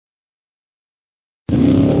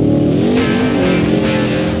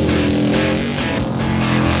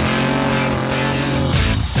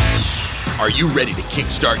you ready to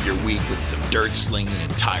kickstart your week with some dirt slinging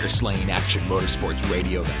and tire slaying action motorsports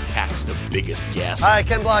radio that packs the biggest guests? Hi,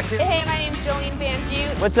 Ken Block here. Hey, my name's Jolene Van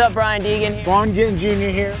Butte. What's up, Brian Deegan? Vaughn Ginn Jr.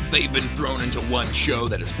 here. They've been thrown into one show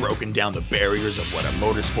that has broken down the barriers of what a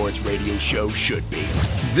motorsports radio show should be.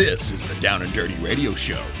 This is the Down and Dirty Radio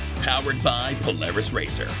Show, powered by Polaris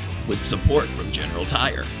Razor, with support from General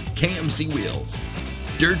Tire, KMC Wheels,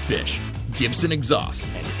 Dirtfish, Gibson Exhaust,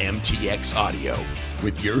 and MTX Audio,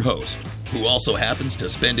 with your host, who also happens to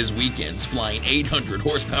spend his weekends flying 800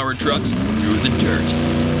 horsepower trucks through the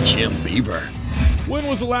dirt, Jim Beaver. When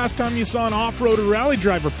was the last time you saw an off-road or rally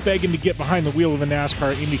driver begging to get behind the wheel of a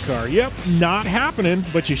NASCAR IndyCar? Yep, not happening,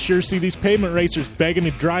 but you sure see these pavement racers begging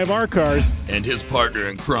to drive our cars. And his partner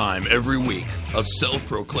in crime every week, a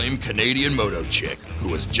self-proclaimed Canadian moto chick who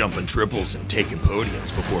was jumping triples and taking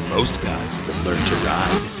podiums before most guys even learned to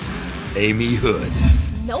ride, Amy Hood.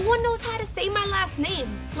 No one knows how to say my last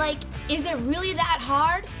name. Like, is it really that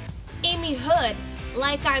hard? Amy Hood,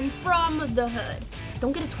 like I'm from the hood.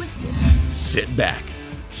 Don't get it twisted. Sit back,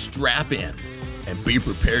 strap in, and be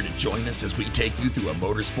prepared to join us as we take you through a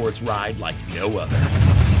motorsports ride like no other.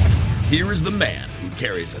 Here is the man who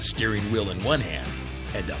carries a steering wheel in one hand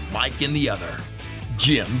and a mic in the other,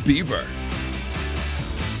 Jim Beaver.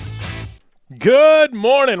 Good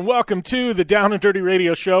morning. Welcome to the Down and Dirty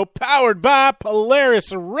Radio Show, powered by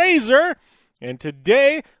Polaris Razor. And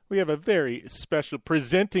today, we have a very special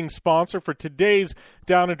presenting sponsor for today's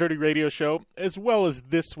Down and Dirty Radio Show, as well as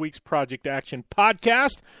this week's Project Action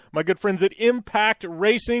podcast. My good friends at Impact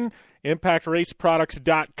Racing,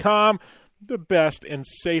 impactraceproducts.com, the best and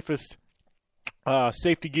safest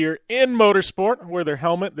safety gear in motorsport. Wear their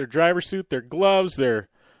helmet, their driver suit, their gloves, their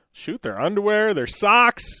underwear, their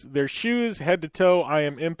socks, their shoes, head to toe. I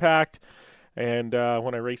am Impact. And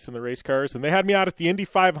when I race in the race cars, and they had me out at the Indy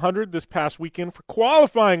 500 this past weekend for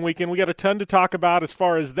qualifying weekend. We got a ton to talk about as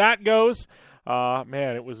far as that goes.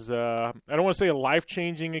 Man, it was, I don't want to say a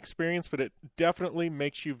life-changing experience, but it definitely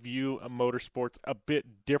makes you view motorsports a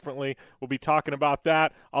bit differently. We'll be talking about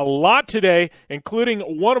that a lot today, including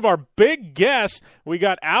one of our big guests. We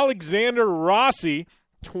got Alexander Rossi,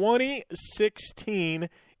 2016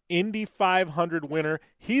 Indy 500 winner.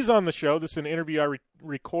 He's on the show. This is an interview I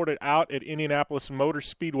recorded out at Indianapolis Motor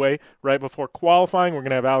Speedway right before qualifying. We're going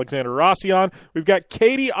to have Alexander Rossi on. We've got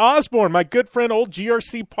Katie Osborne, my good friend, old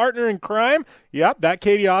GRC partner in crime. Yep, that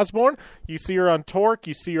Katie Osborne. You see her on Torque.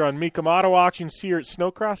 You see her on Mecum Auto Auction. You see her at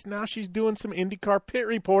Snowcross. Now she's doing some IndyCar pit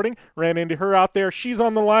reporting. Ran into her out there. She's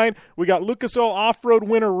on the line. We got Lucas Oil Off-Road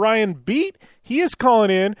winner Ryan Beat. He is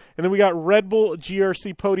calling in. And then we got Red Bull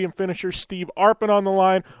GRC podium finisher Steve Arpin on the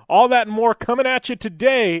line. All that and more coming at you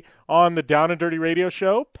today on the Down and Dirty Radio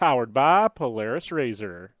Show, powered by Polaris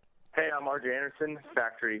Razor. Hey, I'm RJ Anderson,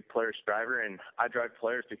 factory Polaris driver, and I drive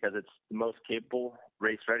Polaris because it's the most capable,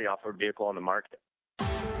 race-ready off-road vehicle on the market.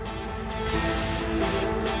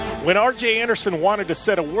 When RJ Anderson wanted to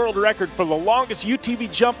set a world record for the longest UTV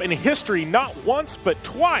jump in history, not once but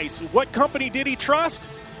twice, what company did he trust?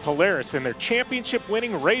 Polaris and their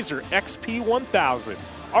championship-winning Razor XP1000.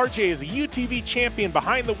 RJ is a UTV champion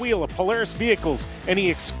behind the wheel of Polaris vehicles, and he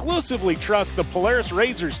exclusively trusts the Polaris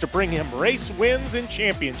Razors to bring him race wins and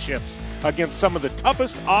championships against some of the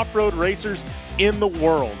toughest off-road racers in the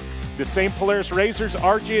world. The same Polaris Razors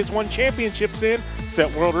RJ has won championships in, set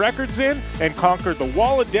world records in, and conquered the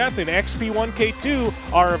Wall of Death in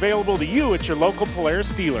XP1K2 are available to you at your local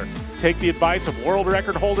Polaris dealer. Take the advice of world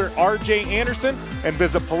record holder RJ Anderson and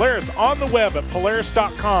visit Polaris on the web at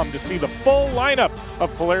Polaris.com to see the full lineup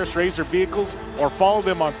of Polaris Razor vehicles, or follow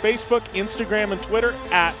them on Facebook, Instagram, and Twitter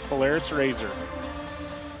at Polaris Razor.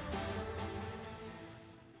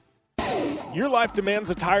 Your life demands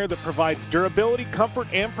a tire that provides durability, comfort,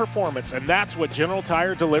 and performance, and that's what General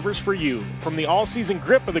Tire delivers for you. From the all-season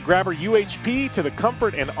grip of the Grabber UHP to the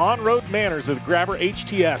comfort and on-road manners of the Grabber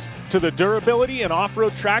HTS to the durability and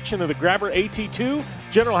off-road traction of the Grabber AT2,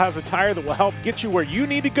 General has a tire that will help get you where you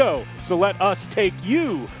need to go. So let us take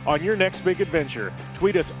you on your next big adventure.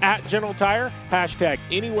 Tweet us at General Tire, hashtag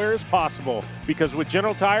anywhere is possible, because with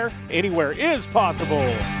General Tire, anywhere is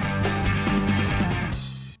possible.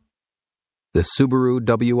 The Subaru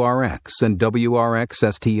WRX and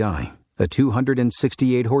WRX STI, a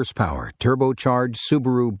 268-horsepower turbocharged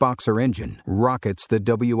Subaru Boxer engine, rockets the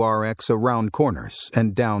WRX around corners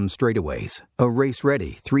and down straightaways. A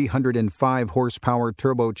race-ready 305-horsepower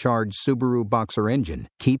turbocharged Subaru Boxer engine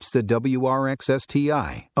keeps the WRX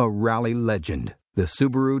STI a rally legend. The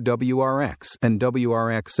Subaru WRX and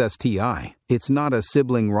WRX STI, it's not a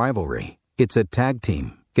sibling rivalry, it's a tag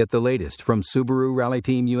team. Get the latest from Subaru Rally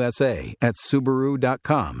Team USA at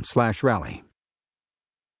Subaru.com/rally.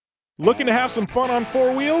 Looking to have some fun on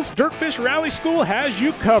four wheels? Dirtfish Rally School has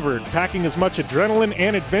you covered. Packing as much adrenaline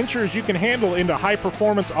and adventure as you can handle into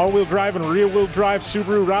high-performance all-wheel drive and rear-wheel drive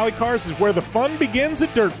Subaru rally cars is where the fun begins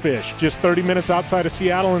at Dirtfish. Just 30 minutes outside of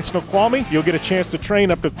Seattle in Snoqualmie, you'll get a chance to train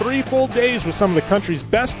up to 3 full days with some of the country's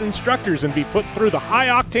best instructors and be put through the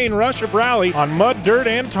high-octane rush of rally on mud, dirt,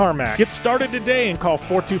 and tarmac. Get started today and call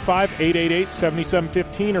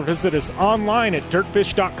 425-888-7715 or visit us online at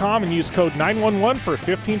dirtfish.com and use code 911 for a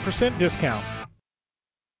 15% discount.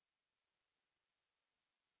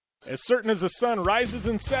 As certain as the sun rises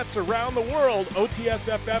and sets around the world,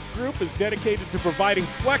 OTSFF Group is dedicated to providing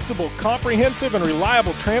flexible, comprehensive, and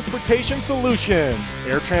reliable transportation solutions.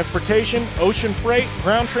 Air transportation, ocean freight,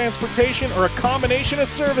 ground transportation, or a combination of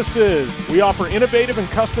services. We offer innovative and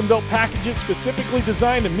custom-built packages specifically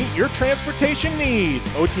designed to meet your transportation needs.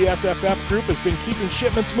 OTSFF Group has been keeping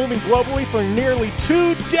shipments moving globally for nearly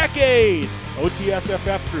 2 decades.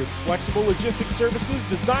 OTSFF Group, flexible logistics services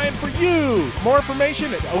designed for you. More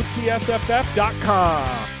information at OTSFF.com.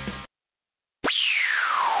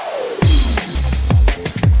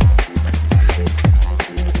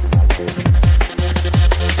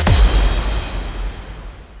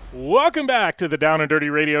 Welcome back to the Down and Dirty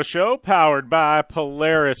Radio Show, powered by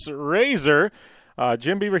Polaris Razor.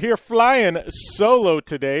 Jim Beaver here, flying solo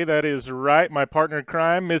today. That is right. My partner in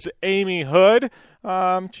crime, Miss Amy Hood.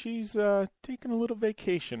 She's taking a little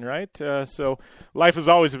vacation, right? So life is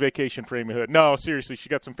always a vacation for Amy Hood. No, seriously, she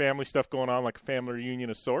got some family stuff going on, like a family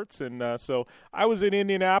reunion of sorts. And so I was in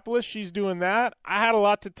Indianapolis. She's doing that. I had a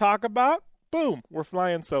lot to talk about. Boom, we're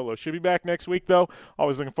flying solo. She'll be back next week, though.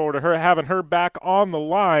 Always looking forward to having her back on the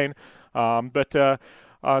line. Some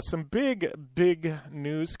big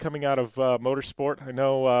news coming out of motorsport. I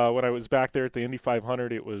know when I was back there at the Indy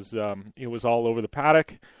 500, it was all over the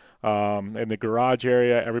paddock in the garage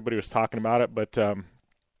area. Everybody was talking about it. But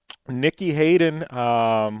Nicky Hayden,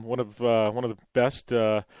 one of the best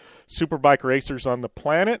superbike racers on the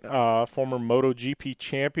planet, former MotoGP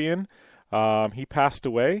champion, he passed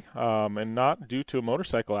away, and not due to a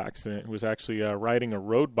motorcycle accident. He was actually riding a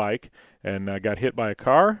road bike and got hit by a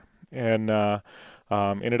car and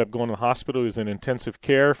ended up going to the hospital. He was in intensive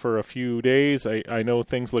care for a few days. I know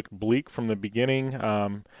things looked bleak from the beginning.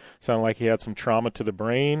 Sounded like he had some trauma to the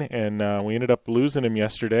brain, and we ended up losing him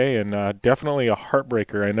yesterday, and definitely a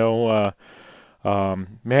heartbreaker. I know, I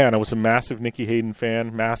was a massive Nicky Hayden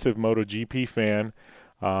fan, massive MotoGP fan,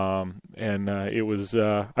 and it was,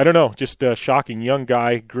 I don't know, just a shocking. Young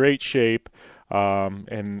guy, great shape.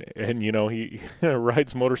 And you know, he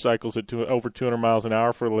rides motorcycles at over 200 miles an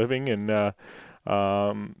hour for a living, and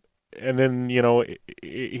then, you know,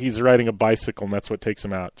 he's riding a bicycle, and that's what takes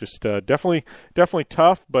him out. Just definitely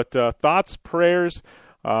tough, but thoughts, prayers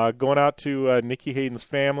going out to Nicky Hayden's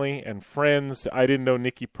family and friends. I didn't know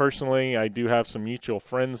Nicky personally. I do have some mutual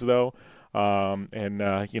friends, though, and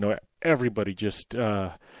you know, everybody just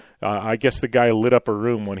I guess the guy lit up a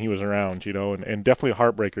room when he was around, you know, and definitely a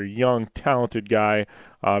heartbreaker. Young, talented guy,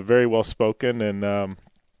 very well spoken, and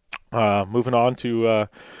moving on to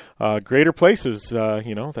greater places.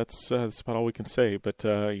 You know, that's about all we can say. But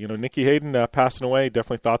you know, Nicky Hayden passing away.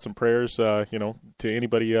 Definitely thoughts and prayers. You know, to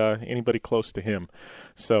anybody close to him.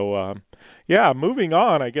 So yeah, moving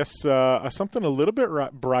on. I guess something a little bit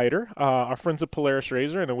brighter. Our friends at Polaris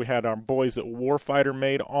Razor. I know we had our boys at Warfighter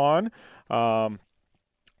Made on.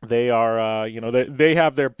 They are, you know, they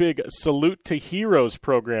have their big Salute to Heroes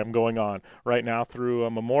program going on right now through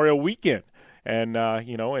Memorial Weekend. And,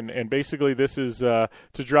 you know, and basically this is to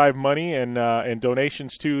drive money and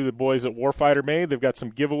donations to the boys at Warfighter Made. They've got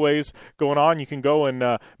some giveaways going on. You can go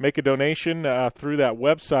and make a donation through that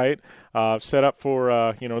website set up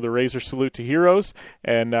for, you know, the Razor Salute to Heroes.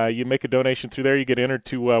 And you make a donation through there. You get entered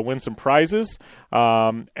to win some prizes.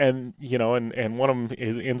 And, you know, and one of them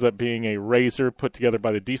ends up being a Razor put together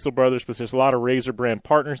by the Diesel Brothers. But there's a lot of Razor brand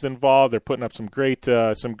partners involved. They're putting up some great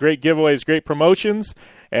giveaways, great promotions.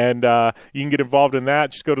 And you can get involved in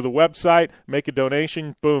that. Just go to the website, make a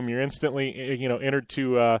donation. Boom, you're instantly, you know, entered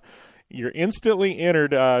to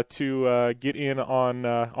get in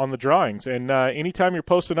on the drawings. And anytime you're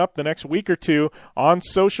posting up the next week or two on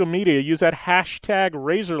social media, use that hashtag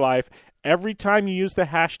RazorLife. Every time you use the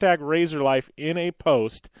hashtag RazorLife in a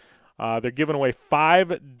post, they're giving away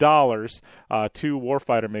 $5 to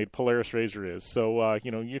Warfighter Made. Polaris Razor is. So,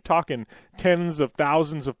 you know, you're talking tens of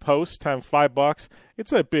thousands of posts times $5.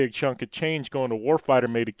 It's a big chunk of change going to Warfighter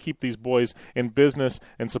Made to keep these boys in business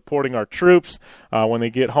and supporting our troops when they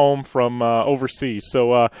get home from overseas.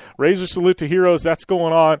 So, Razor Salute to Heroes, that's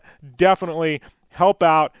going on. Definitely help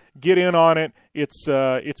out, get in on it. It's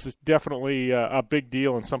definitely a big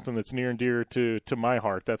deal and something that's near and dear to my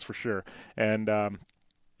heart, that's for sure. And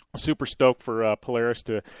super stoked for Polaris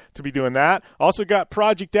to be doing that. Also got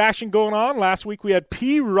Project Action going on. Last week we had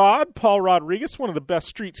P-Rod, Paul Rodriguez, one of the best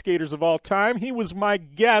street skaters of all time. He was my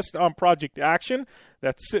guest on Project Action.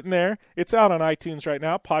 That's sitting there. It's out on iTunes right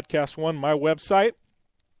now, Podcast One, my website.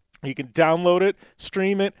 You can download it,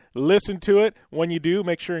 stream it, listen to it. When you do,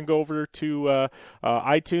 make sure and go over to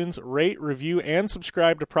iTunes, rate, review, and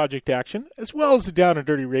subscribe to Project Action, as well as the Down and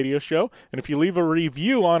Dirty Radio Show. And if you leave a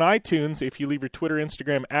review on iTunes, if you leave your Twitter,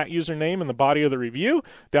 Instagram @username in the body of the review,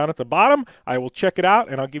 down at the bottom, I will check it out,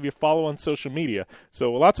 and I'll give you a follow on social media.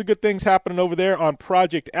 So lots of good things happening over there on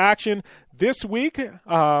Project Action. This week,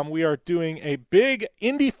 we are doing a big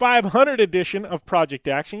Indy 500 edition of Project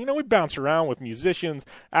Action. You know, we bounce around with musicians,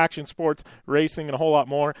 action sports, racing, and a whole lot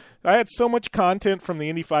more. I had so much content from the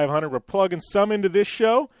Indy 500. We're plugging some into this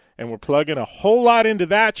show, and we're plugging a whole lot into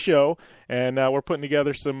that show, and we're putting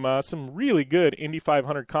together some really good Indy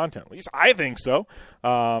 500 content. At least I think so.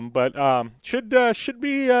 But should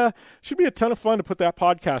be a ton of fun to put that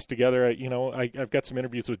podcast together. I've got some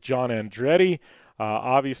interviews with John Andretti.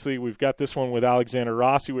 Obviously, we've got this one with Alexander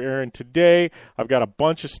Rossi we're airing today. I've got a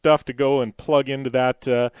bunch of stuff to go and plug into that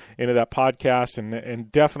podcast,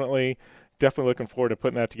 and definitely looking forward to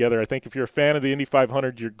putting that together. I think if you're a fan of the Indy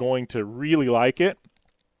 500, you're going to really like it,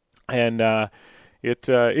 and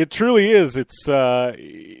it truly is. It's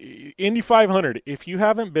Indy 500. If you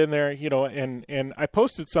haven't been there, and I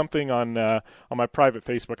posted something on my private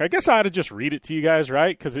Facebook. I guess I ought to just read it to you guys,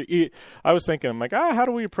 right? Because I was thinking, I'm like, how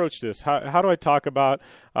do we approach this? How do I talk about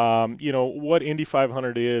what Indy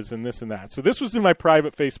 500 is and this and that? So this was in my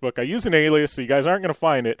private Facebook. I use an alias, so you guys aren't going to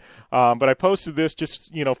find it. But I posted this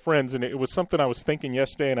just friends, and it was something I was thinking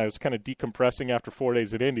yesterday, and I was kind of decompressing after 4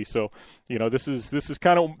 days at Indy. So this is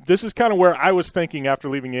kind of where I was thinking after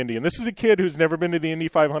leaving Indy. And this is a kid who's never been to the Indy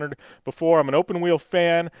 500 before. I'm an open wheel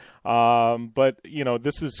fan, but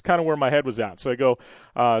this is kind of where my head was at. So I go,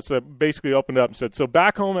 so I basically opened up and said, so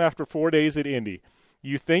back home after 4 days at Indy,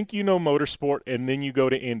 you think you know motorsport, and then you go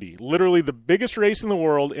to Indy, literally the biggest race in the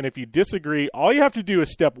world. And if you disagree, all you have to do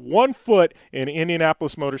is step 1 foot in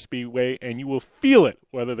Indianapolis Motor Speedway, and you will feel it,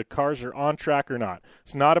 whether the cars are on track or not.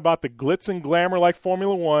 It's not about the glitz and glamour like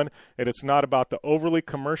Formula One, and it's not about the overly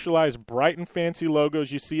commercialized, bright and fancy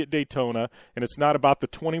logos you see at Daytona, and it's not about the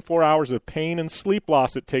 24 hours of pain and sleep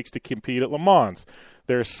loss it takes to compete at Le Mans.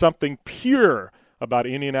 There's something pure about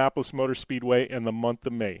Indianapolis Motor Speedway and the month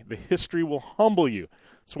of May. The history will humble you.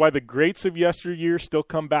 It's why the greats of yesteryear still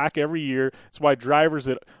come back every year. It's why drivers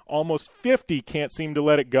at almost 50 can't seem to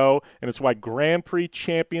let it go. And it's why Grand Prix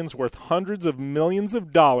champions worth hundreds of millions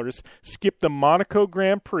of dollars skip the Monaco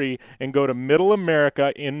Grand Prix and go to Middle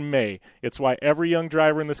America in May. It's why every young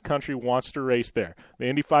driver in this country wants to race there. The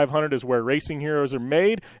Indy 500 is where racing heroes are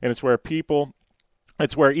made, and it's where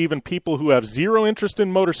even people who have zero interest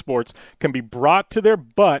in motorsports can be brought to their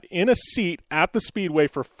butt in a seat at the Speedway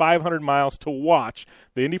for 500 miles to watch.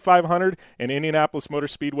 The Indy 500 and Indianapolis Motor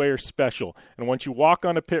Speedway are special. And once you walk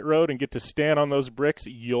onto pit road and get to stand on those bricks,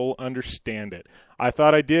 you'll understand it. I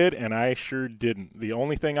thought I did, and I sure didn't. The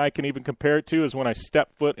only thing I can even compare it to is when I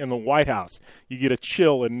step foot in the White House. You get a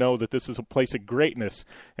chill and know that this is a place of greatness,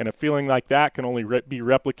 and a feeling like that can only be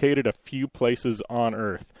replicated a few places on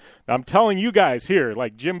Earth. Now, I'm telling you guys here,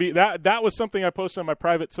 like Jim B, that was something I posted on my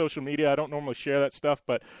private social media. I don't normally share that stuff,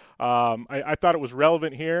 but I thought it was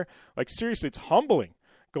relevant here. Like, seriously, it's humbling.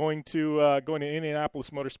 Going to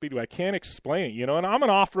Indianapolis Motor Speedway. I can't explain it, and I'm an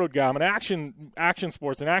off-road guy. I'm an action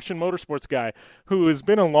sports and action motorsports guy who has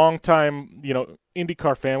been a long time,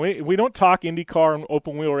 IndyCar fan. We don't talk IndyCar and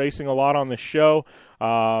open wheel racing a lot on this show,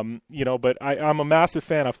 but I'm a massive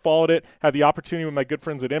fan. I've followed it, had the opportunity with my good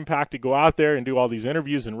friends at Impact to go out there and do all these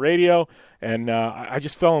interviews and radio, and I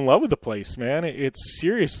just fell in love with the place, man. It's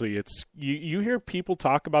seriously, you hear people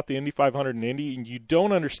talk about the Indy 500 and Indy, and you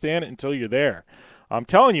don't understand it until you're there. I'm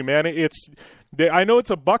telling you, man, I know it's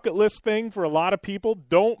a bucket list thing for a lot of people.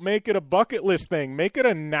 Don't make it a bucket list thing. Make it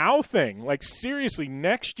a now thing. Like, seriously,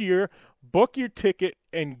 next year, book your ticket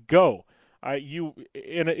and go. And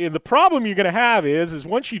the problem you're going to have is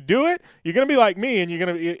once you do it, you're going to be like me, and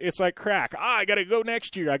it's like crack. I got to go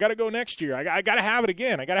next year. I got to go next year. I got to have it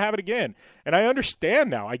again. And I understand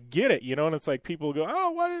now. I get it, and it's like people go,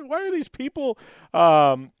 oh, why are these people,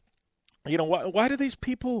 why do these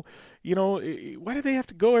people, why do they have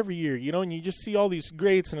to go every year, and you just see all these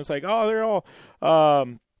greats, and it's like, oh, they're all,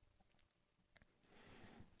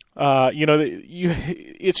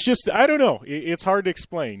 it's just, I don't know. It's hard to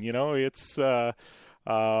explain, it's,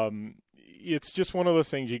 it's just one of those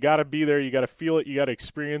things. You got to be there. You got to feel it. You got to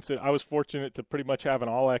experience it. I was fortunate to pretty much have an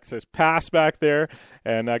all-access pass back there,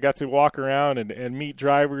 and I got to walk around and meet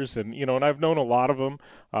drivers, and and I've known a lot of them,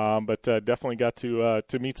 but definitely got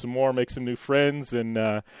to meet some more, make some new friends, and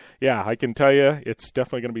I can tell you, it's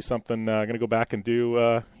definitely going to be something I'm going to go back and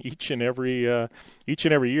do each and every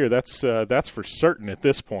year. That's for certain at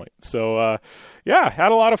this point. So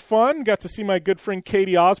had a lot of fun. Got to see my good friend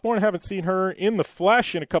Katie Osborne. Haven't seen her in the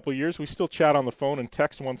flesh in a couple of years. We still chat on the phone and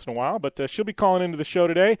text once in a while, but she'll be calling into the show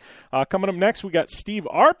today. Coming up next, we got Steve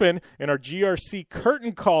Arpin in our GRC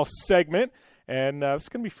Curtain Call segment. And it's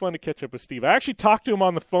going to be fun to catch up with Steve. I actually talked to him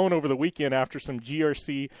on the phone over the weekend after some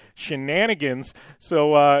GRC shenanigans.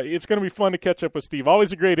 So it's going to be fun to catch up with Steve.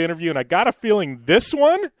 Always a great interview. And I got a feeling this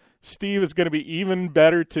one, Steve, is going to be even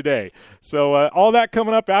better today. So all that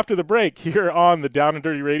coming up after the break here on the Down and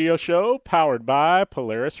Dirty Radio Show, powered by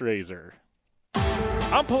Polaris RZR.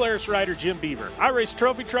 I'm Polaris rider Jim Beaver. I race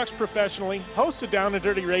trophy trucks professionally, host a Down and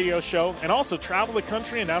Dirty radio show, and also travel the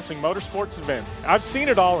country announcing motorsports events. I've seen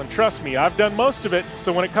it all, and trust me, I've done most of it,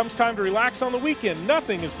 so when it comes time to relax on the weekend,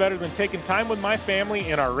 nothing is better than taking time with my family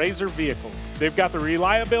in our RZR vehicles. They've got the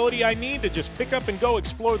reliability I need to just pick up and go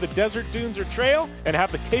explore the desert, dunes, or trail, and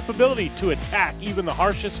have the capability to attack even the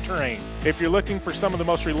harshest terrain. If you're looking for some of the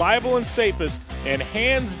most reliable and safest, and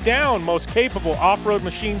hands down most capable off-road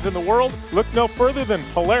machines in the world, look no further than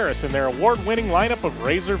Polaris and their award-winning lineup of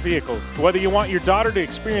RZR vehicles. Whether you want your daughter to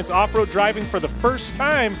experience off-road driving for the first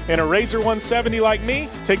time in a RZR 170 like me,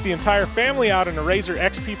 take the entire family out in a RZR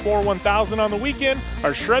XP4 1000 on the weekend,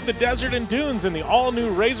 or shred the desert and dunes in the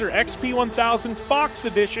all-new RZR XP 1000 Fox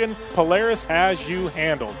Edition, Polaris has you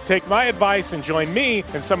handled. Take my advice and join me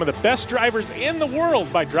and some of the best drivers in the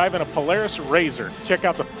world by driving a Polaris RZR. Check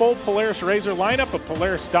out the full Polaris RZR lineup at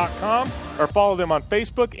Polaris.com or follow them on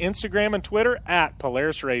Facebook, Instagram, and Twitter at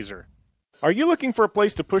Polaris RZR. Are you looking for a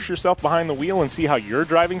place to push yourself behind the wheel and see how your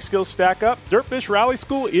driving skills stack up? Dirtfish Rally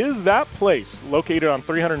School is that place. Located on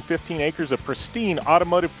 315 acres of pristine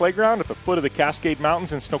automotive playground at the foot of the Cascade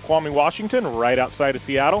Mountains in Snoqualmie, Washington, right outside of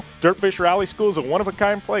Seattle, Dirtfish Rally School is a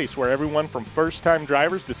one-of-a-kind place where everyone from first-time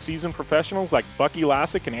drivers to seasoned professionals like Bucky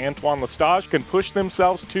Lassick and Antoine Lestage can push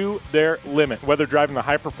themselves to their limit. Whether driving the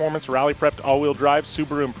high-performance, rally-prepped all-wheel drive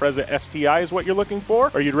Subaru Impreza STI is what you're looking for,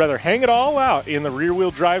 or you'd rather hang it all out in the rear-wheel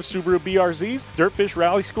drive Subaru BRZs, Dirtfish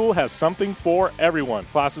Rally School has something for everyone.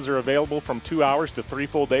 Classes are available from 2 hours to 3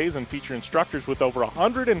 full days and feature instructors with over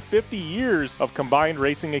 150 years of combined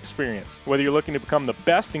racing experience. Whether you're looking to become the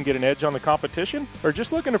best and get an edge on the competition, or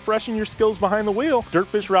just looking to freshen your skills behind the wheel,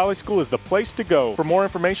 Dirtfish Rally School is the place to go. For more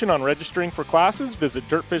information on registering for classes, visit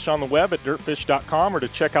Dirtfish on the web at dirtfish.com, or to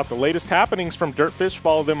check out the latest happenings from Dirtfish,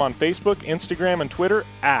 follow them on Facebook, Instagram, and Twitter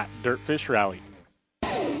at Dirtfish Rally.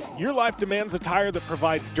 Your life demands a tire that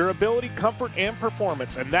provides durability, comfort, and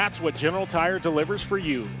performance, and that's what General Tire delivers for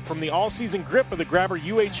you. From the all-season grip of the Grabber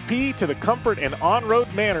UHP to the comfort and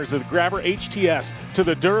on-road manners of the Grabber HTS to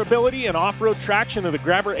the durability and off-road traction of the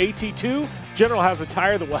Grabber AT2, General has a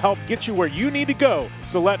tire that will help get you where you need to go.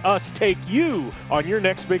 So let us take you on your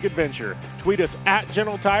next big adventure. Tweet us at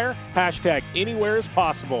General Tire, hashtag anywhere is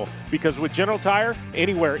possible, because with General Tire,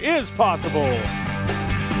 anywhere is possible.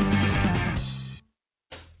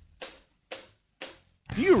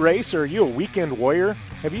 Do you race, or are you a weekend warrior?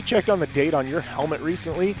 Have you checked on the date on your helmet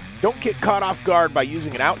recently? Don't get caught off guard by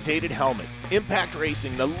using an outdated helmet. Impact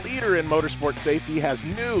Racing, the leader in motorsport safety, has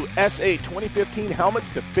new SA 2015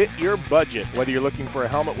 helmets to fit your budget. Whether you're looking for a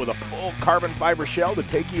helmet with a full carbon fiber shell to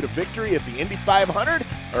take you to victory at the Indy 500,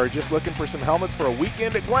 or just looking for some helmets for a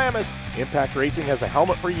weekend at Glamis, Impact Racing has a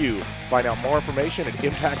helmet for you. Find out more information at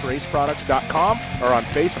ImpactRaceProducts.com or on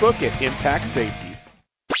Facebook at Impact Safety.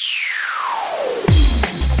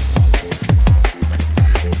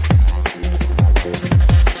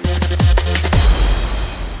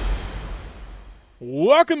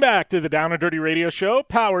 Welcome back to the Down and Dirty Radio Show,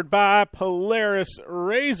 powered by Polaris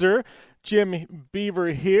RZR. Jim Beaver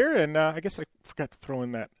here, and I guess I forgot to throw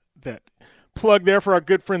in that plug there for our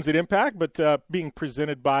good friends at Impact, but being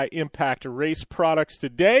presented by Impact Race Products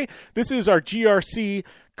today. This is our GRC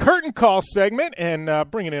Curtain Call segment, and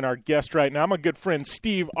bringing in our guest right now, my good friend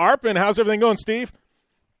Steve Arpin. How's everything going, Steve?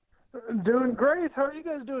 Doing great. How are you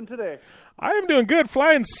guys doing today? I am doing good.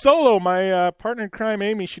 Flying solo. My partner in crime,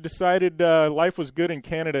 Amy, she decided life was good in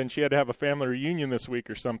Canada, and she had to have a family reunion this week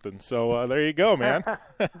or something. So there you go, man.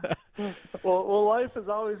 well, life is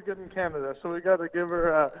always good in Canada, so we got to give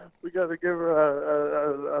her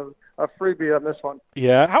a freebie on this one.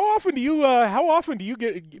 Yeah. How often do you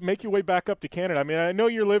make your way back up to Canada? I mean, I know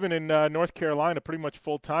you're living in North Carolina pretty much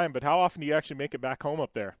full time, but how often do you actually make it back home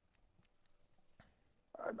up there?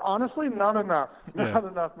 Honestly, not enough. Yeah. Not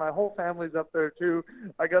enough. My whole family's up there too.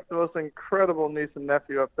 I got the most incredible niece and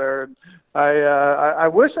nephew up there, and I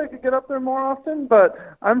wish I could get up there more often. But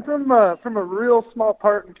I'm from a real small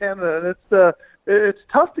part in Canada, and it's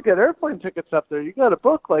tough to get airplane tickets up there. You got to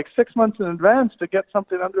book like 6 months in advance to get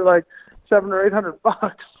something under like $700 or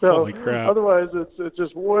 $800. So Holy crap. Otherwise, it's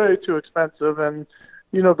just way too expensive. And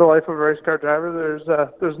you know the life of a race car driver.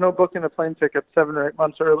 There's no booking a plane ticket 7 or 8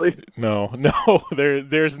 months early. No,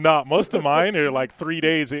 there's not. Most of mine are like 3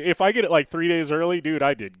 days. If I get it like 3 days early, dude,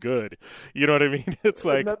 I did good. You know what I mean? It's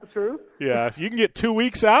like, isn't that the truth? Yeah, if you can get 2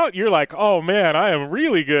 weeks out, you're like, oh man, I am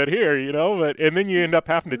really good here, you know. And then you end up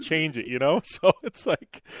having to change it, you know. So it's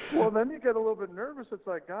like, well, then you get a little bit nervous. It's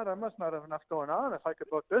like, God, I must not have enough going on. If I could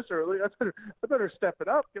book this early, I better step it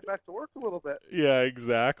up, get back to work a little bit. yeah,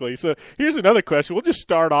 exactly. So here's another question. We'll just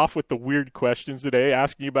start off with the weird questions today,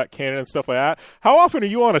 asking you about Canada and stuff like that. How often are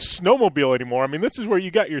you on a snowmobile anymore? I mean, this is where you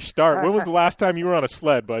got your start. When was the last time you were on a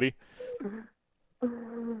sled, buddy?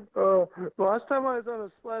 The last time I was on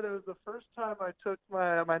a sled, it was the first time I took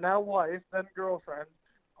my now wife, then girlfriend,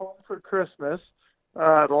 home for Christmas.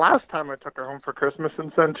 The last time I took her home for Christmas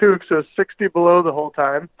since then, too, because it was 60 below the whole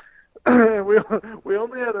time. we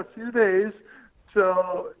only had a few days,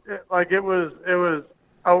 so it was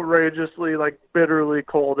outrageously, like, bitterly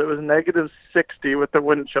cold. It was negative 60 with the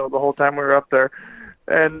wind chill the whole time we were up there.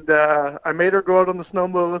 And I made her go out on the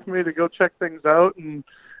snowmobile with me to go check things out. And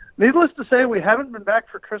needless to say, we haven't been back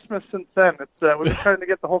for Christmas since then. We've been trying to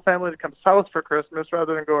get the whole family to come south for Christmas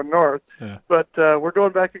rather than going north. Yeah. But we're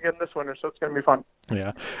going back again this winter, so it's going to be fun.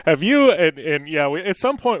 Yeah. Have you, and yeah, at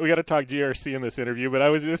some point we got to talk GRC in this interview,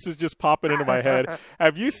 but this is just popping into my head.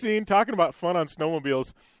 Have you seen, talking about fun on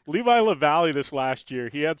snowmobiles, Levi LaValle this last year,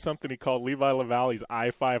 he had something he called Levi LaValle's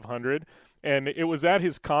I-500, and it was at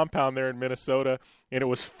his compound there in Minnesota, and it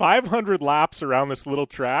was 500 laps around this little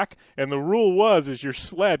track, and the rule was is your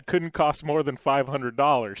sled couldn't cost more than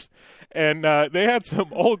 $500. And they had some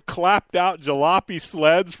old clapped-out jalopy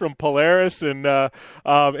sleds from Polaris, and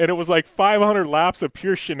it was like 500 laps of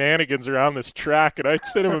pure shenanigans around this track, and I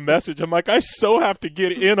sent him a message. I'm like, I so have to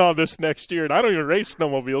get in on this next year, and I don't even race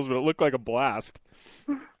snowmobiles, but it looked like a blast.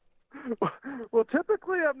 Well,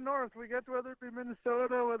 typically up north, we get, whether it be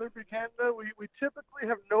Minnesota, whether it be Canada, we typically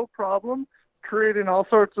have no problem creating all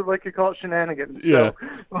sorts of, like you call it, shenanigans. Yeah.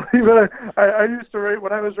 So, but I used to race,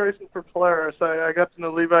 when I was racing for Polaris, I got to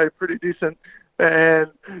know Levi pretty decent. And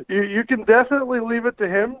you can definitely leave it to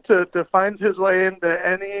him to find his way into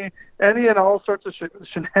any and all sorts of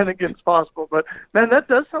shenanigans possible. But, man, that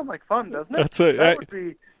does sound like fun, doesn't it? That would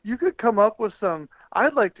be, you could come up with some.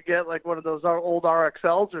 I'd like to get like one of those old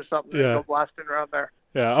RXLs or something and go blasting around there.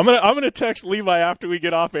 Yeah, I'm gonna text Levi after we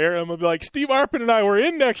get off air. I'm gonna be like, Steve Arpin and I, we're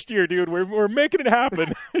in next year, dude. We're making it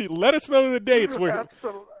happen. Let us know the dates.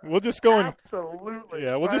 We'll just go and absolutely.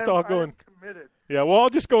 Yeah, we'll just all go and committed. Yeah, well, I'll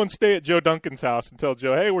just go and stay at Joe Duncan's house and tell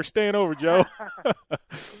Joe, hey, we're staying over, Joe.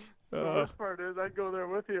 The worst part is I'd go there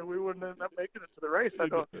with you and we wouldn't end up making it to the race.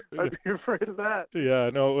 I'd be afraid of that. Yeah,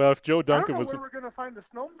 no, well, if Joe Duncan was... I don't know where we're going to find a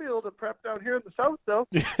snowmobile to prep down here in the south, though.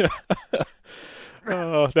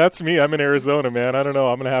 That's me. I'm in Arizona, man. I don't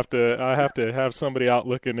know. I have to have somebody out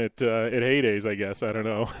looking at heydays, I guess. I don't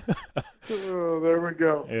know. There we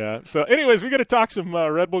go. Yeah. So anyways, we got to talk some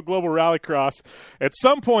Red Bull Global Rallycross at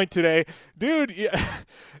some point today. Dude,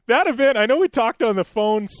 that event, I know we talked on the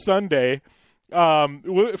phone Sunday.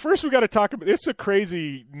 First we got to talk about, it's a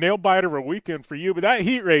crazy nail biter of a weekend for you, but that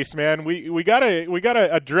heat race, man, we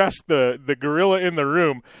gotta address the gorilla in the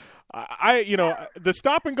room. The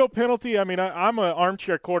stop and go penalty, I mean, I'm an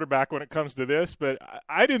armchair quarterback when it comes to this, but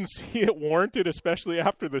I didn't see it warranted, especially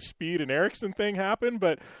after the Speed and Ericsson thing happened.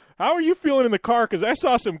 But how are you feeling in the car? Because I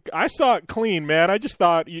saw it clean, man. I just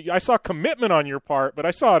thought I saw commitment on your part, but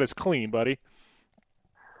I saw it as clean, buddy.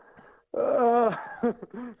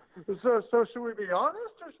 So should we be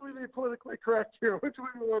honest or should we be politically correct here? Which way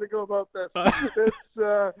do we want to go about this?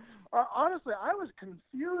 It's honestly, I was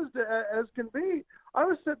confused as can be. I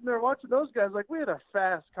was sitting there watching those guys like we had a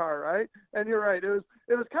fast car, right? And you're right, it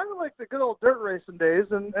was kind of like the good old dirt racing days,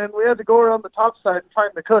 and we had to go around the top side and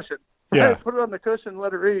find the cushion. Yeah. Right? Put it on the cushion,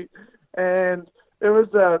 let her eat, and it was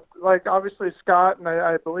like obviously Scott and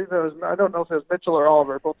I believe it was, I don't know if it was Mitchell or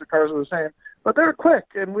Oliver, both the cars were the same, but they were quick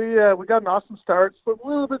and we got an awesome start, split a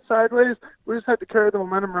little bit sideways. We just had to carry the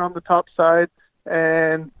momentum around the top side,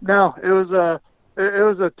 and no, it was a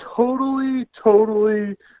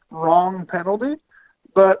totally wrong penalty.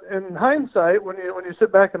 But in hindsight, when you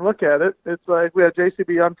sit back and look at it, it's like we had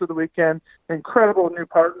JCB on for the weekend, incredible new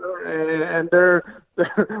partner, and they're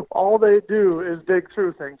all they do is dig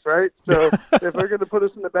through things, right? So if they're going to put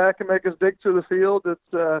us in the back and make us dig through the field,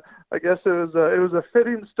 it's I guess it was a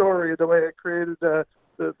fitting story the way it created the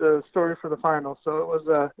story for the final. So it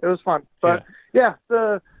was fun. But yeah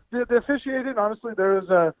the officiating, honestly,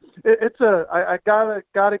 I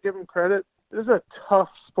gotta give them credit. It is a tough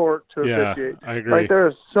sport to officiate. I agree. Like, there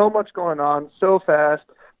is so much going on so fast,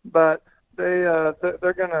 but they're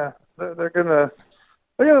gonna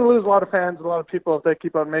lose a lot of fans, a lot of people if they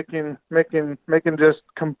keep on making just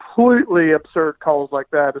completely absurd calls like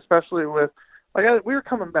that. Especially with, like, we were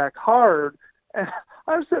coming back hard, and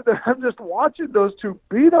I'm sitting there, I'm just watching those two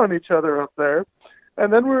beat on each other up there,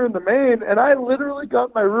 and then we were in the main, and I literally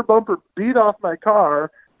got my rear bumper beat off my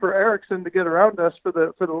car for Erickson to get around us for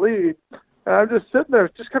the lead. And I'm just sitting there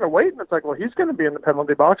just kind of waiting. It's like, well, he's going to be in the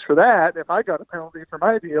penalty box for that if I got a penalty for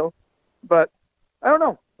my deal. But I don't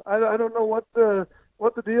know. I don't know what the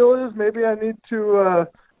deal is. Maybe I need to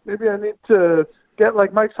get,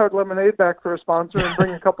 like, Mike's Hard Lemonade back for a sponsor and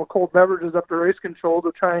bring a couple cold beverages up to race control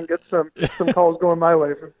to try and get some calls going my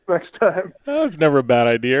way for next time. That's never a bad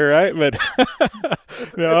idea, right? But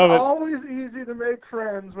it's always easy to make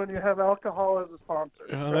friends when you have alcohol as a sponsor.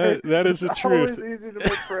 Right? That is the truth. It's always easy to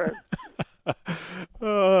make friends.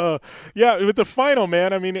 Yeah, with the final,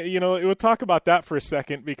 man, I mean, we'll talk about that for a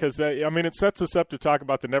second, because it sets us up to talk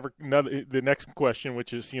about the next question,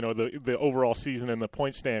 which is, the overall season and the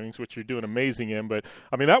point standings, which you're doing amazing in. But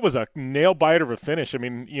I mean, that was a nail biter of a finish. I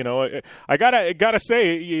mean, I gotta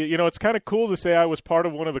say, it's kind of cool to say I was part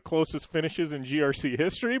of one of the closest finishes in GRC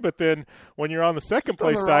history. But then when you're on the second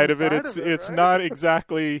place side of it, it's right? Not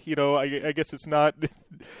exactly, I guess it's not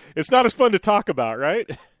as fun to talk about, right?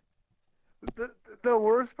 The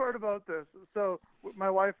worst part about this, so my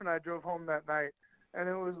wife and I drove home that night, and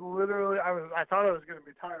it was literally, I thought I was going to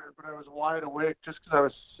be tired, but I was wide awake just because I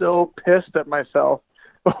was so pissed at myself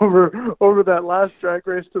over that last drag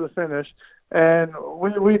race to the finish. And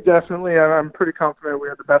we definitely, I'm pretty confident we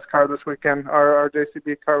had the best car this weekend. Our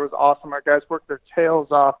JCB car was awesome. Our guys worked their tails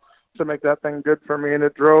off to make that thing good for me, and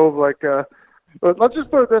it drove like but let's just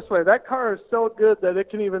put it this way. That car is so good that it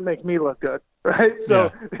can even make me look good, right? So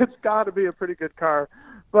It's got to be a pretty good car.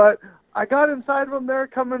 But I got inside of him there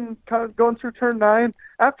going through turn 9.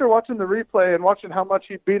 After watching the replay and watching how much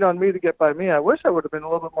he beat on me to get by me, I wish I would have been a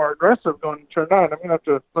little bit more aggressive going to turn 9. I'm going to have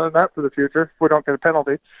to learn that for the future if we don't get a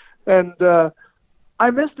penalty. And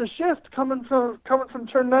I missed a shift coming from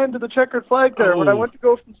turn 9 to the checkered flag there. When I went to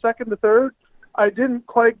go from second to third, I didn't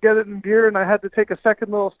quite get it in gear, and I had to take a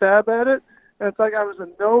second little stab at it. And it's like I was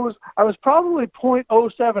probably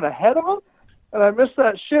 0.07 ahead of him, and I missed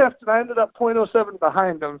that shift, and I ended up 0.07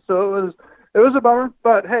 behind him. So it was a bummer.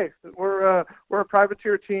 But hey, we're a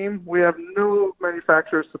privateer team. We have no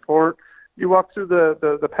manufacturer support. You walk through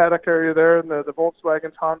the paddock area there, and the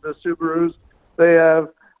Volkswagens, Hondas, Subarus.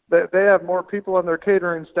 They have more people on their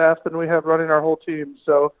catering staff than we have running our whole team.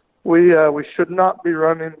 So we should not be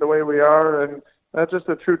running the way we are, and that's just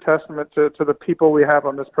a true testament to the people we have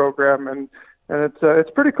on this program. And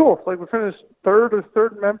it's pretty cool. Like, we finished third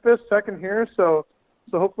in Memphis, second here. So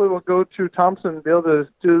hopefully we'll go to Thompson and be able to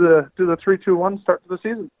do the 3-2-1 start to the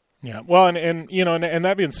season. Yeah, well, and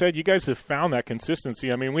that being said, you guys have found that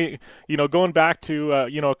consistency. I mean, we, going back to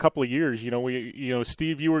a couple of years,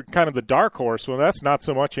 Steve, you were kind of the dark horse. Well, that's not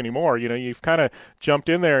so much anymore. You've kind of jumped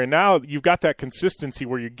in there, and now you've got that consistency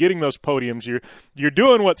where you're getting those podiums. You're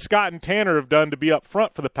doing what Scott and Tanner have done to be up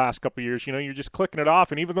front for the past couple of years. You're just clicking it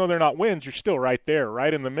off, and even though they're not wins, you're still right there,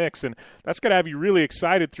 right in the mix, and that's going to have you really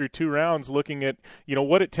excited through 2 rounds, looking at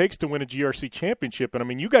what it takes to win a GRC championship. And I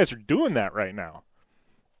mean, you guys are doing that right now.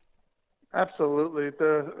 Absolutely.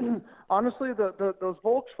 Honestly, those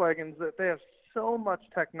Volkswagens, that they have so much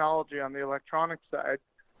technology on the electronic side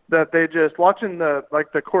that they just, watching the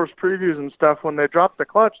course previews and stuff, when they drop the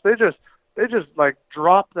clutch, they just like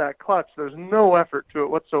drop that clutch. There's no effort to it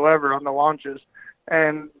whatsoever on the launches,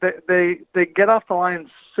 and they get off the line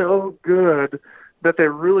so good that they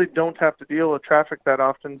really don't have to deal with traffic that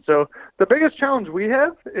often. So the biggest challenge we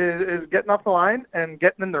have is getting off the line and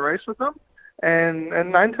getting in the race with them. And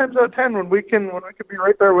 9 times out of 10, when we can be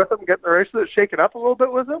right there with them, get in the race with it, shake it up a little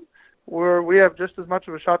bit with them, we have just as much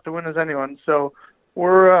of a shot to win as anyone. So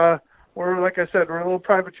we're like I said, we're a little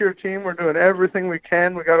privateer team. We're doing everything we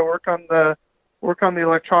can. We got to work on the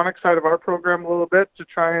electronic side of our program a little bit to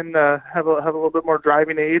try and have a little bit more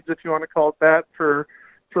driving aids, if you want to call it that, for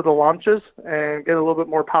the launches, and get a little bit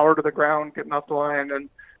more power to the ground, getting off the line. And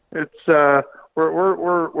it's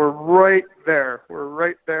we're right there. We're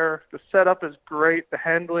right there. The setup is great. The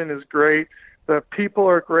handling is great. The people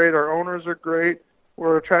are great. Our owners are great.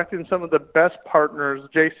 We're attracting some of the best partners.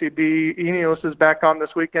 JCB, Ineos is back on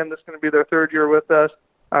this weekend. This is going to be their third year with us.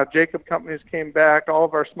 Jacob Companies came back. All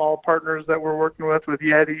of our small partners that we're working with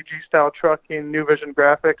Yeti, G-Style Trucking, New Vision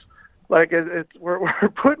Graphics. Like we're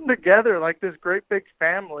putting together like this great big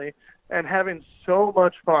family and having so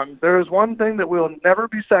much fun. There is one thing that we'll never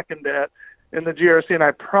be second at in the GRC, and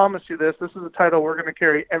I promise you this is a title we're going to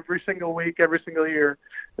carry every single week, every single year,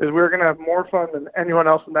 is we're going to have more fun than anyone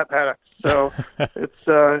else in that paddock. So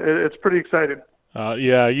it's pretty exciting.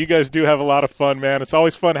 Yeah, you guys do have a lot of fun, man. It's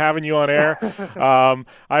always fun having you on air.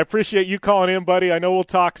 I appreciate you calling in, buddy. I know we'll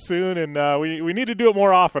talk soon, and we need to do it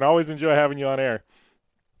more often. I always enjoy having you on air.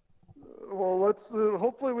 Well, let's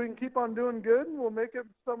hopefully we can keep on doing good, and we'll make it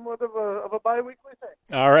somewhat of a bi-weekly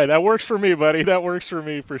thing. All right, that works for me, buddy. That works for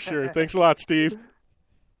me for sure. Thanks a lot, Steve.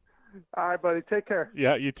 All right, buddy. Take care.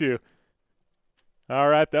 Yeah, you too. All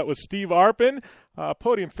right, that was Steve Arpin.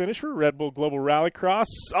 Podium finish for Red Bull Global Rallycross.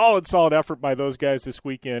 Solid effort by those guys this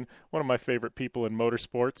weekend. One of my favorite people in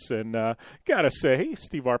motorsports. And got to say,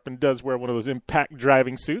 Steve Arpin does wear one of those impact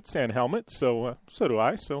driving suits and helmet. So do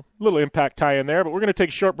I. So a little impact tie in there. But we're going to take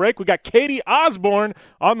a short break. We got Katie Osborne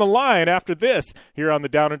on the line after this here on the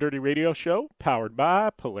Down and Dirty Radio Show, powered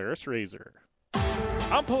by Polaris RZR.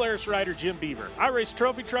 I'm Polaris rider Jim Beaver. I race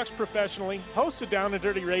trophy trucks professionally, host a Down and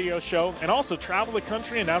Dirty radio show, and also travel the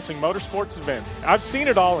country announcing motorsports events. I've seen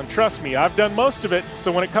it all, and trust me, I've done most of it,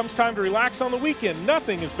 so when it comes time to relax on the weekend,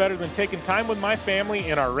 nothing is better than taking time with my family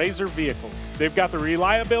in our RZR vehicles. They've got the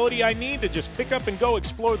reliability I need to just pick up and go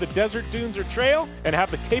explore the desert, dunes, or trail, and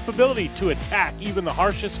have the capability to attack even the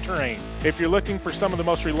harshest terrain. If you're looking for some of the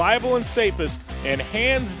most reliable and safest, and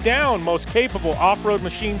hands down most capable off-road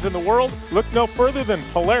machines in the world, look no further than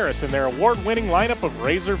Polaris and their award-winning lineup of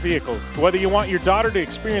RZR vehicles. Whether you want your daughter to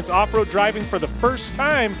experience off-road driving for the first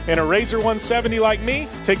time in a RZR 170 like me,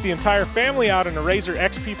 take the entire family out in a RZR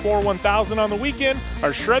XP4 1000 on the weekend,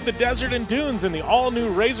 or shred the desert and dunes in the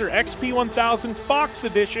all-new RZR XP 1000 Fox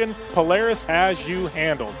Edition, Polaris has you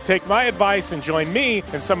handled. Take my advice and join me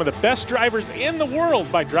and some of the best drivers in the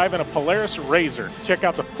world by driving a Polaris RZR. Check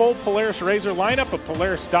out the full Polaris RZR lineup at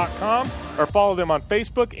Polaris.com or follow them on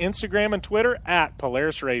Facebook, Instagram, and Twitter at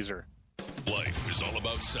Polaris RZR. Life is all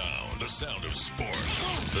about sound, the sound of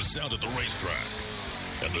sports, the sound of the racetrack,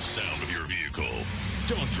 and the sound of your vehicle.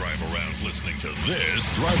 Don't drive around listening to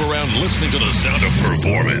this. Drive around listening to the sound of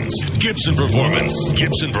performance. Gibson Performance.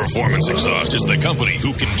 Gibson Performance Exhaust is the company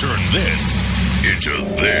who can turn this into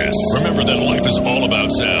this. Remember that life is all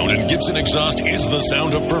about sound, and Gibson Exhaust is the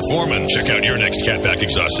sound of performance. Check out your next catback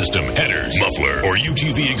exhaust system, headers, muffler, or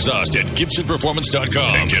UTV exhaust at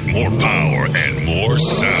GibsonPerformance.com and get more power and more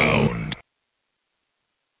sound.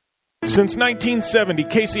 Since 1970,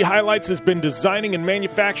 KC Highlights has been designing and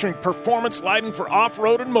manufacturing performance lighting for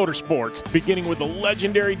off-road and motorsports, beginning with the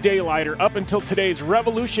legendary Daylighter up until today's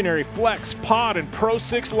revolutionary Flex, Pod, and Pro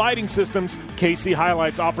 6 lighting systems. KC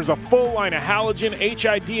Highlights offers a full line of halogen,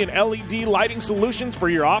 HID, and LED lighting solutions for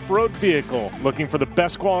your off-road vehicle. Looking for the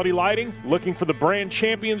best quality lighting? Looking for the brand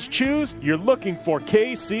champions choose? You're looking for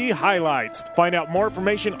KC Highlights. Find out more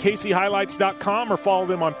information at kchighlights.com or follow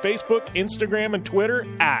them on Facebook, Instagram, and Twitter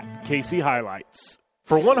at KC Highlights.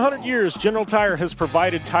 For 100 years, General Tire has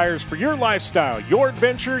provided tires for your lifestyle, your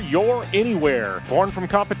adventure, your anywhere. Born from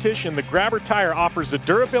competition, the Grabber tire offers the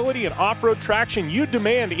durability and off-road traction you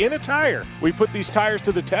demand in a tire. We put these tires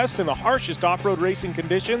to the test in the harshest off-road racing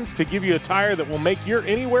conditions to give you a tire that will make your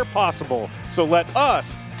anywhere possible. So let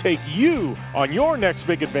us take you on your next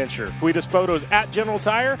big adventure. Tweet us photos at General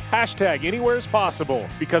Tire, hashtag anywhere is possible.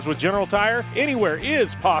 Because with General Tire, anywhere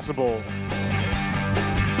is possible.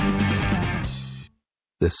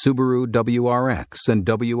 The Subaru WRX and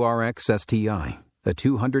WRX STI, a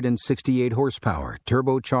 268-horsepower,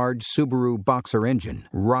 turbocharged Subaru Boxer engine,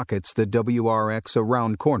 rockets the WRX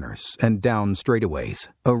around corners and down straightaways.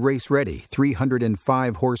 A race-ready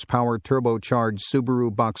 305-horsepower turbocharged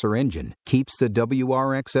Subaru Boxer engine keeps the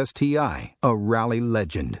WRX STI a rally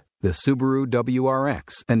legend. The Subaru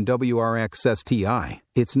WRX and WRX STI,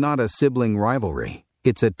 it's not a sibling rivalry,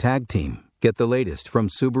 it's a tag team. Get the latest from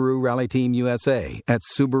Subaru Rally Team USA at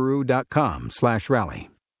Subaru.com/rally.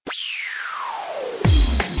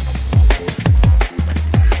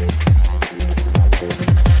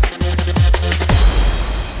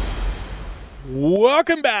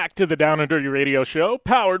 Welcome back to the Down and Dirty Radio Show,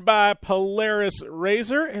 powered by Polaris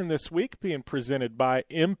RZR, and this week being presented by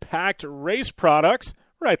Impact Race Products,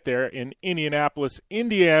 right there in Indianapolis,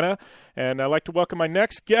 Indiana. And I'd like to welcome my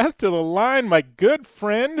next guest to the line, my good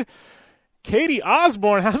friend, Katie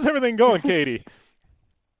Osborne. How's everything going, Katie?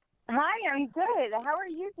 Hi, I'm good. How are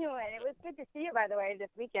you doing? It was good to see you, by the way, this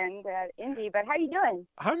weekend at Indy, but how are you doing?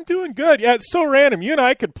 I'm doing good. Yeah, it's so random. You and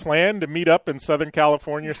I could plan to meet up in Southern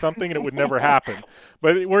California or something, and it would never happen.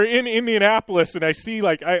 But we're in Indianapolis, and I see,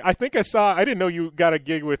 like, I think I didn't know you got a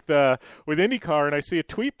gig with IndyCar, and I see a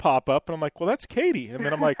tweet pop up, and I'm like, well, that's Katie. And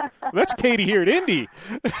then I'm like, well, that's Katie here at Indy.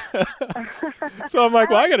 So I'm like,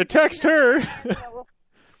 well, I got to text her.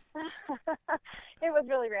 It was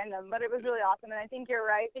really random, but it was really awesome. And I think you're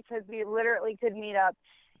right, because we literally could meet up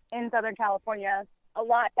in Southern California a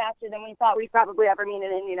lot faster than we thought we'd probably ever meet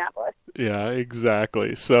in Indianapolis. Yeah,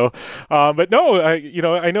 exactly. So, but no,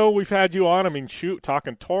 I know we've had you on. I mean,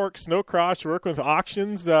 talking torque, snowcross, working with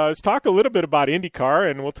auctions. Let's talk a little bit about IndyCar,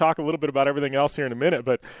 and we'll talk a little bit about everything else here in a minute.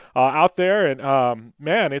 But out there, and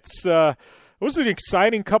man, it was an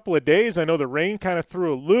exciting couple of days. I know the rain kind of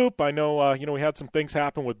threw a loop. I know, we had some things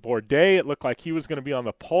happen with Bourdais. It looked like he was going to be on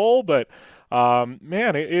the pole, but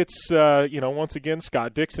man, it's once again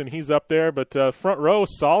Scott Dixon. He's up there, but front row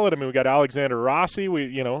is solid. I mean, we got Alexander Rossi.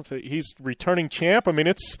 He's returning champ. I mean,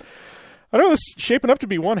 this is shaping up to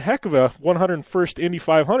be one heck of a 101st Indy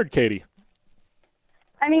 500, Katie.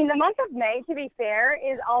 I mean, the month of May, to be fair,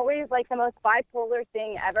 is always like the most bipolar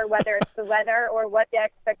thing ever, whether it's the weather or what the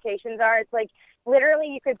expectations are. It's like literally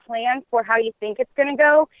you could plan for how you think it's going to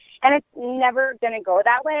go, and it's never going to go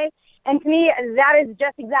that way. And to me, that is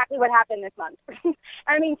just exactly what happened this month.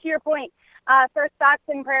 I mean, to your point, first thoughts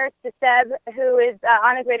and prayers to Seb, who is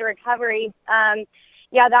on his way to recovery.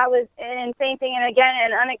 Yeah, that was an insane thing, and again,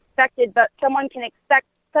 an unexpected, but someone can expect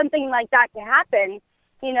something like that to happen,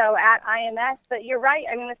 at IMS. But you're right.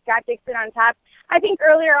 I mean, with Scott Dixon on top, I think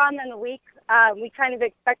earlier on in the week, we kind of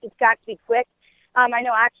expected Scott to be quick. I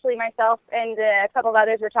know actually myself and a couple of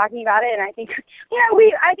others were talking about it, and I think,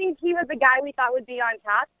 I think he was the guy we thought would be on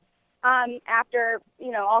top after,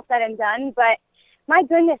 all said and done. But my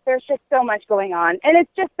goodness, there's just so much going on, and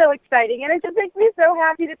it's just so exciting, and it just makes me so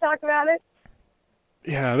happy to talk about it.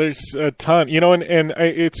 Yeah, there's a ton, and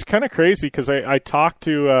it's kind of crazy because I talked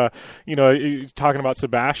to, talking about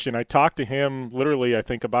Sebastian, I talked to him literally, I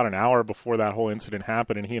think, about an hour before that whole incident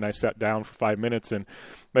happened, and he and I sat down for 5 minutes, and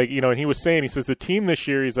and he was saying, he says, the team this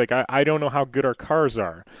year, he's like, I don't know how good our cars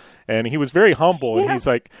are. And he was very humble, and he's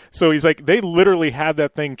like, they literally had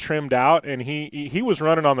that thing trimmed out, and he was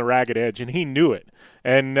running on the ragged edge, and he knew it.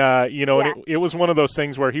 And, and it was one of those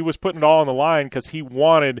things where he was putting it all on the line because he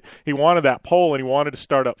wanted that pole, and he wanted to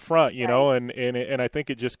start up front, and I think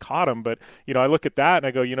it just caught him. But, I look at that and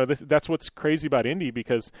I go, that's what's crazy about Indy,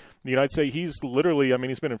 because, I'd say he's literally, I mean,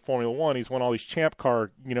 he's been in Formula One. He's won all these champ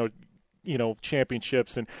car,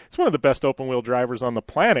 championships, and it's one of the best open wheel drivers on the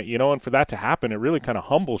planet, and for that to happen, it really kind of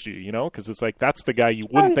humbles you, because it's like, that's the guy you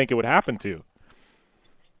wouldn't think it would happen to.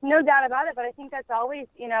 No doubt about it, but I think that's always,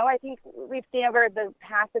 I think we've seen over the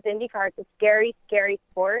past with IndyCar, it's a scary, scary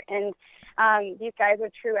sport, and these guys are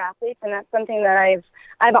true athletes, and that's something that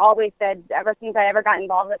I've always said ever since I ever got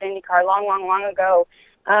involved with IndyCar long ago.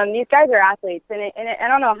 These guys are athletes, and I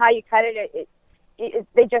don't know how you cut it.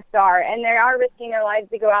 They just are, and they are risking their lives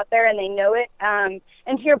to go out there, and they know it. And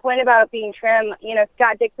to your point about being trim,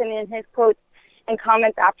 Scott Dixon in his quotes and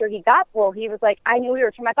comments after he got pole, he was like, I knew we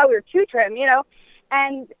were trim. I thought we were too trim,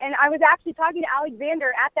 And I was actually talking to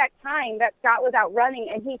Alexander at that time that Scott was out running,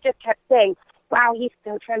 and he just kept saying, wow, he's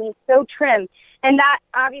so trim. He's so trim. And that,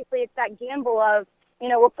 obviously, it's that gamble of,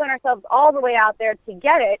 we're putting ourselves all the way out there to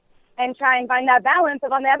get it and try and find that balance.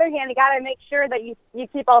 But on the other hand, you got to make sure that you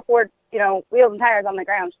keep all four, wheels and tires on the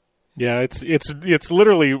ground. Yeah, it's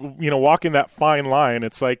literally, walking that fine line.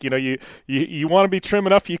 It's like, you want to be trim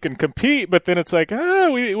enough you can compete, but then it's like,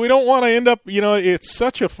 we don't want to end up, it's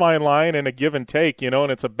such a fine line and a give and take, and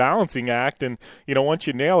it's a balancing act. And, once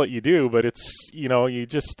you nail it, you do. But it's, you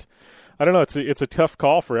just, I don't know, it's a tough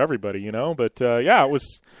call for everybody, But, yeah, it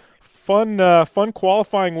was fun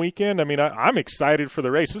qualifying weekend. I mean, I'm excited for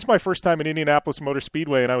the race. This is my first time at Indianapolis Motor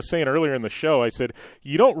Speedway, and I was saying earlier in the show, I said,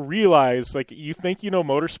 you don't realize, like, you think you know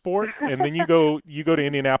motorsport, and then you go to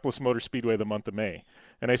Indianapolis Motor Speedway the month of May.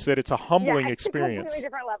 And I said, it's a humbling experience. It's a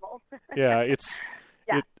completely different level. Yeah,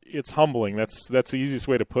 it's humbling. That's the easiest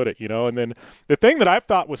way to put it, And then the thing that I've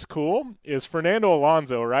thought was cool is Fernando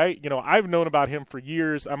Alonso, right? I've known about him for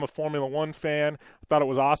years. I'm a Formula One fan. I thought it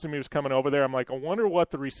was awesome he was coming over there. I'm like, I wonder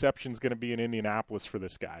what the reception's going to be in Indianapolis for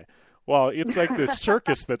this guy. Well, it's like this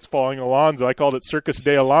circus that's following Alonso. I called it Circus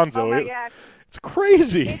de Alonso. Oh my gosh. It's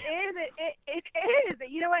crazy. It is. It is.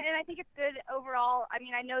 You know what? And I think it's good overall. I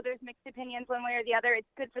mean, I know there's mixed opinions one way or the other. It's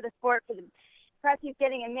good for the sport, for the press he's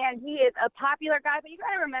getting, and man, he is a popular guy. But you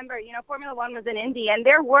got to remember, Formula One was in Indy, and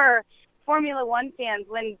there were Formula One fans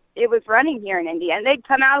when it was running here in Indy, and they'd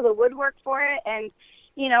come out of the woodwork for it. And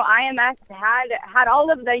IMS had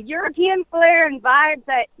all of the European flair and vibes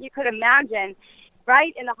that you could imagine,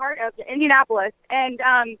 right in the heart of Indianapolis. And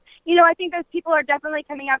I think those people are definitely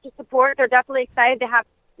coming out to support. They're definitely excited to have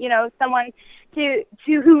someone to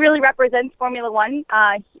who really represents Formula One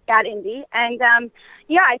at Indy. And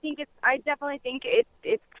I definitely think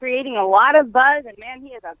it's creating a lot of buzz. And man, he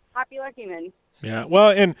is a popular human. Yeah, well,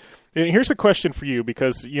 and here's a question for you,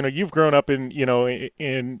 because you've grown up in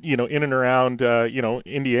and around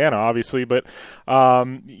Indiana, obviously, but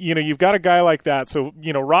you've got a guy like that. So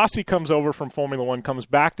Rossi comes over from Formula One, comes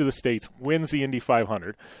back to the States, wins the Indy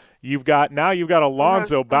 500. You've got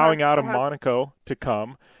Alonso bowing out of Monaco to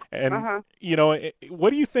come. And, what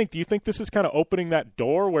do you think? Do you think this is kind of opening that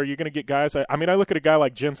door where you're going to get guys? I look at a guy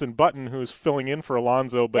like Jenson Button, who's filling in for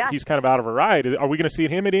Alonso, but he's kind of out of a ride. Are we going to see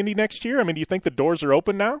him at Indy next year? Do you think the doors are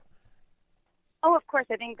open now? Oh, of course.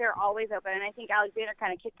 I think they're always open. And I think Alexander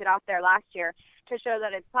kind of kicked it off there last year to show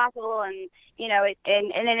that it's possible. And,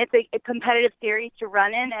 and then it's a competitive series to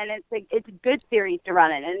run in, and it's a good series to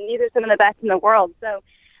run in. And these are some of the best in the world. So,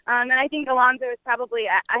 and I think Alonso is probably,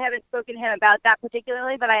 I haven't spoken to him about that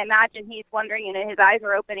particularly, but I imagine he's wondering, his eyes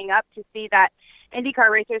are opening up to see that IndyCar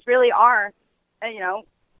racers really are, they're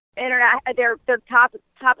top of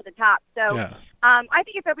the top. So I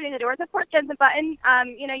think it's opening the doors. Of course, Jenson Button,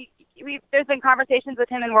 there's been conversations with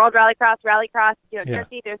him in World Rallycross,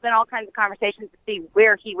 Jersey. There's been all kinds of conversations to see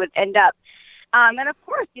where he would end up. And of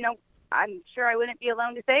course, I'm sure I wouldn't be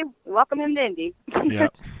alone to say welcome him to Indy. Yeah.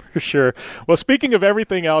 For sure. Well, speaking of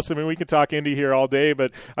everything else, we could talk Indy here all day,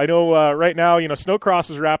 but I know right now,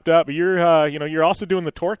 snowcross is wrapped up, but you're also doing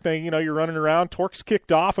the Torque thing. You're running around. Torque's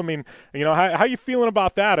kicked off. How are you feeling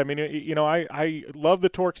about that? I love the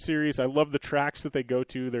Torque series. I love the tracks that they go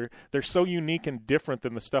to. They're so unique and different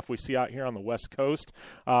than the stuff we see out here on the West Coast.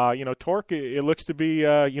 Torque, it looks to be,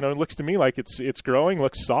 it looks to me like it's growing,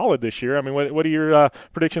 looks solid this year. What are your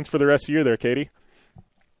predictions for the rest of the year there, Katie?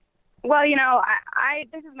 Well,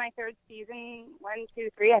 this is my third season, 1, 2,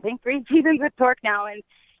 3, I think 3 seasons with Torque now. And,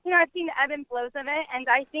 I've seen the ebb and flows of it. And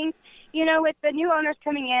I think, with the new owners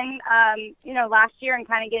coming in, last year and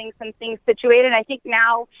kind of getting some things situated, I think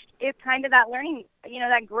now it's kind of that learning,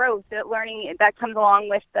 that growth, that learning that comes along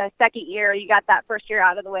with the second year. You got that first year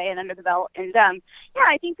out of the way and under the belt. And,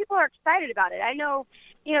 I think people are excited about it. I know,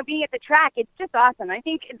 being at the track, it's just awesome. I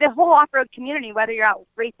think the whole off-road community, whether you're out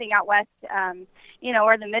racing out west,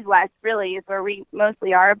 or the Midwest, really is where we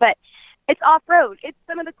mostly are. But it's off-road. It's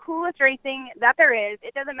some of the coolest racing that there is.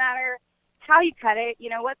 It doesn't matter how you cut it,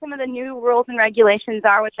 what some of the new rules and regulations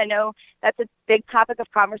are, which I know that's a big topic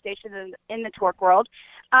of conversation in the Torque world.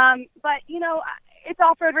 But, it's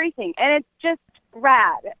off-road racing, and it's just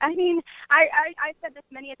rad. I said this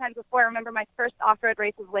many a times before. I remember my first off-road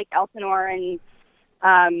race was Lake Elsinore, and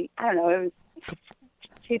I don't know, it was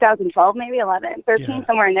 2012, maybe 11, 13,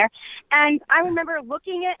 somewhere in there. And I remember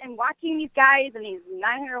looking at and watching these guys and these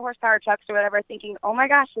 900 horsepower trucks or whatever, thinking, oh my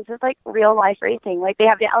gosh, this is like real life racing. Like, they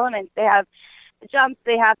have the elements, they have the jumps,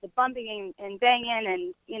 they have the bumping and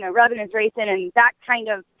banging and, rubbing and racing, and that kind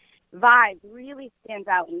of vibe really stands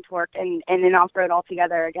out in Torque and in off-road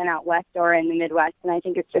altogether, again, out west or in the Midwest. And I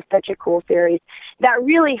think it's just such a cool series that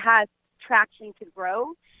really has traction to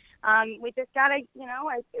grow. We just got to,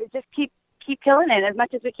 just keep killing it as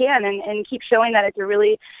much as we can and keep showing that it's a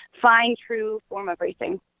really fine, true form of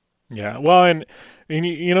racing. Yeah, well, and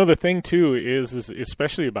the thing, too, is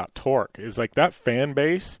especially about Torque, is like that fan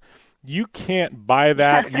base. You can't buy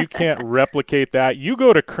that. You can't replicate that. You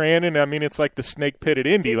go to Crandon, it's like the snake pit at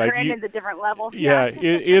Indy. Like, Crandon's a different level. Yeah,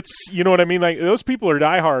 it's, you know what I mean? Like, those people are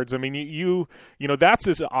diehards. That's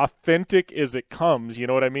as authentic as it comes, you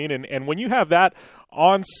know what I mean? And when you have that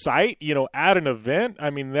on site, at an event,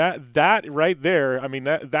 that right there,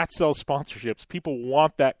 that sells sponsorships. People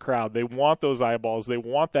want that crowd. They want those eyeballs. They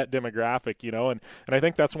want that demographic, and I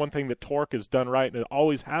think that's one thing that Torque has done right, and it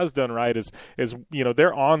always has done right, is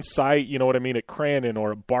they're on site, at Crandon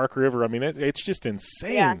or at Bark River. It's just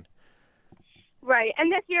insane. Yeah. Right. And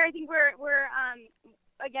this year, I think we're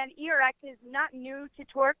again, ERX is not new to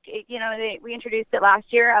Torque. We introduced it last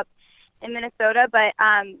year up in Minnesota, but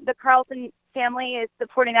the Carlson family is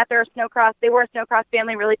supporting that. They're a snowcross. They were a snowcross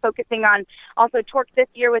family, really focusing on also Torque this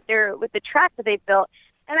year with the track that they've built.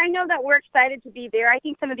 And I know that we're excited to be there. I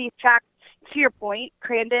think some of these tracks, to your point,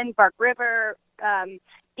 Crandon, Bark River,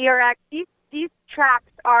 ERX, these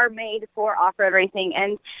tracks are made for off-road racing,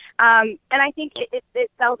 and I think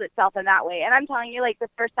it sells itself in that way. And I'm telling you, like, the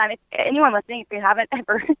first time, if anyone listening, if you haven't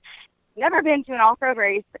ever never been to an off-road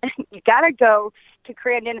race, you got to go to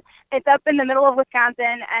Crandon. It's up in the middle of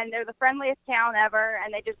Wisconsin, and they're the friendliest town ever,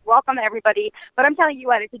 and they just welcome everybody. But I'm telling you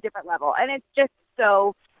what, it's a different level, and it's just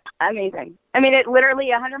so amazing. I mean, it literally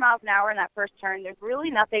 100 miles an hour in that first turn. There's really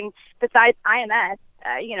nothing besides IMS.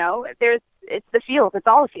 It's the field. It's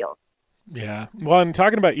all the field. Yeah. Well, and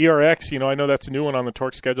talking about ERX, I know that's a new one on the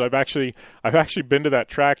Torque schedule. I've actually been to that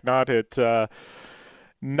track, not at the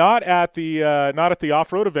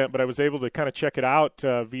off-road event, but I was able to kind of check it out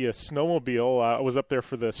via snowmobile. I was up there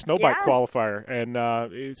for the snow bike qualifier, and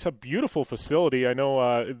it's a beautiful facility. I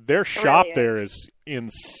know their shop there is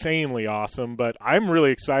insanely awesome, but I'm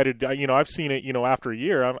really excited. I've seen it, after a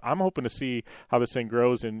year. I'm hoping to see how this thing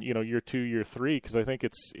grows in, year 2, year 3, because I think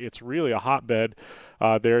it's really a hotbed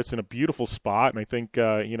there. It's in a beautiful spot, and I think,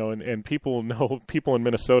 and people in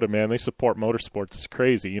Minnesota, man, they support motorsports. It's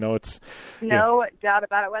crazy. It's no doubt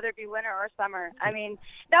about it, whether it be winter or summer. I mean,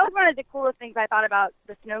 that was one of the coolest things I thought about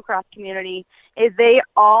the snowcross community is they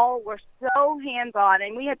all were so hands-on,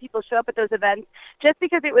 and we had people show up at those events just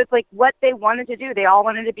because it was like what they wanted to do. They all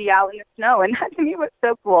wanted to be out in the snow, and that to me was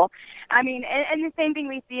so cool. I mean, and the same thing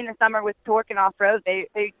we see in the summer with Torque and off-road. They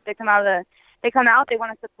come out, they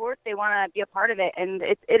want to support, they want to be a part of it, and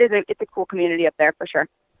it's a cool community up there for sure.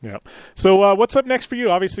 Yeah. So what's up next for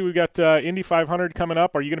you? Obviously, we've got Indy 500 coming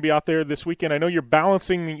up. Are you going to be out there this weekend? I know you're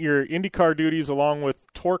balancing your IndyCar duties along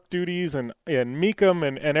with Torque duties and Mecum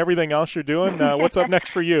and everything else you're doing. What's up next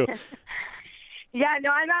for you? Yeah, no,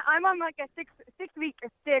 I'm on like a six-week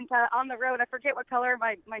stint on the road. I forget what color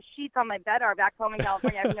my sheets on my bed are back home in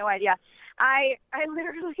California. I have no idea. I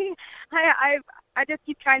literally I just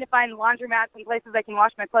keep trying to find laundromats and places I can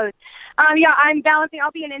wash my clothes. I'm balancing.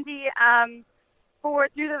 I'll be in Indy through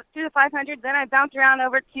the 500. Then I bounced around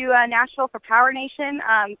over to Nashville for Power Nation.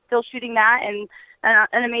 Still shooting that, and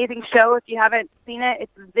an amazing show. If you haven't seen it,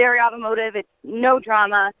 it's very automotive. It's no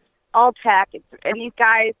drama, all tech. And these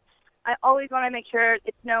guys, I always want to make sure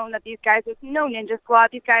it's known that these guys, there's no ninja squad.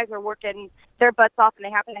 These guys are working their butts off, and they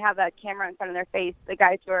happen to have a camera in front of their face, the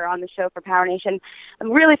guys who are on the show for Power Nation. A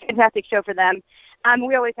really fantastic show for them.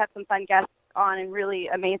 We always have some fun guests on and really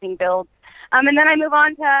amazing builds. And then I move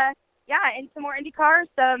on to, and some more IndyCars,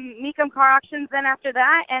 some Mecum car auctions then after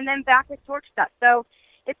that, and then back with Torque stuff. So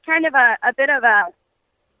it's kind of a bit of a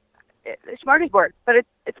smorgasbord, but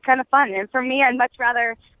it's kind of fun. And for me, I'd much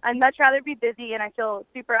rather be busy, and I feel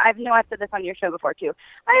super. I've said this on your show before too.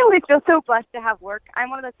 I always feel so blessed to have work. I'm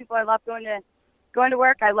one of those people. I love going to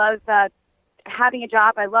work. I love having a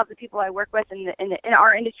job. I love the people I work with in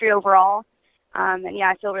our industry overall.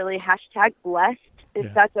 I feel really #blessed.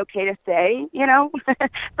 If that's okay to say,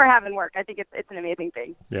 for having work. I think it's an amazing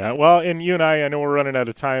thing. Yeah, well, and you and I know we're running out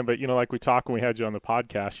of time, but, like we talked when we had you on the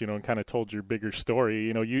podcast, and kind of told your bigger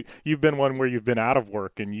story. You've been one where you've been out of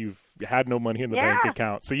work and you've had no money in the bank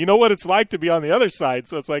account. So you know what it's like to be on the other side.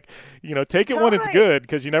 So it's like, take it when it's good,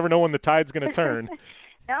 because you never know when the tide's going to turn.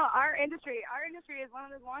 No, our industry is one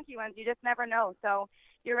of those wonky ones. You just never know. So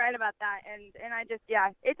you're right about that. And I just,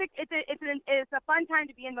 it's a fun time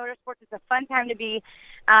to be in motorsports. It's a fun time to be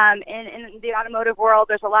in the automotive world.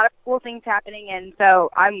 There's a lot of cool things happening, and so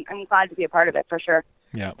I'm glad to be a part of it for sure.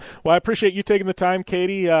 Yeah. Well, I appreciate you taking the time,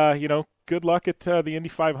 Katie. Good luck at the Indy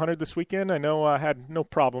 500 this weekend. I know I had no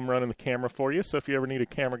problem running the camera for you, so if you ever need a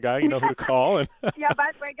camera guy, you know who to call. And yeah,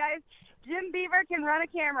 by the way, guys, Jim Beaver can run a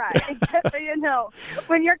camera, just so you know.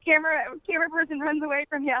 When your camera person runs away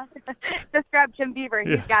from you, just grab Jim Beaver.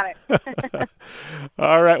 He's got it.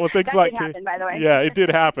 All right. Well, thanks a lot, Katie. That did happen, by the way. Yeah, it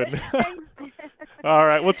did happen. All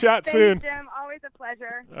right. We'll chat soon. Thanks, Jim. Always a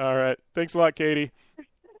pleasure. All right. Thanks a lot, Katie.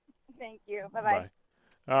 Thank you. Bye-bye. Bye.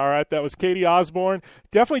 All right, that was Katie Osborne.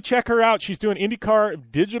 Definitely check her out. She's doing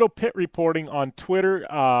IndyCar digital pit reporting on Twitter.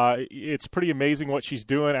 It's pretty amazing what she's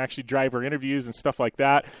doing, actually driver interviews and stuff like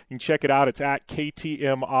that. You can check it out. It's at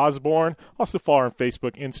KTM Osborne. Also follow her on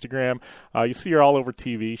Facebook, Instagram. You see her all over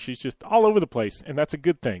TV. She's just all over the place, and that's a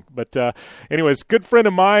good thing. But anyways, good friend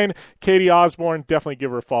of mine, Katie Osborne. Definitely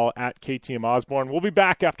give her a follow at KTM Osborne. We'll be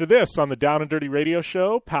back after this on the Down and Dirty Radio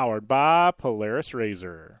Show, powered by Polaris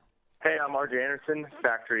RZR. Hey, I'm RJ Anderson,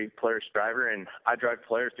 factory Polaris driver, and I drive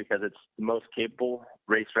Polaris because it's the most capable,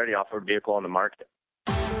 race-ready off-road vehicle on the market.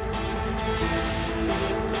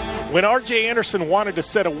 When R.J. Anderson wanted to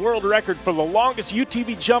set a world record for the longest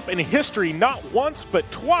UTV jump in history, not once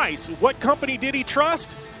but twice, what company did he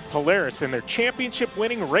trust? Polaris and their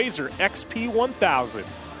championship-winning RZR XP 1000.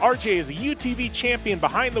 R.J. is a UTV champion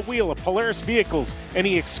behind the wheel of Polaris vehicles, and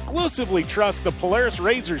he exclusively trusts the Polaris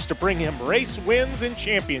RZRs to bring him race wins and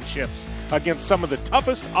championships against some of the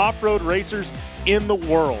toughest off-road racers in the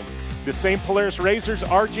world. The same Polaris Razors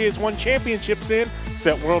RJ has won championships in,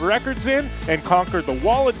 set world records in, and conquered the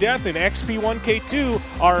Wall of Death in XP1K2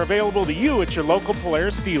 are available to you at your local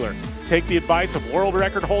Polaris dealer. Take the advice of world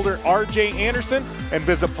record holder RJ Anderson and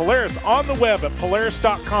visit Polaris on the web at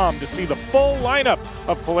Polaris.com to see the full lineup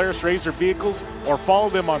of Polaris Razor vehicles, or follow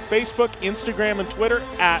them on Facebook, Instagram, and Twitter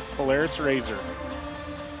at Polaris Razor.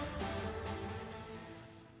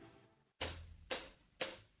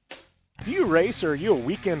 Do you race, or are you a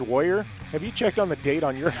weekend warrior? Have you checked on the date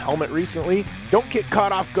on your helmet recently? Don't get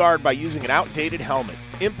caught off guard by using an outdated helmet.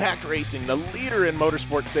 Impact Racing, the leader in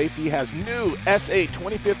motorsport safety, has new SA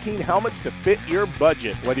 2015 helmets to fit your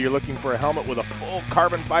budget. Whether you're looking for a helmet with a full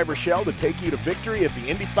carbon fiber shell to take you to victory at the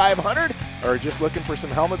Indy 500, or just looking for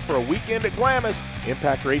some helmets for a weekend at Glamis,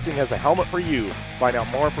 Impact Racing has a helmet for you. Find out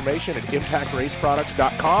more information at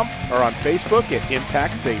ImpactRaceProducts.com or on Facebook at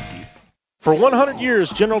Impact Safety. For 100 years,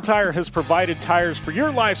 General Tire has provided tires for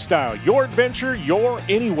your lifestyle, your adventure, your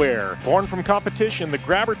anywhere. Born from competition, the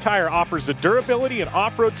Grabber tire offers the durability and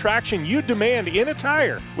off-road traction you demand in a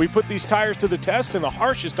tire. We put these tires to the test in the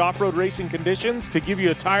harshest off-road racing conditions to give you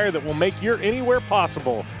a tire that will make your anywhere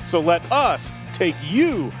possible. So let us take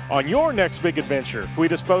you on your next big adventure.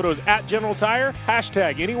 Tweet us photos at General Tire,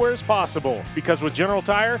 hashtag anywhere is possible. Because with General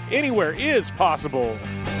Tire, anywhere is possible.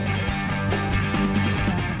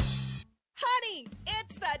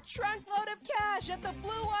 Trunkload of cash at the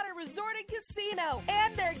Blue Water Resort and Casino,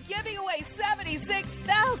 and they're giving away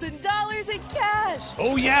 $76,000 in cash.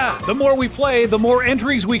 Oh yeah, the more we play, the more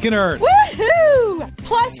entries we can earn. Woohoo!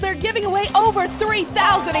 Plus, they're giving away over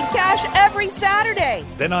 $3,000 in cash every Saturday.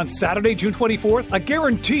 Then on Saturday, June 24th, a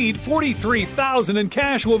guaranteed $43,000 in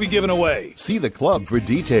cash will be given away. See the club for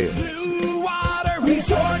details. Blue Water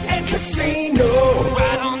Resort and Casino,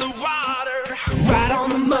 right on the water, right on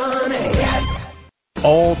the money.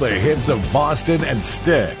 All the hits of Boston and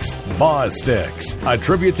Styx. Boz Styx, a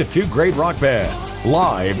tribute to two great rock bands,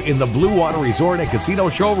 live in the Blue Water Resort and Casino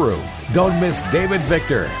showroom. Don't miss David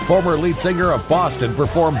Victor, former lead singer of Boston,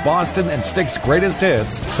 perform Boston and Styx greatest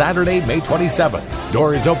hits Saturday, May 27th.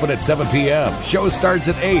 Doors open at 7 p.m. Show starts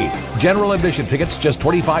at 8. General admission tickets just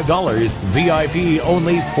 $25. VIP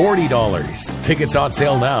only $40. Tickets on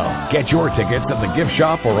sale now. Get your tickets at the gift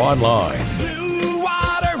shop or online. Blue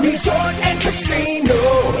Water Resort and Casino.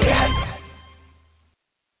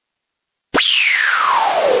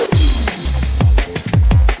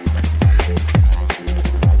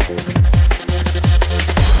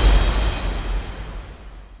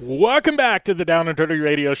 Welcome back to the Down and Dirty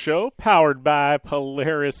Radio Show, powered by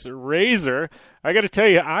Polaris Razor. I got to tell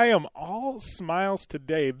you, I am all smiles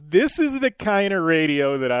today. This is the kind of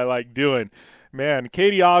radio that I like doing. Man,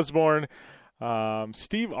 Katie Osborne,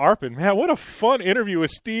 Steve Arpin, man, what a fun interview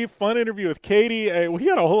with Steve, fun interview with Katie. We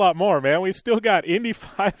got a whole lot more, man. We still got Indy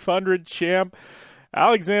 500 champ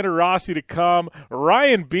Alexander Rossi to come.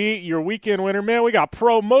 Ryan Beat, your weekend winner, man. We got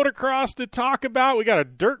pro motocross to talk about. We got a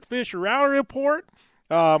Dirtfish Rally report.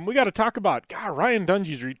 We got to talk about, Ryan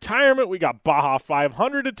Dungey's retirement. We got Baja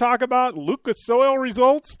 500 to talk about. Lucas Oil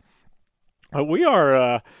results. We are,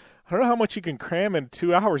 I don't know how much you can cram in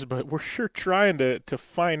 2 hours, but we're sure trying to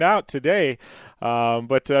find out today.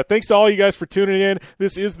 But thanks to all you guys for tuning in.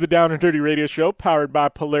 This is the Down and Dirty Radio Show, powered by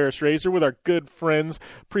Polaris Razor, with our good friends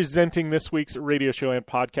presenting this week's radio show and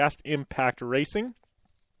podcast, Impact Racing.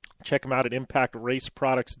 Check them out at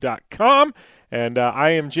ImpactRaceProducts.com. And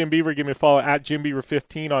I am Jim Beaver. Give me a follow at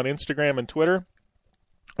JimBeaver15 on Instagram and Twitter.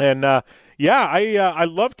 And, I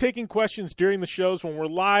love taking questions during the shows when we're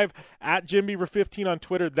live at JimBeaver15 on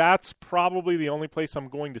Twitter. That's probably the only place I'm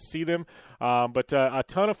going to see them. But a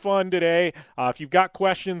ton of fun today. If you've got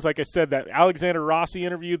questions, like I said, that Alexander Rossi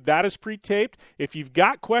interview, that is pre-taped. If you've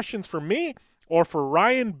got questions for me or for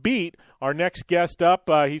Ryan Beat, our next guest up,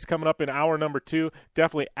 he's coming up in hour number 2,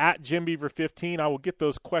 definitely at JimBeaver15. I will get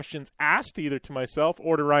those questions asked either to myself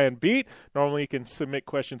or to Ryan Beat. Normally you can submit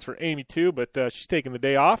questions for Amy too, but she's taking the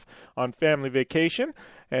day off on family vacation,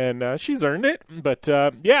 and she's earned it. But,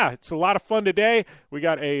 it's a lot of fun today. We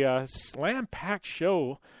got a slam-packed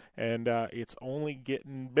show, and it's only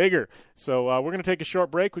getting bigger. So we're going to take a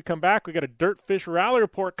short break. We come back. We got a Dirtfish Rally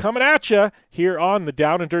report coming at you here on the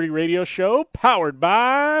Down and Dirty Radio Show, powered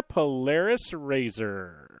by Polaris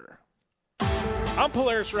Razor. I'm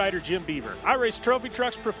Polaris rider Jim Beaver. I race trophy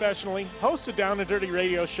trucks professionally, host a Down and Dirty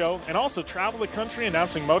Radio Show, and also travel the country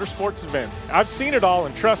announcing motorsports events. I've seen it all,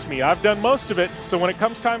 and trust me, I've done most of it. So when it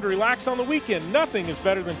comes time to relax on the weekend, nothing is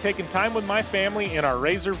better than taking time with my family in our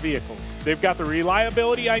Razor vehicles. They've got the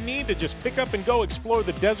reliability I need to just pick up and go explore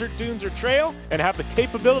the desert, dunes, or trail, and have the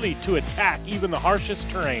capability to attack even the harshest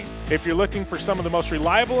terrain. If you're looking for some of the most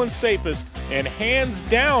reliable and safest and hands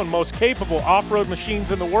down most capable off-road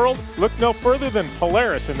machines in the world, look no further than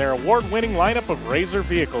Polaris and their award-winning lineup of RZR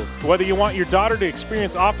vehicles. Whether you want your daughter to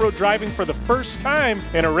experience off-road driving for the first time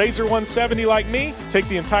in a RZR 170 like me, take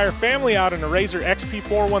the entire family out in a RZR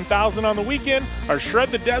XP4 1000 on the weekend, or shred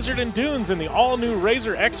the desert and dunes in the all-new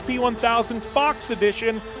RZR XP 1000 Fox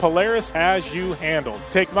Edition, Polaris has you handled.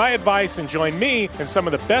 Take my advice and join me and some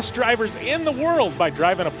of the best drivers in the world by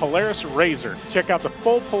driving a Polaris RZR. Check out the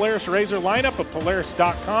full Polaris RZR lineup at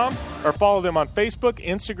Polaris.com or follow them on Facebook,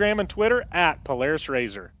 Instagram, and Twitter at Polaris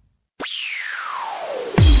RZR.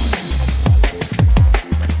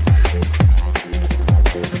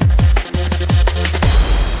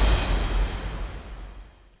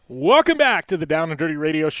 Welcome back to the Down and Dirty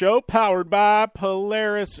Radio Show, powered by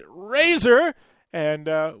Polaris RZR. And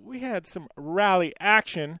we had some rally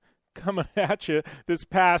action coming at you this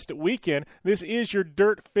past weekend. This is your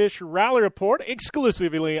Dirtfish Rally Report,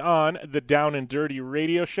 exclusively on the Down and Dirty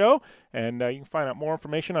Radio Show. And you can find out more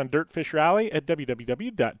information on Dirtfish Rally at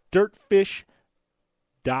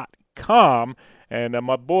www.dirtfish.com. And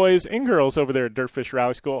my boys and girls over there at Dirtfish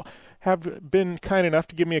Rally School have been kind enough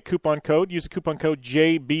to give me a coupon code. Use the coupon code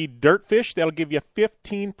JBDirtfish. That'll give you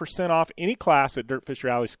 15% off any class at Dirtfish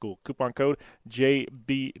Rally School. Coupon code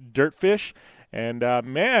JBDirtfish. And,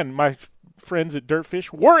 man, my friends at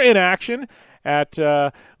Dirtfish were in action at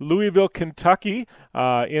Louisville, Kentucky,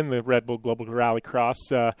 in the Red Bull Global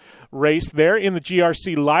Rallycross race there in the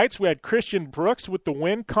GRC lights. We had Christian Brooks with the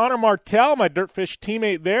win. Connor Martell, my Dirtfish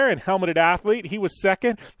teammate there and helmeted athlete, he was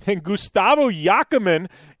second. And Gustavo Yakaman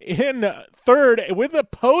in third with the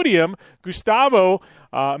podium. Gustavo,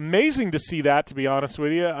 amazing to see that, to be honest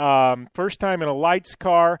with you. First time in a lights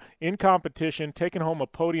car in competition, taking home a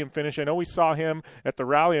podium finish. I know we saw him at the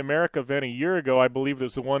Rally America event a year ago. I believe it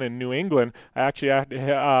was the one in New England. I actually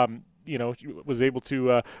was able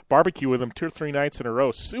to barbecue with him 2 or 3 nights in a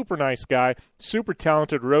row. Super nice guy, super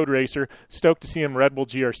talented road racer. Stoked to see him Red Bull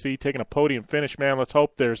GRC taking a podium finish, man. Let's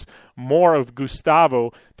hope there's more of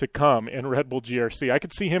Gustavo to come in Red Bull GRC. I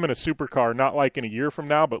could see him in a supercar, not like in a year from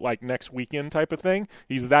now, but like next weekend type of thing.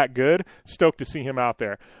 He's that good. Stoked to see him out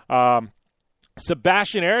there.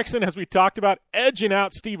 Sebastian Eriksson, as we talked about, edging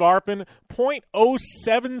out Steve Arpin,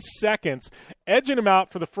 0.07 seconds, edging him out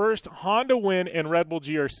for the first Honda win in Red Bull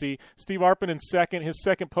GRC. Steve Arpin in second, his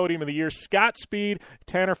second podium of the year. Scott Speed,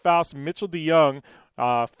 Tanner Faust, Mitchell DeYoung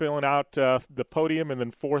filling out the podium, and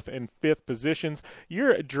then 4th and 5th positions.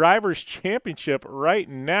 Your Drivers' Championship right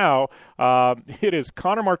now, it is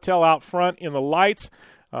Connor Martell out front in the lights.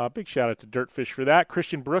 Big shout-out to Dirtfish for that.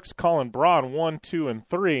 Christian Brooks, Colin Braun, 1, 2, and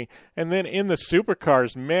 3. And then in the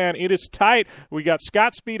supercars, man, it is tight. We got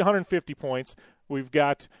Scott Speed, 150 points. We've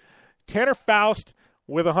got Tanner Faust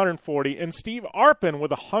with 140, and Steve Arpin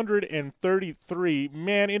with 133.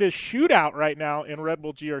 Man, it is shootout right now in Red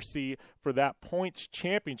Bull GRC for that points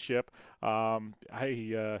championship.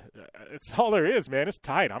 It's all there is, man. It's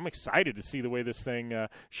tight. I'm excited to see the way this thing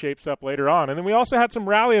shapes up later on. And then we also had some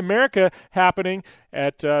Rally America happening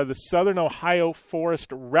at the Southern Ohio Forest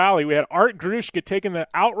Rally. We had Art Grushka taking the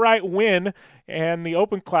outright win and the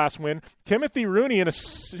open class win. Timothy Rooney in a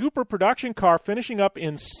super production car finishing up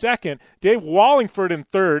in second. Dave Wallingford in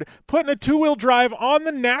third, putting a two-wheel drive on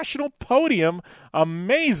the national podium.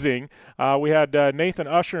 Amazing. We had Nathan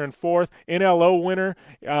Usher in fourth. NLO winner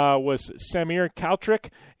was Samir Kaltrick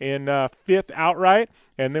in fifth outright.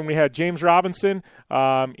 And then we had James Robinson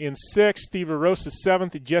in sixth, Steve Arosa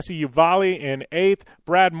seventh, Jesse Uvalli in eighth,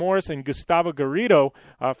 Brad Morris and Gustavo Garrido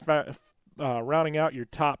rounding out your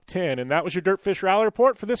top 10. And that was your Dirtfish Rally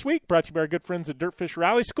Report for this week, brought to you by our good friends at Dirtfish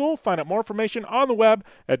Rally School. Find out more information on the web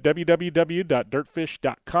at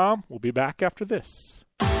www.dirtfish.com. We'll be back after this.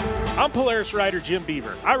 I'm Polaris rider Jim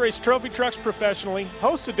Beaver. I race trophy trucks professionally,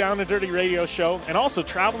 host a Down and Dirty radio show, and also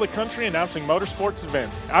travel the country announcing motorsports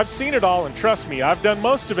events. I've seen it all, and trust me, I've done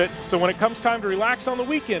most of it. So when it comes time to relax on the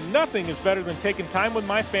weekend, nothing is better than taking time with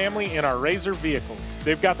my family in our RZR vehicles.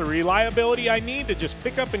 They've got the reliability I need to just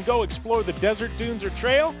pick up and go explore the desert, dunes, or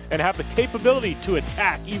trail, and have the capability to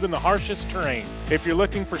attack even the harshest terrain. If you're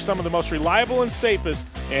looking for some of the most reliable and safest,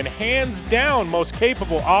 and hands down most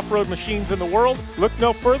capable off-road machines in the world, look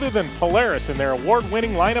no further than Polaris and their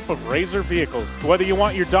award-winning lineup of RZR vehicles. Whether you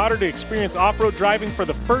want your daughter to experience off-road driving for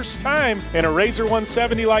the first time in a RZR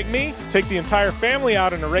 170 like me, take the entire family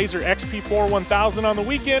out in a RZR XP4 1000 on the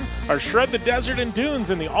weekend, or shred the desert and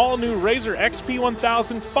dunes in the all-new RZR XP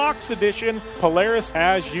 1000 Fox Edition, Polaris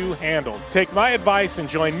has you handled. Take my advice and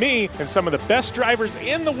join me and some of the best drivers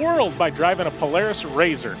in the world by driving a Polaris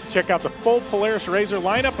RZR. Check out the full Polaris RZR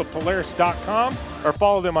lineup sign up at Polaris.com or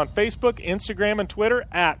follow them on Facebook, Instagram, and Twitter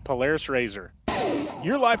at Polaris Razor.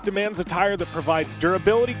 Your life demands a tire that provides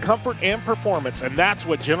durability, comfort, and performance, and that's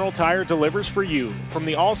what General Tire delivers for you. From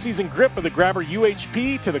the all-season grip of the Grabber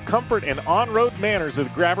UHP to the comfort and on-road manners of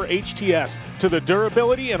the Grabber HTS to the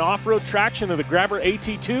durability and off-road traction of the Grabber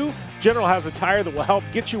AT2, General has a tire that will help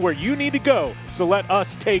get you where you need to go. So let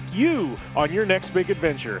us take you on your next big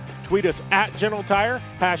adventure. Tweet us at General Tire,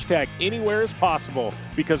 hashtag anywhere is possible,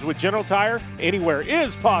 because with General Tire, anywhere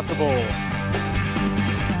is possible.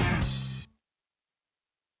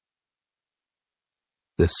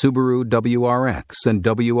 The Subaru WRX and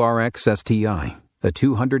WRX STI, a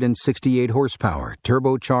 268 horsepower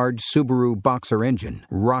turbocharged Subaru Boxer engine,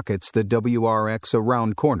 rockets the WRX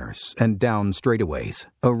around corners and down straightaways.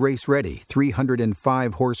 A race-ready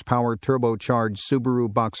 305 horsepower turbocharged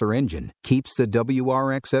Subaru Boxer engine keeps the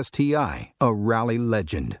WRX STI a rally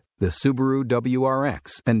legend. The Subaru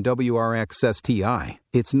WRX and WRX STI,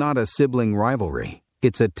 it's not a sibling rivalry,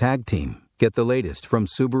 it's a tag team. Get the latest from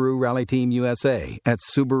Subaru Rally Team USA at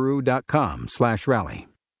Subaru.com/rally.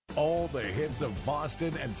 All the hits of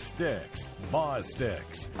Boston and Styx. Boz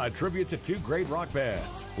Styx, a tribute to two great rock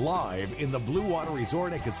bands, live in the Blue Water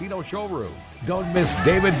Resort and Casino Showroom. Don't miss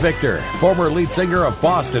David Victor, former lead singer of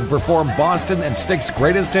Boston, perform Boston and Styx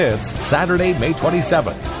greatest hits Saturday, May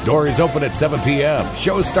 27th. Doors open at 7 p.m.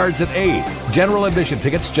 Show starts at 8. General admission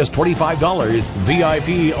tickets just $25.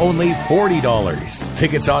 VIP only $40.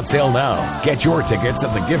 Tickets on sale now. Get your tickets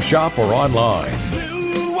at the gift shop or online.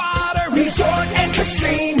 Blue Water Resort and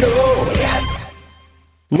Casino.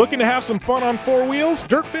 Looking to have some fun on four wheels?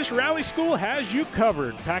 Dirtfish Rally School has you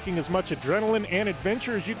covered, packing as much adrenaline and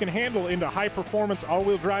adventure as you can handle into high-performance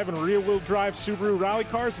all-wheel drive and rear-wheel drive Subaru rally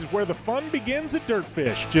cars is where the fun begins at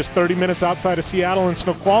Dirtfish. Just 30 minutes outside of Seattle in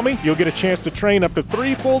Snoqualmie, you'll get a chance to train up to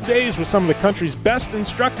 3 full days with some of the country's best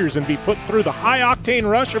instructors and be put through the high-octane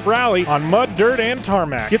rush of rally on mud, dirt, and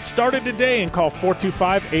tarmac. Get started today and call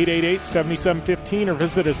 425-888-7715 or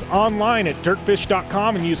visit us online at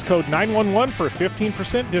dirtfish.com and use code 911 for a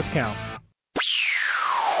 15% discount.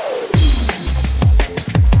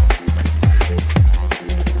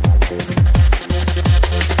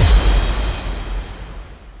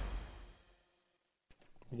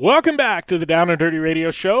 Welcome back to the Down and Dirty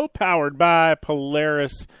Radio Show, powered by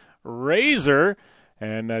Polaris Razor.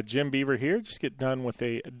 And Jim Beaver here. Just get done with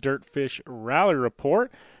a Dirtfish Rally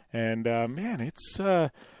report. And, man, it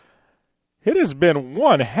has been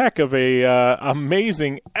one heck of a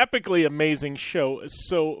epically amazing show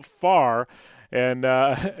so far. And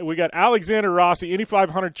we got Alexander Rossi, Indy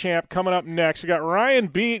 500 champ, coming up next. We got Ryan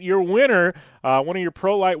Beat, your winner, one of your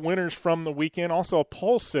Pro Light winners from the weekend, also a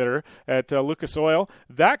pole sitter at Lucas Oil.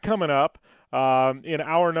 That coming up in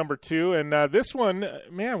hour number 2. And this one,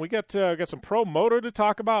 man, we got some Pro Moto to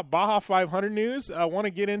talk about, Baja 500 news. I want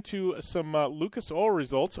to get into some Lucas Oil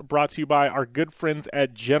results brought to you by our good friends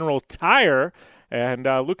at General Tire. And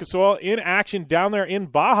Lucas Oil in action down there in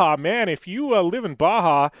Baja. Man, if you live in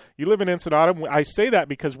Baja, you live in Ensenada. I say that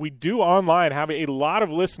because we do online have a lot of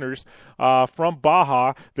listeners from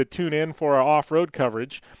Baja that tune in for our off-road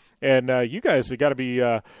coverage. And you guys have got to be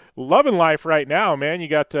loving life right now, man. You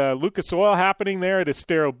got Lucas Oil happening there at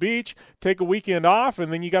Estero Beach. Take a weekend off,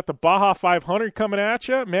 and then you got the Baja 500 coming at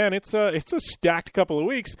you. Man, it's a stacked couple of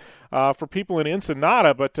weeks for people in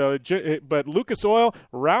Ensenada. But Lucas Oil,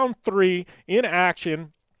 round 3 in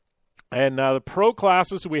action. And the pro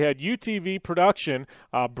classes, we had UTV production.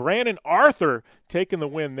 Brandon Arthur taking the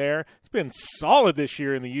win there. It's been solid this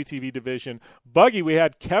year in the UTV division. Buggy, we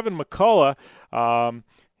had Kevin McCullough.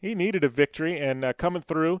 He needed a victory and coming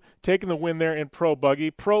through, taking the win there in Pro Buggy.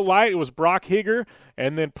 Pro Light, it was Brock Higger.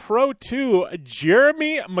 And then Pro 2,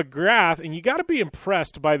 Jeremy McGrath. And you got to be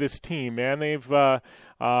impressed by this team, man. They've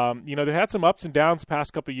they've had some ups and downs the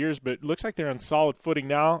past couple of years, but it looks like they're on solid footing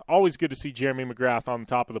now. Always good to see Jeremy McGrath on the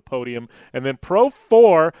top of the podium. And then Pro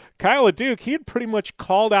 4, Kyle Duke, he had pretty much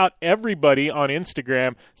called out everybody on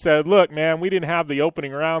Instagram, said, look, man, we didn't have the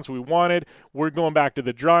opening rounds we wanted. We're going back to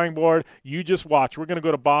the drawing board. You just watch. We're going to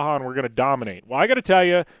go to Baja, and we're going to dominate. Well, I got to tell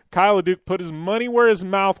you, Kyle Duke put his money where his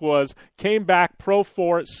mouth was, came back Pro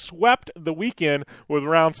 4, swept the weekend with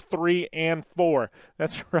rounds 3 and 4.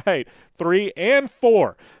 That's right, 3 and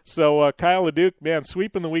 4. So Kyle LeDuc, man,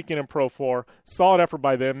 sweeping the weekend in Pro 4. Solid effort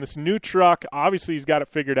by them. This new truck, obviously he's got it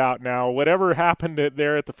figured out now. Whatever happened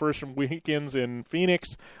there at the first weekends in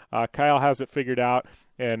Phoenix, Kyle has it figured out.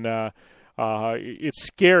 And it's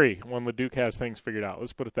scary when LeDuc has things figured out.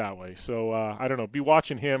 Let's put it that way. So, I don't know. Be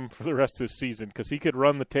watching him for the rest of this season because he could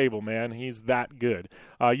run the table, man. He's that good.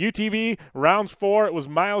 UTV, rounds 4. It was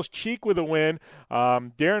Miles Cheek with a win.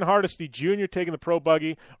 Darren Hardesty Jr. taking the pro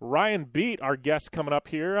buggy. Ryan Beat, our guest coming up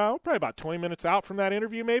here, probably about 20 minutes out from that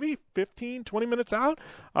interview, maybe 15, 20 minutes out.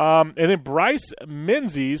 And then Bryce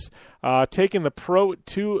Menzies taking the Pro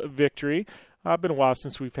 2 victory. Been a while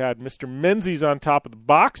since we've had Mr. Menzies on top of the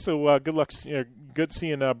box, so good luck. Good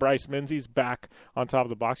seeing Bryce Menzies back on top of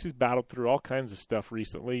the box. He's battled through all kinds of stuff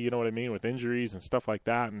recently, you know what I mean, with injuries and stuff like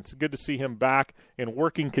that, and it's good to see him back in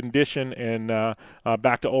working condition and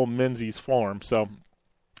back to old Menzies form. So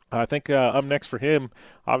I think up next for him,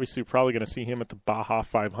 obviously, we're probably going to see him at the Baja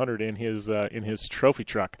 500 in his trophy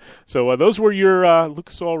truck. So those were your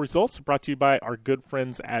Lucas Oil results, brought to you by our good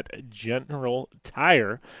friends at General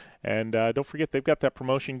Tire. And don't forget, they've got that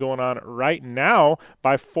promotion going on right now.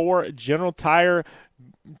 Buy 4 General Tires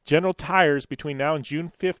between now and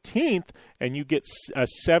June 15th, and you get a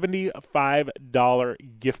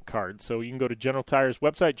 $75 gift card. So you can go to General Tire's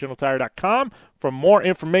website, generaltire.com, for more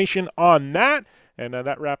information on that. And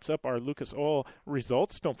that wraps up our Lucas Oil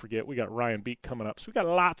results. Don't forget, we got Ryan Beat coming up. So we got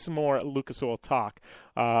lots more Lucas Oil talk.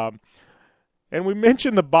 And we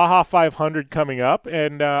mentioned the Baja 500 coming up,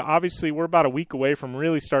 and obviously we're about a week away from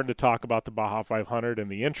really starting to talk about the Baja 500 and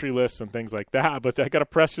the entry lists and things like that. But I got a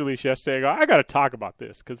press release yesterday. I got to talk about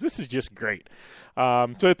this because this is just great.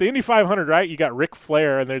 So at the Indy 500, right, you got Ric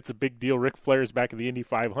Flair, and it's a big deal. Ric Flair's back at the Indy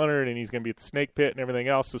 500, and he's going to be at the Snake Pit and everything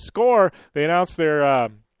else. The Score, they announced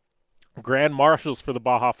their Grand Marshals for the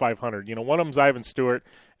Baja 500. You know, one of them's Ivan Stewart.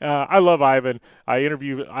 I love Ivan. I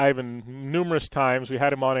interviewed Ivan numerous times. We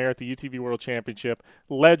had him on air at the UTV World Championship.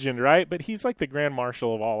 Legend, right? But he's like the Grand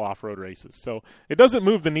Marshal of all off-road races. So it doesn't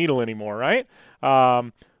move the needle anymore, right?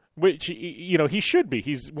 Which, you know, he should be.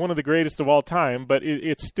 He's one of the greatest of all time, but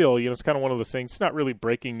it's still, you know, it's kind of one of those things. It's not really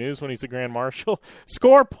breaking news when he's the Grand Marshal.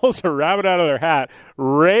 Score pulls a rabbit out of their hat.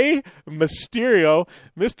 Rey Mysterio,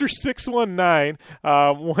 Mr. 619,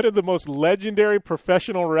 one of the most legendary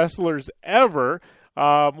professional wrestlers ever,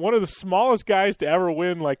 one of the smallest guys to ever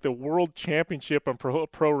win like the world championship on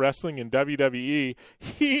pro wrestling in WWE.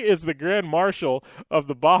 He is the Grand Marshal of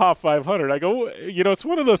the Baja 500. I go, you know, it's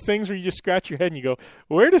one of those things where you just scratch your head and you go,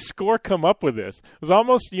 where does Score come up with this? It was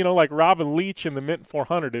almost, you know, like Robin Leach in the Mint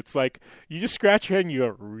 400. It's like you just scratch your head and you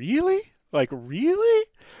go, really? Like, really?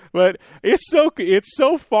 But it's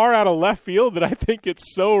so far out of left field that I think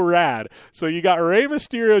it's so rad. So you got Rey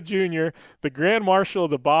Mysterio Jr., the Grand Marshal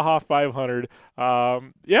of the Baja 500.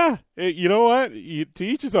 You know what? To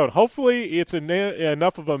each his own. Hopefully it's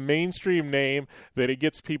enough of a mainstream name that it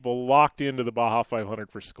gets people locked into the Baja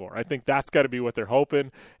 500 for Score. I think that's got to be what they're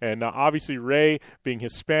hoping. And obviously Rey being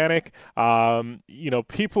Hispanic, you know,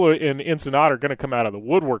 people in Ensenada are going to come out of the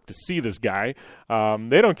woodwork to see this guy.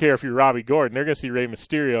 They don't care if you're Robbie Gordon. They're going to see Rey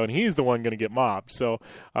Mysterio, and he's the one going to get mobbed. So,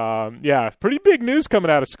 pretty big news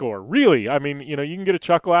coming out of Score. Really, I mean, you know, you can get a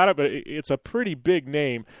chuckle at it, but it's a pretty big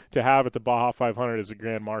name to have at the Baja 500 as a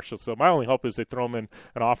Grand Marshal. So my only hope is they throw him in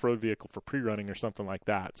an off-road vehicle for pre-running or something like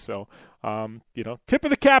that. So, you know, tip of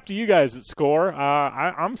the cap to you guys at Score.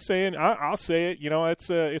 I'll say it. You know, it's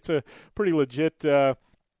a pretty legit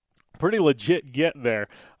get there.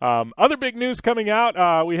 Other big news coming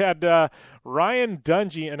out, we had Ryan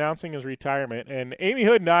Dungey announcing his retirement, and Amy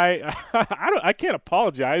Hood and I can't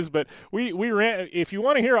apologize, but we ran. If you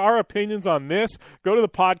want to hear our opinions on this, go to the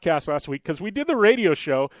podcast last week because we did the radio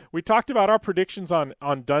show. We talked about our predictions on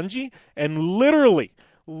Dungey, and literally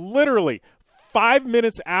 5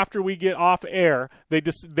 minutes after we get off air,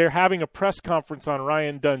 they're having a press conference on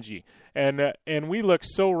Ryan Dungey. And we look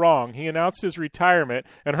so wrong. He announced his retirement,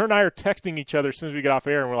 and her and I are texting each other as soon as we get off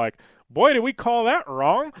air, and we're like, boy, did we call that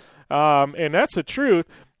wrong? And that's the truth.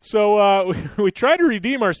 So we tried to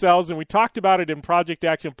redeem ourselves, and we talked about it in Project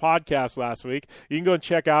Action Podcast last week. You can go and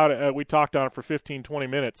check out we talked on it for 15, 20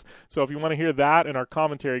 minutes. So if you want to hear that and our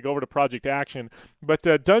commentary, go over to Project Action. But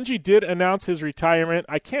Dungey did announce his retirement.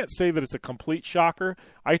 I can't say that it's a complete shocker.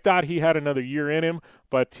 I thought he had another year in him,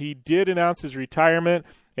 but he did announce his retirement.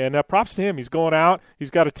 And props to him. He's going out. He's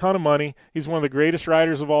got a ton of money. He's one of the greatest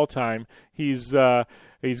riders of all time. He's going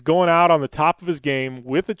out on the top of his game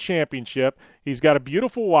with a championship. He's got a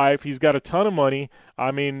beautiful wife. He's got a ton of money.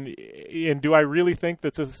 I mean, and do I really think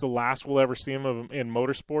that this is the last we'll ever see him in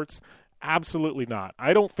motorsports? Absolutely not.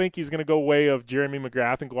 I don't think he's going to go way of Jeremy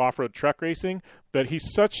McGrath and go off-road truck racing, but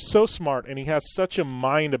he's so smart, and he has such a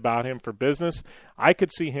mind about him for business. I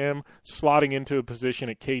could see him slotting into a position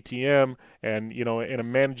at KTM and, in a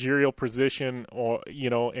managerial position, or,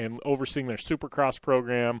 and overseeing their Supercross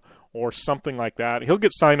program or something like that. He'll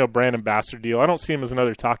get signed to a brand ambassador deal. I don't see him as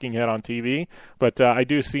another talking head on TV, but I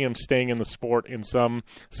do see him staying in the sport in some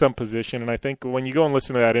position. And I think when you go and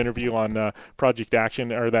listen to that interview on Project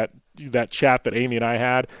Action, or that chat that Amy and I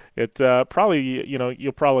had, it probably,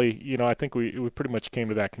 you'll probably, I think we pretty much came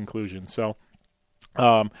to that conclusion. So,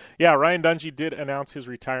 Ryan Dungey did announce his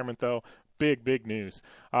retirement, though. Big news.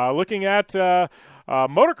 Looking at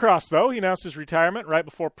motocross, though, he announced his retirement right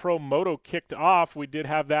before Pro Moto kicked off. We did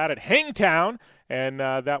have that at Hangtown, and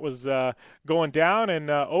that was going down. And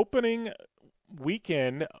opening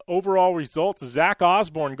weekend overall results: Zach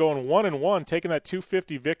Osborne going 1-1, taking that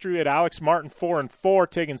 250 victory. At Alex Martin 4-4,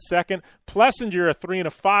 taking second. Plessinger a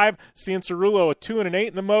 3-5. Cianciarulo a 2-8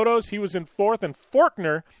 in the motos. He was in fourth, and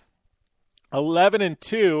Forkner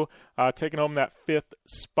 11-2, taking home that fifth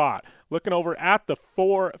spot. Looking over at the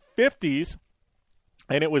 450s,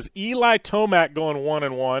 and it was Eli Tomac going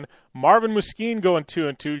 1-1, Marvin Muskeen going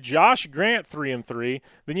 2-2, Josh Grant 3-3.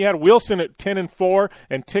 Then you had Wilson at 10-4,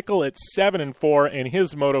 and Tickle at 7-4 in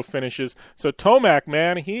his moto finishes. So Tomac,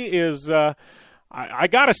 man, he is. I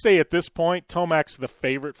got to say at this point, Tomac's the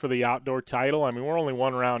favorite for the outdoor title. I mean, we're only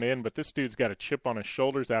one round in, but this dude's got a chip on his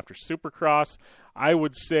shoulders after Supercross. I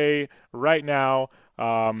would say right now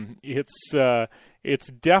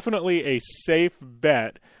it's definitely a safe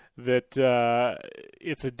bet that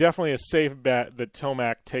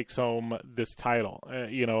Tomac takes home this title.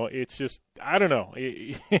 It's just, I don't know.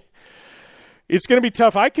 It's going to be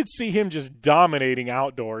tough. I could see him just dominating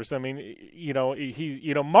outdoors. I mean,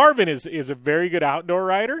 Marvin is a very good outdoor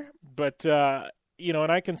rider, but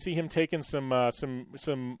and I can see him taking some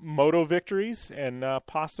moto victories and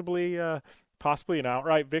possibly an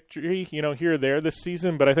outright victory, here or there this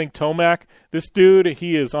season. But I think Tomac, this dude,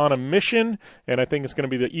 he is on a mission, and I think it's going to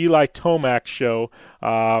be the Eli Tomac show,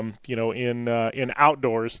 in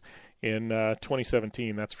outdoors in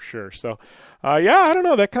 2017, that's for sure. So, I don't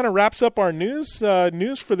know. That kind of wraps up our news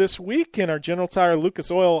for this week and our General Tire Lucas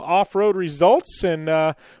Oil off-road results. And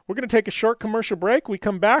we're going to take a short commercial break. We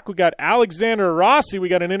come back. We got Alexander Rossi. We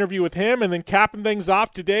got an interview with him. And then capping things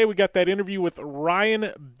off today, we got that interview with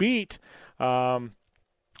Ryan Beat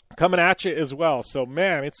coming at you as well. So,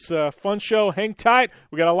 man, it's a fun show. Hang tight.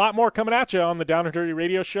 We got a lot more coming at you on the Down and Dirty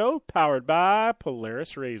Radio Show, powered by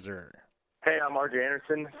Polaris RZR. Hey, I'm RJ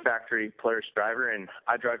Anderson, factory Polaris driver, and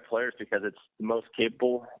I drive Polaris because it's the most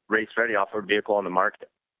capable, race-ready off-road vehicle on the market.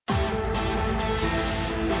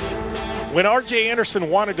 When R.J. Anderson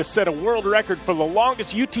wanted to set a world record for the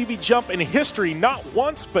longest UTV jump in history, not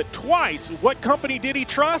once but twice, what company did he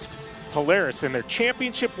trust? Polaris and their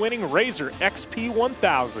championship-winning RZR XP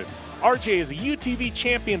 1000. RJ is a UTV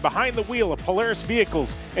champion behind the wheel of Polaris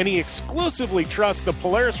vehicles, and he exclusively trusts the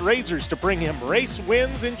Polaris RZRs to bring him race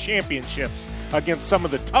wins and championships against some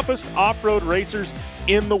of the toughest off-road racers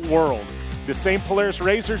in the world. The same Polaris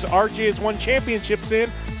RZRs RJ has won championships in,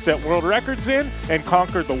 set world records in, and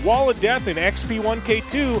conquered the Wall of Death in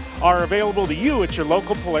XP1K2 are available to you at your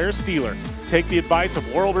local Polaris dealer. Take the advice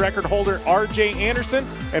of world record holder R.J. Anderson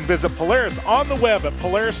and visit Polaris on the web at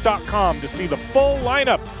Polaris.com to see the full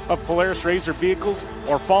lineup of Polaris RZR vehicles,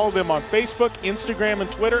 or follow them on Facebook, Instagram,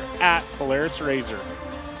 and Twitter at Polaris RZR.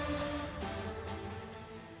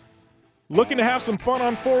 Looking to have some fun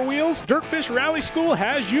on four wheels? Dirtfish Rally School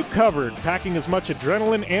has you covered, packing as much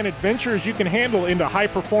adrenaline and adventure as you can handle into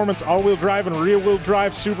high-performance all-wheel drive and rear-wheel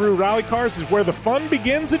drive Subaru rally cars is where the fun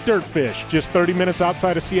begins at Dirtfish. Just 30 minutes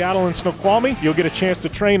outside of Seattle in Snoqualmie, you'll get a chance to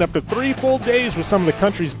train up to 3 full days with some of the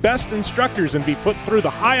country's best instructors and be put through the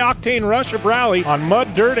high-octane rush of rally on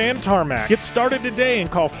mud, dirt, and tarmac. Get started today and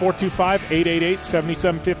call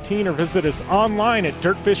 425-888-7715 or visit us online at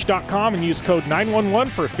dirtfish.com and use code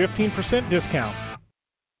 911 for a 15% discount.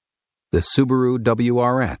 The Subaru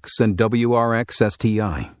WRX and WRX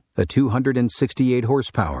STI, a 268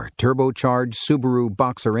 horsepower turbocharged Subaru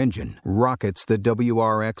Boxer engine, rockets the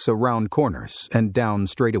WRX around corners and down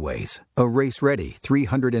straightaways. A race-ready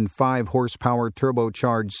 305 horsepower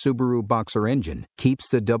turbocharged Subaru Boxer engine keeps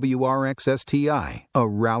the WRX STI a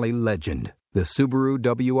rally legend. The Subaru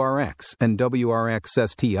WRX and WRX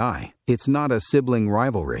STI, it's not a sibling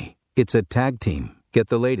rivalry, it's a tag team. Get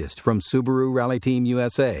the latest from Subaru Rally Team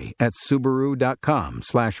USA at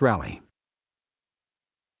Subaru.com/rally.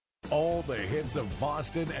 All the hits of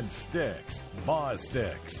Boston and Styx. Boz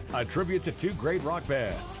Styx, a tribute to two great rock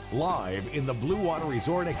bands. Live in the Blue Water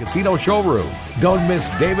Resort and Casino Showroom. Don't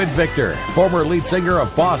miss David Victor, former lead singer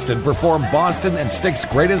of Boston, perform Boston and Styx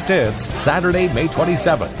greatest hits Saturday, May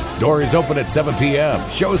 27th. Doors open at 7 p.m.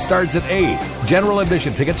 Show starts at 8. General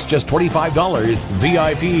admission tickets just $25.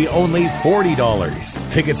 VIP only $40.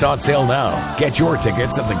 Tickets on sale now. Get your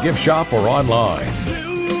tickets at the gift shop or online.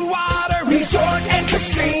 Blue Water Resort and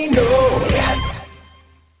Casino.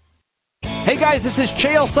 Hey guys, this is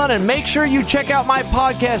Chael Sonnen, and make sure you check out my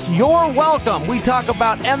podcast, You're Welcome. We talk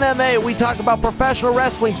about MMA, we talk about professional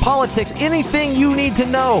wrestling, politics, anything you need to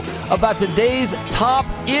know about today's top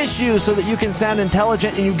issues so that you can sound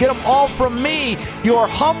intelligent, and you get them all from me, your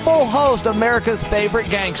humble host, America's favorite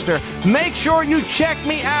gangster. Make sure you check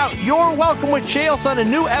me out. You're Welcome with Chael Sonnen.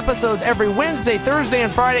 New episodes every Wednesday, Thursday,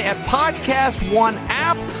 and Friday at Podcast One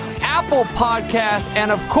app, Apple Podcasts,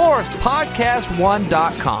 and of course,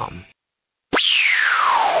 PodcastOne.com.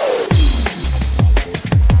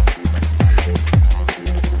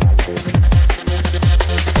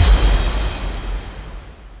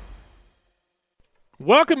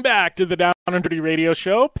 Welcome back to the Down and Dirty Radio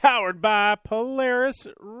Show, powered by Polaris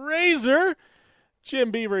Razor. Jim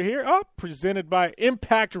Beaver here, presented by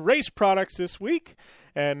Impact Race Products this week.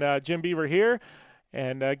 And Jim Beaver here.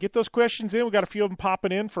 And get those questions in. We've got a few of them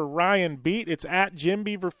popping in for Ryan Beat. It's at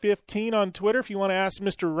JimBeaver15 on Twitter. If you want to ask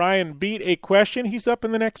Mr. Ryan Beat a question, he's up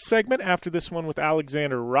in the next segment after this one with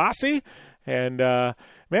Alexander Rossi. And,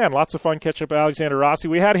 man, lots of fun catching up with Alexander Rossi.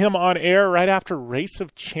 We had him on air right after Race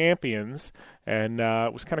of Champions, and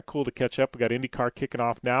it was kind of cool to catch up. We got IndyCar kicking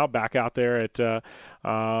off now, back out there at at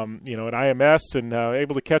IMS, and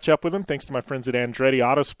able to catch up with him. Thanks to my friends at Andretti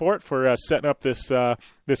Autosport for setting up this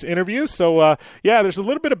this interview. So, there's a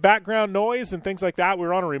little bit of background noise and things like that. We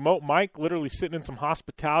were on a remote mic, literally sitting in some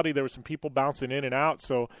hospitality. There were some people bouncing in and out.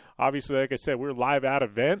 So, obviously, like I said, we were live at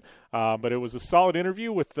event, but it was a solid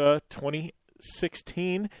interview with the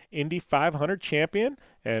 2016 Indy 500 champion,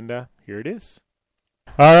 and here it is.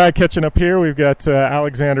 All right, catching up here, we've got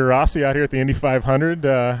Alexander Rossi out here at the Indy 500.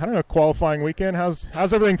 I don't know, qualifying weekend. How's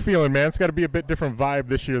everything feeling, man? It's got to be a bit different vibe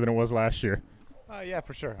this year than it was last year. Yeah,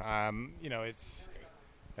 for sure.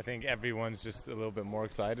 I think everyone's just a little bit more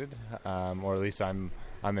excited, or at least I'm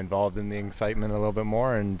involved in the excitement a little bit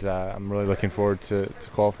more, and I'm really looking forward to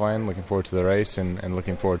qualifying, looking forward to the race, and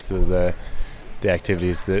looking forward to the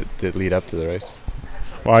activities that lead up to the race.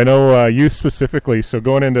 Well, I know you specifically, so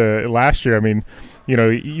going into last year, I mean,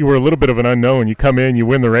 you were a little bit of an unknown. You come in, you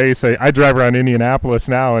win the race. I drive around Indianapolis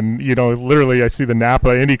now, and, literally I see the Napa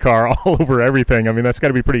IndyCar all over everything. I mean, that's got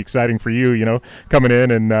to be pretty exciting for you, coming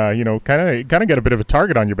in and, kind of get a bit of a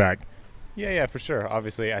target on your back. Yeah, for sure.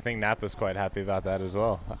 Obviously, I think Napa's quite happy about that as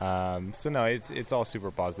well. So, no, it's all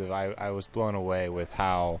super positive. I was blown away with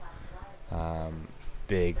how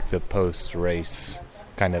big the post-race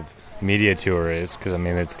kind of media tour is, because, I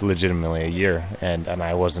mean, it's legitimately a year, and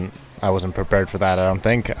I wasn't prepared for that, I don't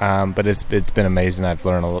think. But it's been amazing. I've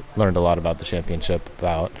learned a lot about the championship,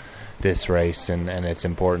 about this race and its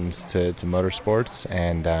importance to motorsports,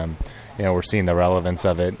 and we're seeing the relevance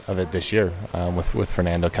of it this year with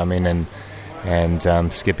Fernando coming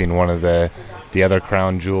and skipping one of the other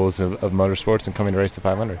crown jewels of motorsports and coming to race the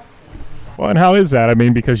 500. Well, and how is that? I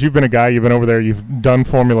mean, because you've been a guy, you've been over there, you've done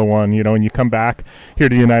Formula One, and you come back here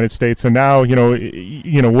to the United States, and now,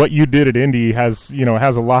 what you did at Indy has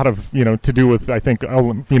a lot of, to do with, I think,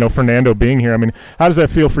 Fernando being here. I mean, how does that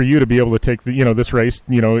feel for you to be able to take this race?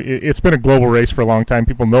 It's been a global race for a long time.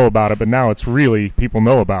 People know about it, but now it's really, people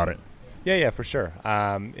know about it. Yeah, for sure.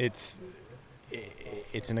 It's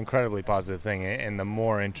an incredibly positive thing, and the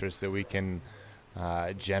more interest that we can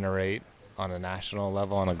generate on a national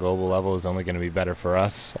level, on a global level, is only going to be better for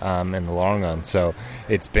us in the long run. So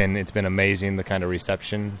it's been amazing, the kind of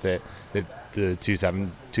reception that the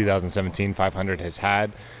 2017 500 has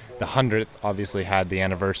had. The 100th obviously had the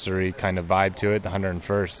anniversary kind of vibe to it. The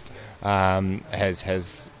 101st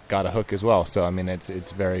has got a hook as well. So I mean,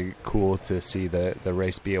 it's very cool to see the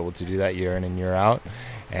race be able to do that year in and year out,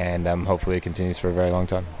 and hopefully it continues for a very long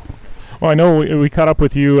time. Well, I know we caught up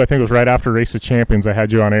with you, I think it was right after Race of Champions. I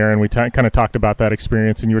had you on air, and we kind of talked about that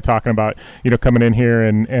experience, and you were talking about, coming in here,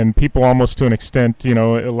 and people almost to an extent,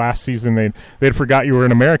 last season they'd forgot you were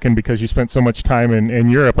an American because you spent so much time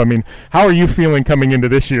in Europe. I mean, how are you feeling coming into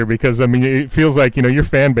this year? Because, I mean, it feels like, your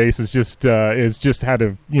fan base is just had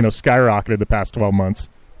to, skyrocketed the past 12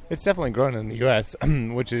 months. It's definitely grown in the U.S.,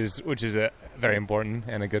 which is a very important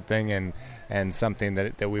and a good thing, and and something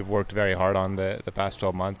that we've worked very hard on the past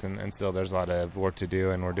 12 months, and still there's a lot of work to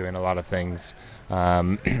do, and we're doing a lot of things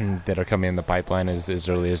that are coming in the pipeline as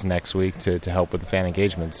early as next week to help with the fan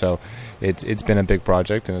engagement. So it's been a big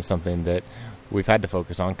project, and it's something that we've had to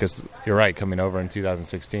focus on, because you're right, coming over in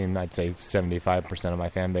 2016, I'd say 75% of my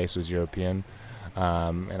fan base was European,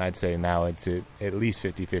 and I'd say now it's at least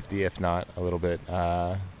 50-50, if not a little bit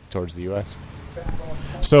towards the U.S.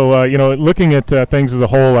 So, looking at things as a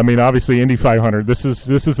whole, I mean, obviously Indy 500, this is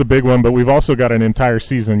the big one, but we've also got an entire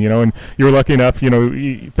season, and you were lucky enough,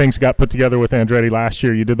 things got put together with Andretti last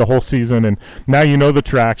year. You did the whole season, and now you know the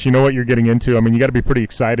tracks, you know what you're getting into. I mean, you got to be pretty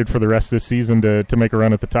excited for the rest of this season to make a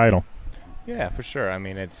run at the title. Yeah, for sure. I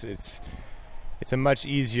mean, it's a much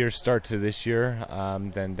easier start to this year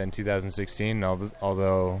than 2016,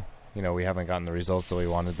 although we haven't gotten the results that we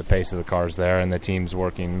wanted. The pace of the cars there, and the team's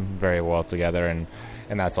working very well together, and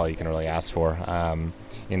that's all you can really ask for.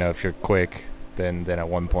 If you're quick, then at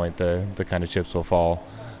one point the kind of chips will fall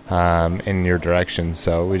in your direction.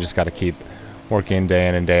 So we just got to keep working day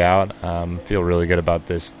in and day out. Feel really good about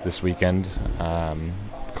this weekend.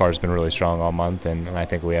 The car's been really strong all month, and I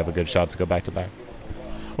think we have a good shot to go back to back.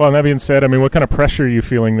 Well, and that being said, I mean, what kind of pressure are you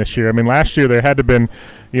feeling this year? I mean, last year there had to have been,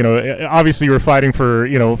 obviously you were fighting for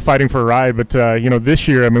a ride, but, this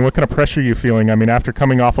year, I mean, what kind of pressure are you feeling? I mean, after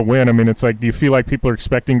coming off a win, I mean, it's like, do you feel like people are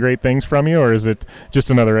expecting great things from you, or is it just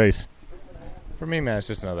another race? For me, man, it's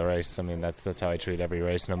just another race. I mean, that's how I treat every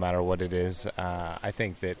race, no matter what it is. I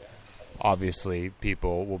think that obviously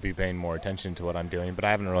people will be paying more attention to what I'm doing, but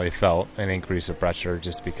I haven't really felt an increase of pressure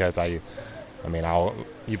just because you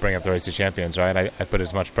bring up the Race of Champions, right? I put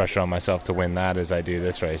as much pressure on myself to win that as I do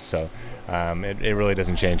this race, so it really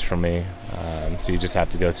doesn't change for me. So you just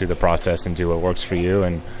have to go through the process and do what works for you,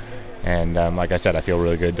 and like I said, I feel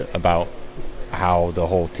really good about how the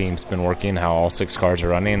whole team's been working, how all 6 cars are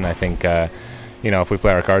running, and I think if we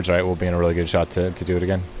play our cards right, we'll be in a really good shot to do it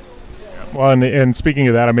again. Well, and speaking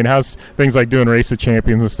of that, I mean, how's things like doing Race of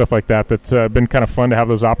Champions and stuff like that? That's been kind of fun to have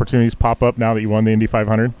those opportunities pop up now that you won the Indy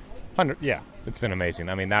 500? Yeah, it's been amazing.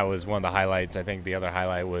 I mean, that was one of the highlights. I think the other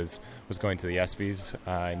highlight was going to the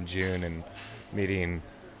ESPYs in June and meeting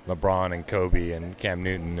LeBron and Kobe and Cam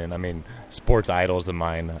Newton, and I mean, sports idols of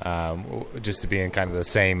mine. Just to be in kind of the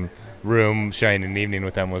same room sharing an evening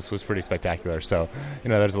with them was pretty spectacular. So,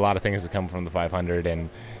 there's a lot of things that come from the 500,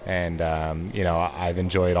 and I've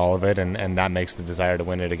enjoyed all of it, and that makes the desire to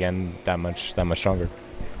win it again that much stronger.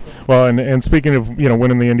 Well, and speaking of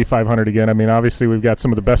winning the Indy 500 again, I mean, obviously we've got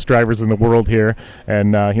some of the best drivers in the world here,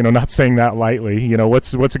 and not saying that lightly.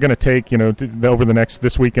 What's it going to take over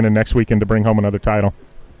this weekend and next weekend to bring home another title?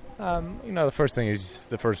 The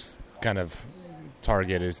first kind of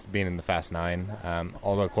target is being in the Fast 9.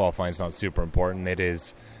 Although qualifying is not super important, it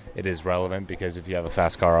is relevant, because if you have a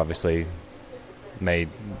fast car, obviously, a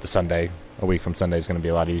week from Sunday is going to be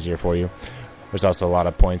a lot easier for you. There's also a lot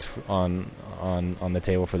of points on the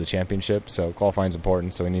table for the championship, so qualifying is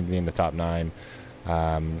important. So we need to be in the top 9,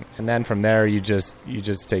 and then from there you just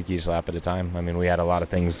take each lap at a time. I mean, we had a lot of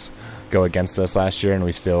things go against us last year, and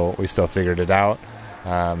we still figured it out.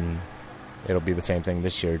 It'll be the same thing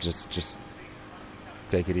this year. Just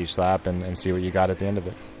take it each lap and see what you got at the end of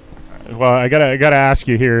it. Well, I gotta ask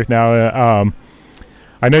you here now.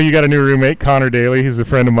 I know you got a new roommate, Connor Daly. He's a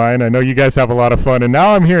friend of mine. I know you guys have a lot of fun, and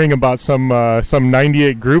now I'm hearing about some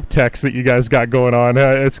 98 group text that you guys got going on.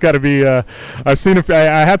 It's got to be. I've seen.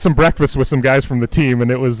 I had some breakfast with some guys from the team,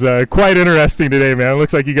 and it was quite interesting today, man. It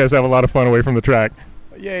looks like you guys have a lot of fun away from the track.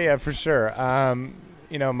 Yeah, for sure.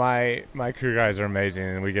 My crew guys are amazing,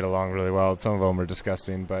 and we get along really well. Some of them are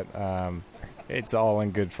disgusting, but it's all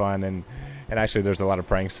in good fun, and actually there's a lot of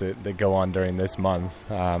pranks that go on during this month,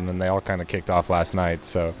 and they all kind of kicked off last night.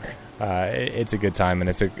 So it's a good time, and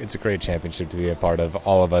it's a great championship to be a part of.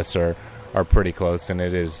 All of us are pretty close, and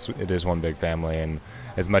it is one big family. And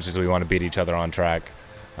as much as we want to beat each other on track,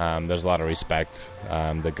 there's a lot of respect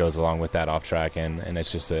that goes along with that off track, and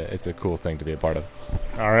it's a cool thing to be a part of.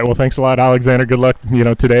 All right, well, thanks a lot, Alexander. Good luck,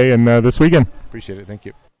 today and this weekend. Appreciate it. Thank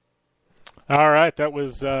you. All right, that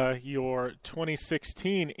was your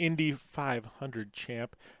 2016 Indy 500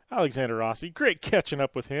 champ, Alexander Rossi. Great catching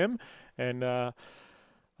up with him, and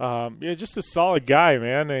just a solid guy,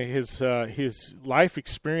 man. His life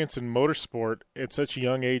experience in motorsport at such a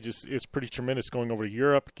young age is pretty tremendous. Going over to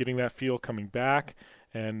Europe, getting that feel, coming back,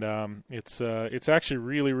 and it's actually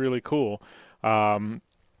really, really cool.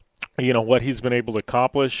 What he's been able to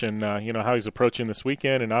accomplish, and how he's approaching this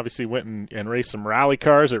weekend, and obviously went and raced some rally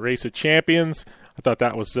cars at Race of Champions. I thought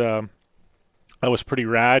that was pretty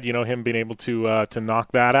rad. Him being able to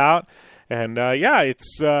knock that out, And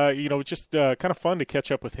it's just kind of fun to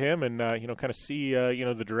catch up with him and kind of see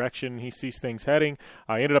the direction he sees things heading.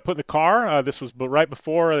 I ended up putting the car. This was right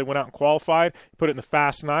before they went out and qualified. He put it in the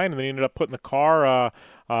Fast 9, and then he ended up putting the car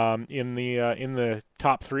in the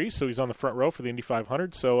top 3, so he's on the front row for the Indy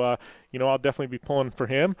 500. So I'll definitely be pulling for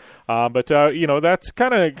him. But that's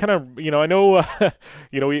kind of I know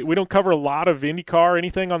we don't cover a lot of IndyCar or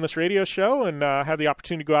anything on this radio show, and I had the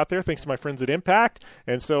opportunity to go out there thanks to my friends at Impact,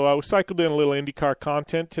 and so we cycled in a little IndyCar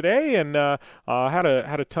content today, and had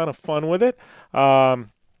a ton of fun with it.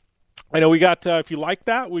 I know we got, if you like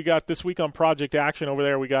that, we got this week on Project Action over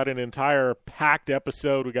there. We got an entire packed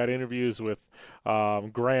episode. We got interviews with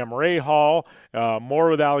Graham Rahal, more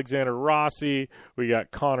with Alexander Rossi. We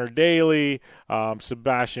got Connor Daly,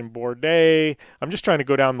 Sebastian Bourdais. I'm just trying to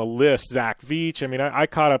go down the list. Zach Veach. I mean, I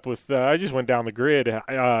caught up with, I just went down the grid.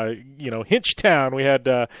 Hinchtown. We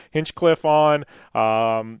had Hinchcliffe on.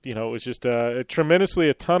 It was just tremendously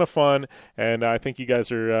a ton of fun, and I think you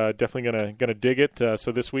guys are definitely gonna dig it.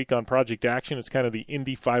 So this week on Project Action, it's kind of the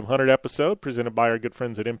Indy 500 episode presented by our good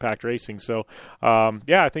friends at Impact Racing. So,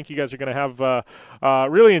 I think you guys are going to have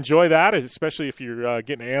really enjoy that, especially if you're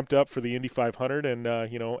getting amped up for the Indy 500 and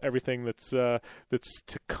everything that's to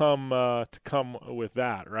come with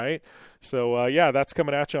that, right? So that's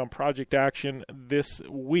coming at you on Project Action this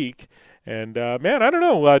week. And man, I don't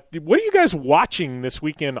know, what are you guys watching this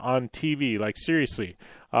weekend on TV? Like, seriously,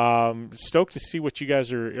 stoked to see what you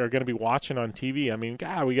guys are going to be watching on TV. I mean,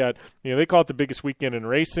 God, we got, they call it the biggest weekend in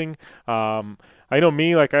racing. I know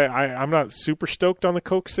me, like I'm not super stoked on the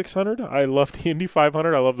Coke 600. I love the Indy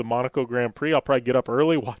 500. I love the Monaco Grand Prix. I'll probably get up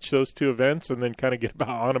early, watch those two events, and then kind of get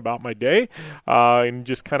about my day and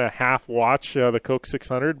just kind of half watch the Coke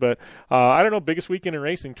 600. But I don't know, biggest weekend in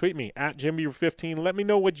racing. Tweet me at JimBeaver15. Let me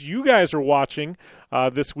know what you guys are watching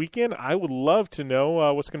this weekend. I would love to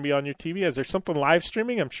know what's going to be on your TV. Is there something live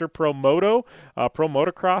streaming? I'm sure Pro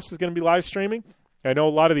Motocross is going to be live streaming. I know a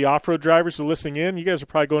lot of the off-road drivers are listening in. You guys are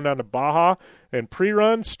probably going down to Baja and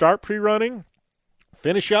start pre-running,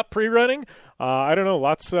 finish up pre-running. I don't know,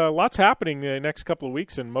 lots happening the next couple of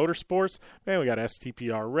weeks in motorsports. Man, we got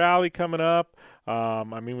STPR Rally coming up.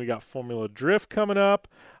 We got Formula Drift coming up.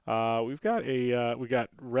 We got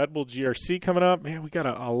Red Bull GRC coming up. Man, we got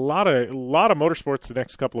a lot of motorsports the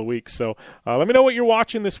next couple of weeks. So let me know what you're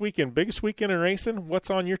watching this weekend. Biggest weekend in racing.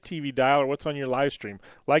 What's on your TV dial or what's on your live stream?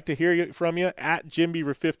 Like to hear from you at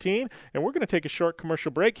JimBeaver15. And we're going to take a short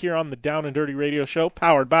commercial break here on the Down and Dirty Radio Show,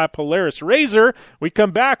 powered by Polaris RZR. We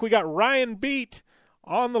come back. We got Ryan Beat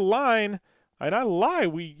on the line. And I lie,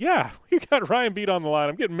 we got Ryan Beat on the line.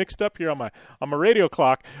 I'm getting mixed up here on my radio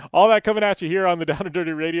clock. All that coming at you here on the Down and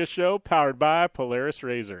Dirty Radio Show, powered by Polaris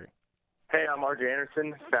RZR. Hey, I'm RJ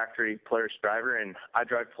Anderson, factory Polaris driver, and I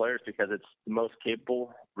drive Polaris because it's the most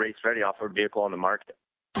capable, race-ready off-road vehicle on the market.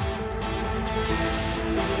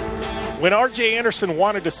 When R.J. Anderson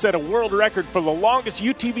wanted to set a world record for the longest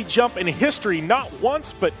UTV jump in history, not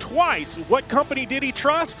once but twice, what company did he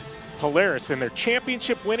trust? Polaris and their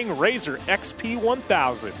championship-winning RZR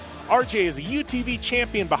XP1000. RJ is a UTV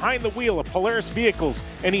champion behind the wheel of Polaris vehicles,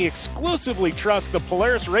 and he exclusively trusts the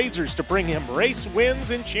Polaris RZRs to bring him race wins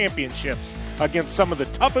and championships against some of the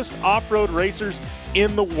toughest off-road racers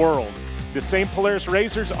in the world. The same Polaris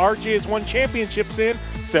RZRs RJ has won championships in,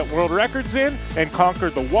 set world records in, and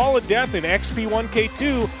conquered the Wall of Death in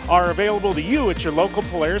XP1K2 are available to you at your local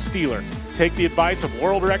Polaris dealer. Take the advice of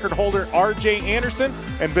world record holder R.J. Anderson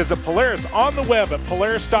and visit Polaris on the web at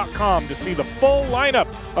Polaris.com to see the full lineup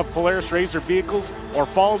of Polaris RZR vehicles, or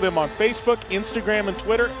follow them on Facebook, Instagram, and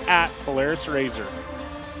Twitter at Polaris RZR.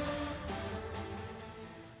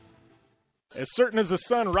 As certain as the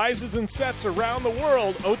sun rises and sets around the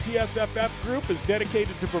world, OTSFF Group is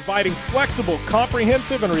dedicated to providing flexible,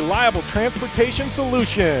 comprehensive, and reliable transportation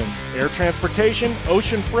solutions. Air transportation,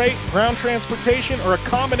 ocean freight, ground transportation, or a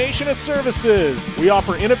combination of services. We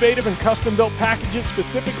offer innovative and custom-built packages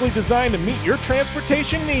specifically designed to meet your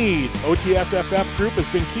transportation needs. OTSFF Group has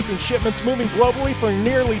been keeping shipments moving globally for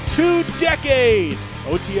nearly 2 decades.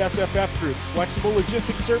 OTSFF Group, flexible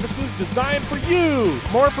logistics services designed for you.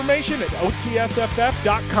 More information at OTSFF.com.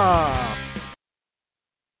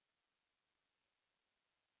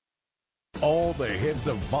 All the hits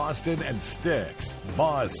of Boston and Styx.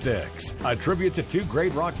 Boz Styx, a tribute to 2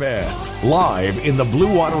 great rock bands, live in the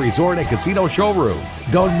Blue Water Resort and Casino Showroom.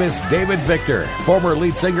 Don't miss David Victor, former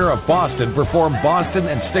lead singer of Boston, perform Boston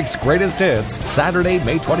and Styx greatest hits Saturday,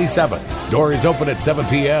 May 27th. Doors open at 7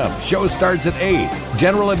 p.m. Show starts at 8.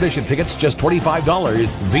 General admission tickets just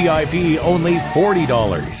 $25. VIP only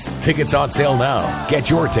 $40. Tickets on sale now. Get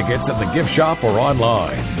your tickets at the gift shop or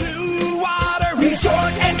online. Blue Water Resort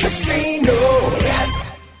and Casino.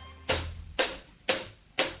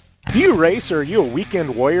 Do you race or are you a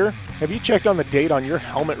weekend warrior? Have you checked on the date on your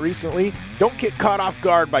helmet recently? Don't get caught off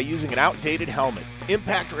guard by using an outdated helmet.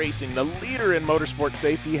 Impact Racing, the leader in motorsport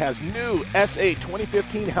safety, has new SA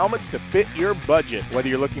 2015 helmets to fit your budget. Whether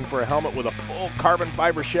you're looking for a helmet with a full carbon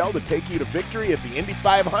fiber shell to take you to victory at the Indy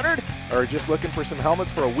 500 or just looking for some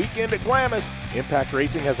helmets for a weekend at Glamis, Impact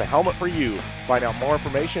Racing has a helmet for you. Find out more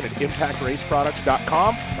information at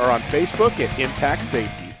impactraceproducts.com or on Facebook at Impact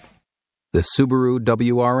Safety. The Subaru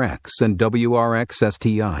WRX and WRX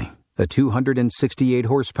STI, a 268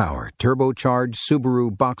 horsepower turbocharged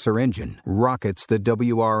Subaru Boxer engine, rockets the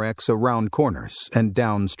WRX around corners and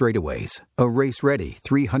down straightaways. A race-ready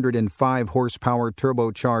 305 horsepower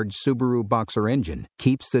turbocharged Subaru Boxer engine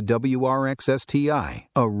keeps the WRX STI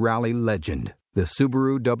a rally legend. The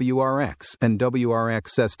Subaru WRX and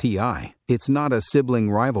WRX STI, it's not a sibling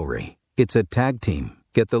rivalry, it's a tag team.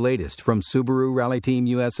 Get the latest from Subaru Rally Team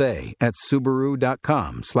USA at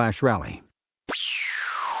Subaru.com/rally.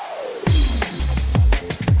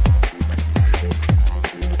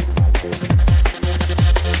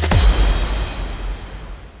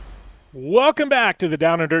 Welcome back to the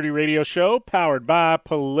Down and Dirty Radio Show, powered by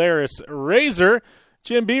Polaris Razor.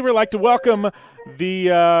 Jim Beaver, like to welcome the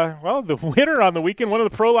winner on the weekend, one of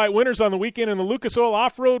the Pro Light winners on the weekend in the Lucas Oil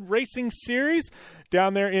Off-Road Racing Series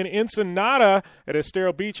down there in Ensenada at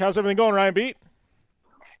Estero Beach. How's everything going, Ryan Beat?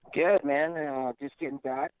 Good, man. Just getting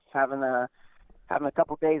back, having a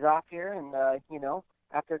couple days off here, and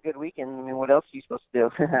after a good weekend, I mean, what else are you supposed to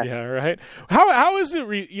do? Yeah, right. How is it?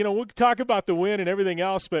 We'll talk about the win and everything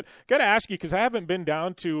else, but got to ask you because I haven't been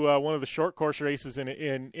down to one of the short course races in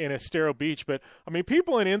Estero Beach. But I mean,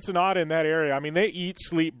 people in Ensenada in that area, I mean, they eat,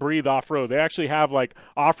 sleep, breathe off road. They actually have like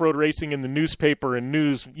off road racing in the newspaper and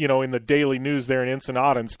news, in the daily news there in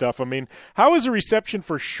Ensenada and stuff. I mean, how has the reception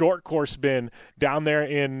for short course been down there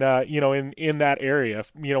in in that area?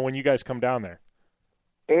 When you guys come down there.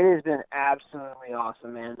 It has been absolutely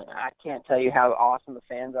awesome, man. I can't tell you how awesome the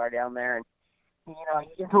fans are down there. And, you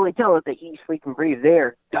can totally tell that they eat, sleep, and breathe.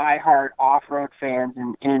 They're diehard off-road fans.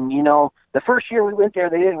 And the first year we went there,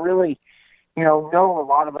 they didn't really, know a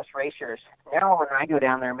lot of us racers. Now when I go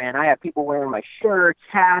down there, man, I have people wearing my shirts,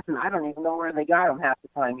 hats, and I don't even know where they got them half the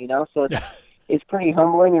time, So it's pretty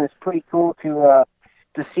humbling, and it's pretty cool to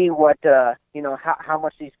see what, how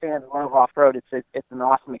much these fans love off-road. It's an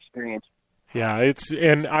awesome experience. Yeah, I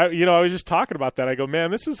was just talking about that. I go,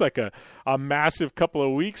 man, this is like a massive couple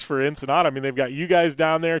of weeks for Ensenada. I mean, they've got you guys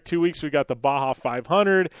down there. 2 weeks we got the Baja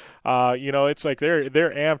 500. It's like they're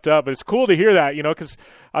amped up. But it's cool to hear that, because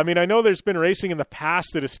I mean, I know there's been racing in the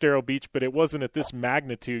past at Estero Beach, but it wasn't at this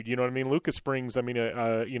magnitude. You know what I mean? Lucas Springs, I mean,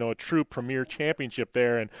 a true premier championship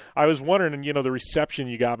there. And I was wondering, the reception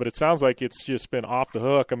you got, but it sounds like it's just been off the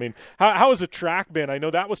hook. I mean, how has the track been? I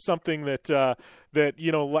know that was something that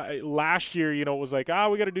last year, it was like,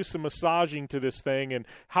 we got to do some massaging to this thing. And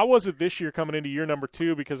how was it this year coming into year number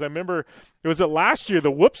 2? Because I remember it was last year, the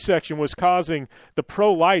whoop section was causing the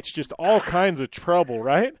Pro Lights just all kinds of trouble,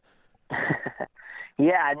 right?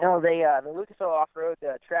 Yeah, no, the Lucas Oil Off-Road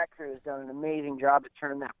track crew has done an amazing job of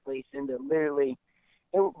turning that place into literally,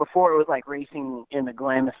 before it was like racing in the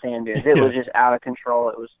Glamis sand dunes. It was just out of control.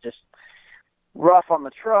 It was just rough on the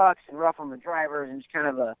trucks and rough on the drivers, and it's kind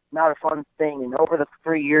of not a fun thing. And over the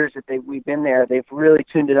 3 years that we've been there, they've really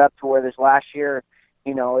tuned it up to where this last year,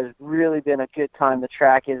 has really been a good time. The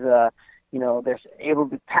track is, there's able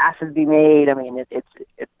to passes be made. I mean,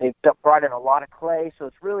 they've brought in a lot of clay, so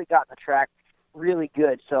it's really gotten the track really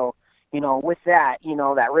good. So, with that,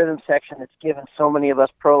 that rhythm section that's given so many of us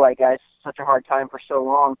pro light guys such a hard time for so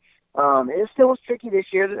long, it still was tricky this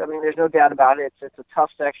year. I mean, there's no doubt about it. It's a tough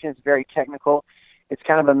section. It's very technical. It's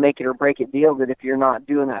kind of a make it or break it deal that if you're not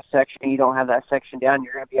doing that section, you don't have that section down,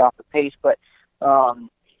 you're going to be off the pace. But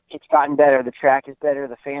it's gotten better. The track is better.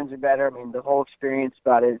 The fans are better. I mean, the whole experience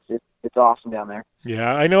about it, it's awesome down there.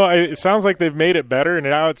 Yeah, I know. It sounds like they've made it better, and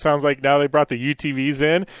now it sounds like now they brought the UTVs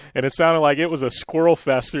in, and it sounded like it was a squirrel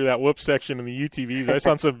fest through that whoop section in the UTVs. I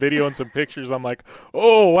saw some video and some pictures. I'm like,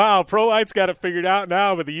 oh, wow, Pro Light's got it figured out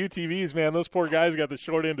now, but the UTVs, man, those poor guys got the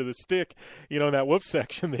short end of the stick, in that whoop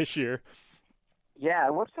section this year. Yeah,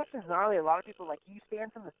 whoop section's gnarly. A lot of people, you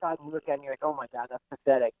stand from the side and you look at it and you're like, oh, my God, that's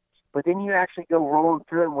pathetic. But then you actually go rolling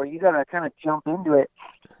through them where you got to kind of jump into it.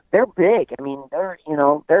 They're big. I mean, they're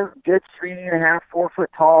good 3.5, 4 foot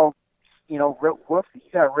tall, whoops that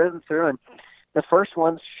you got to rhythm through. And the first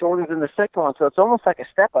one's shorter than the second one. So it's almost like a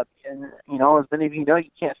step up. And, as many of you know,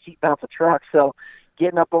 you can't seat mount the truck. So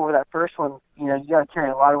getting up over that first one, you got to carry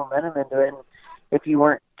a lot of momentum into it. And, if you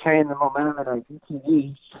weren't carrying the momentum at our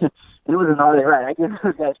UTV, it was a gnarly ride. I give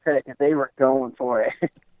those guys credit because they were going for it.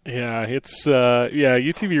 Yeah, it's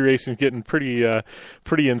UTV racing getting pretty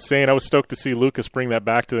insane. I was stoked to see Lucas bring that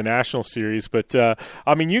back to the national series, but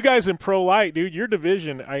I mean, you guys in Pro Light, dude, your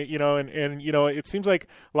division, it seems like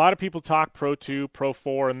a lot of people talk Pro 2, Pro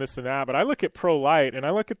 4, and this and that, but I look at Pro Light and I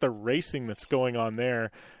look at the racing that's going on there,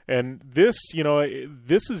 and this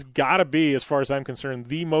has got to be, as far as I'm concerned,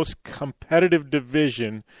 the most competitive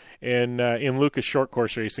division in Lucas short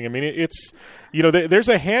course racing. I mean, it's there's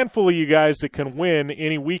a handful of you guys that can win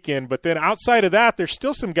any weekend, but then outside of that, there's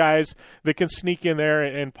still some guys that can sneak in there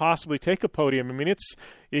and possibly take a podium. I mean,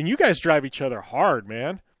 and you guys drive each other hard,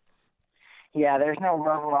 man. Yeah, there's no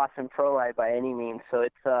run loss in Pro Light by any means, so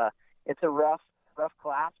it's a rough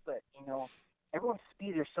class, but everyone's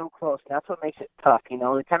speeds are so close. That's what makes it tough.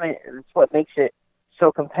 It's what makes it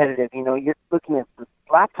so competitive. You're looking at the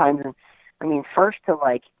lap times, and I mean, first to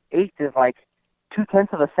like eighth is like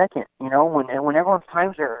 0.2 of a second. When everyone's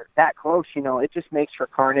times are that close, it just makes for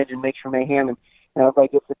carnage and makes for mayhem, and everybody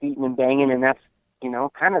gets the beating and banging, and that's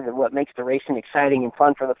kind of what makes the racing exciting and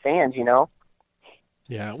fun for the fans.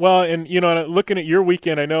 Yeah, well, and looking at your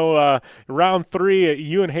weekend, I know round 3,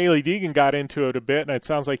 you and Haley Deegan got into it a bit, and it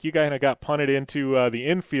sounds like you kind of got punted into the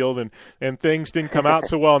infield, and things didn't come out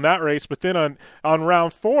so well in that race. But then on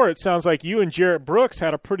round 4, it sounds like you and Jarrett Brooks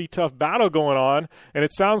had a pretty tough battle going on, and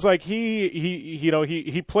it sounds like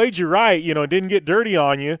he played you right, didn't get dirty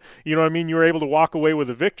on you. You know what I mean? You were able to walk away with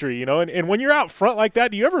a victory. And when you're out front like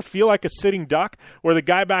that, do you ever feel like a sitting duck, where the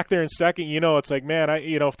guy back there in second, it's like, man,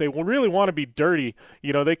 if they really want to be dirty,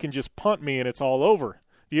 they can just punt me and it's all over.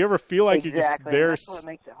 Do you ever feel like you're just there? That's what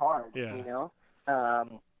makes it hard. Yeah.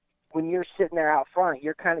 When you're sitting there out front,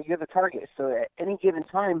 you have a target. So at any given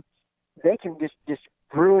time, they can just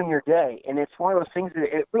ruin your day. And it's one of those things that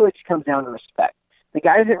it really just comes down to respect. The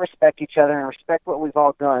guys that respect each other and respect what we've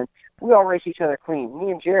all done, we all race each other clean. Me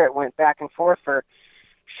and Jarrett went back and forth for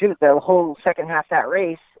the whole second half of that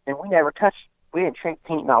race, and we didn't trade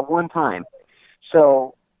paint not one time.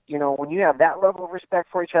 So when you have that level of respect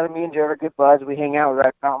for each other, me and Joe are good buds. We hang out, we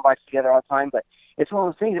ride mountain bikes together all the time. But it's one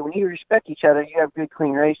of those things that when you respect each other, you have good,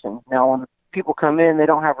 clean racing. Now, when people come in, they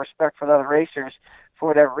don't have respect for the other racers for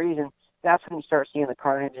whatever reason. That's when you start seeing the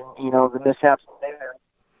carnage and, the mishaps there.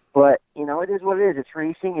 But, it is what it is. It's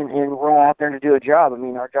racing, and we're all out there to do a job. I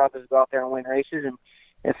mean, our job is to go out there and win races. And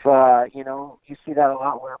if, you see that a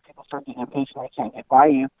lot where people start getting impatient, they can't get by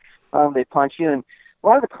you, they punch you. And a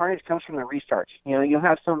lot of the carnage comes from the restarts. You'll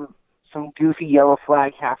have some goofy yellow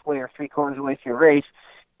flag halfway or 3/4 of the way through a race,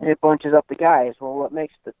 and it bunches up the guys. Well, what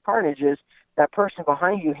makes the carnage is that person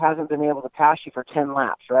behind you hasn't been able to pass you for 10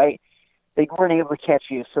 laps, right? They weren't able to catch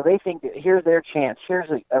you, so they think that here's their chance. Here's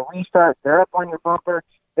a restart. They're up on your bumper.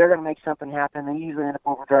 They're going to make something happen. They usually end up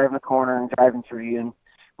overdriving the corner and driving through you and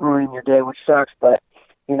ruining your day, which sucks. But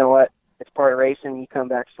you know what? It's part of racing. You come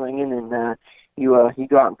back swinging, and you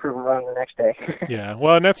go out and prove them wrong the next day. Yeah,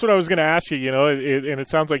 well, and that's what I was going to ask you, and it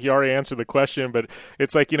sounds like you already answered the question, but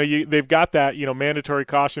it's like, they've got that, mandatory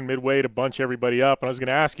caution midway to bunch everybody up, and I was going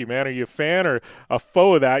to ask you, man, are you a fan or a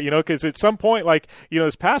foe of that, because at some point, like,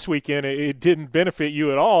 this past weekend, it didn't benefit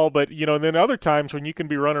you at all, but, and then other times when you can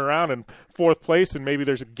be running around in 4th place and maybe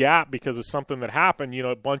there's a gap because of something that happened,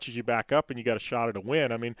 it bunches you back up and you got a shot at a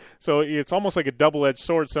win. I mean, so it's almost like a double-edged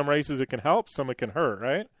sword. Some races it can help, some it can hurt,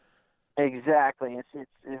 right? Exactly. It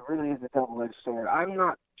really is a double-edged sword. I'm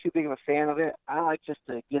not too big of a fan of it. I like just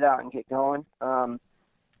to get out and get going. I'm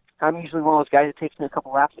usually one of those guys that takes me a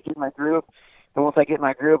couple laps to get in my groove, and once I get in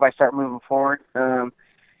my groove, I start moving forward.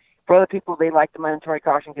 For other people, they like the mandatory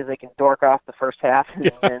caution because they can dork off the first half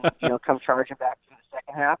and then come charging back through the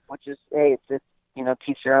second half, which is it's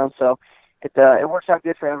teach their own. So it works out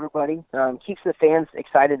good for everybody. Keeps the fans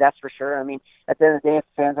excited, that's for sure. I mean, at the end of the day, if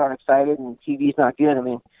the fans aren't excited and TV's not good, I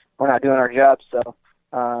mean, we're not doing our job. So,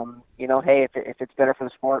 hey, if it's better for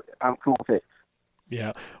the sport, I'm cool with it.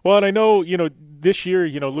 Yeah. Well, and I know, this year,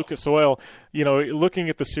 Lucas Oil, looking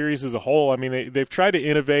at the series as a whole, I mean, they've tried to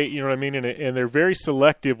innovate, you know what I mean? And they're very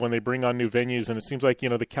selective when they bring on new venues. And it seems like,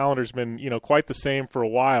 the calendar's been, quite the same for a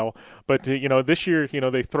while. But, this year,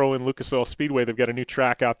 they throw in Lucas Oil Speedway. They've got a new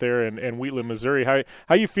track out there in Wheatland, Missouri. How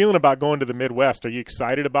are you feeling about going to the Midwest? Are you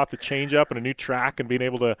excited about the change up and a new track and being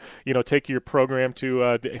able to, take your program to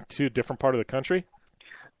a different part of the country?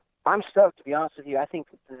 I'm stoked, to be honest with you. I think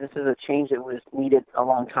this is a change that was needed a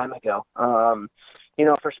long time ago.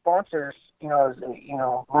 For sponsors, much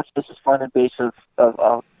of this is funded based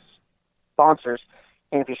of sponsors.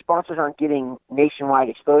 And if your sponsors aren't getting nationwide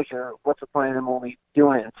exposure, what's the point of them only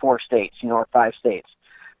doing it in 4 states, or 5 states?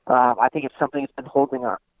 I think it's something that's been holding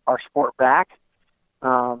our sport back.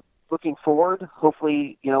 Looking forward,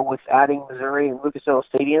 hopefully, with adding Missouri and Lucas Oil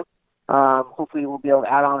Stadium, hopefully we'll be able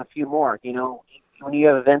to add on a few more. When you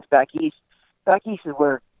have events back east is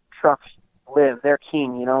where trucks live. They're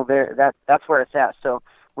king. That's where it's at. So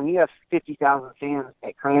when you have 50,000 fans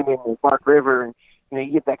at Crandon and Mark River, and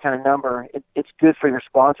you get that kind of number, it's good for your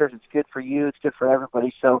sponsors. It's good for you. It's good for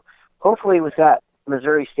everybody. So hopefully with that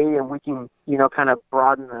Missouri Stadium, we can kind of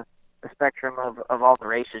broaden the spectrum of all the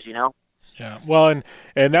races. Yeah, well,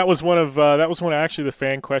 and that was one of actually the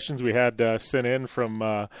fan questions we had sent in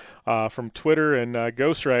from Twitter and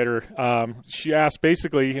Ghost Rider. She asked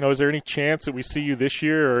basically, is there any chance that we see you this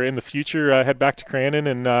year or in the future head back to Crandon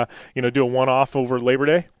and do a one-off over Labor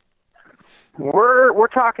Day? We're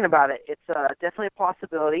talking about it. It's definitely a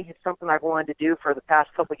possibility. It's something I've wanted to do for the past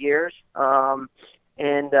couple of years.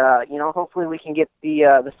 And hopefully we can get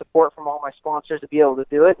the support from all my sponsors to be able to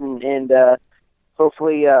do it, and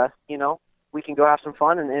hopefully, we can go have some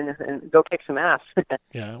fun and go kick some ass.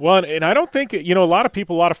 Yeah, well, and I don't think, a lot of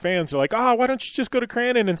people, a lot of fans are like, why don't you just go to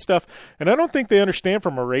Crandon and stuff? And I don't think they understand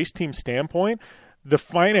from a race team standpoint the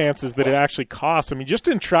finances that it actually costs. I mean, just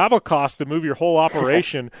in travel costs to move your whole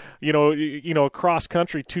operation, across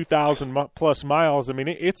country 2,000 plus miles. I mean,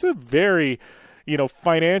 it's a very,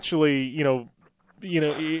 financially,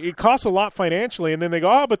 it costs a lot financially, and then they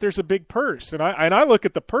go, but there's a big purse. And I look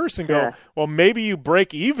at the purse and go, well, maybe you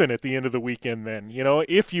break even at the end of the weekend then,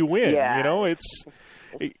 if you win. Yeah. It's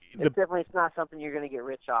definitely it's not something you're going to get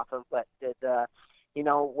rich off of, but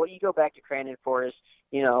what you go back to Crandon for is,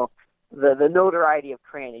 the notoriety of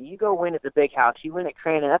Crandon. You go win at the big house, you win at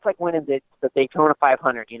Crandon, that's like winning the Daytona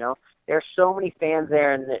 500, There's so many fans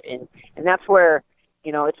there, and that's where,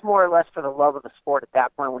 it's more or less for the love of the sport at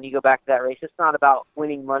that point when you go back to that race. It's not about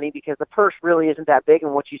winning money because the purse really isn't that big in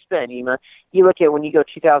what you spend. You look at when you go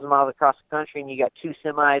 2,000 miles across the country and you got 2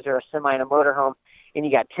 semis or a semi and a motorhome and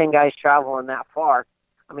you got 10 guys traveling that far.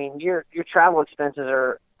 I mean, your travel expenses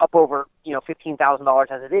are up over,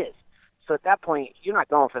 $15,000 as it is. So at that point, you're not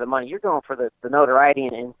going for the money. You're going for the notoriety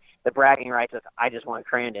and the bragging rights of, I just won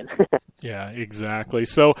Crandon. Yeah, exactly.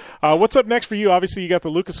 So what's up next for you? Obviously, you got the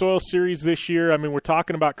Lucas Oil Series this year. I mean, we're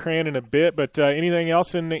talking about Crandon a bit, but anything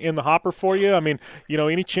else in the hopper for you? I mean,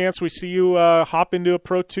 any chance we see you hop into a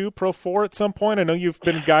Pro 2, Pro 4 at some point? I know you've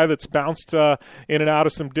been a guy that's bounced in and out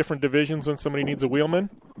of some different divisions when somebody needs a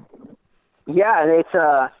wheelman. Yeah,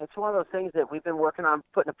 it's one of those things that we've been working on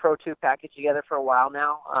putting a Pro 2 package together for a while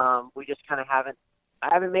now. We just kind of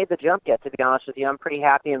I haven't made the jump yet, to be honest with you. I'm pretty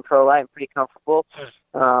happy in Pro Light. I'm pretty comfortable.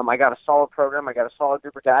 I got a solid program. I got a solid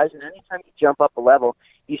group of guys. And anytime you jump up a level,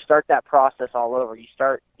 you start that process all over. You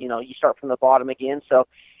start from the bottom again. So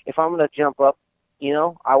if I'm going to jump up,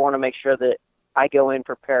 I want to make sure that I go in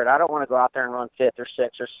prepared. I don't want to go out there and run 5th or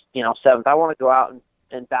 6th or 7th. I want to go out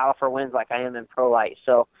and battle for wins like I am in Pro Light.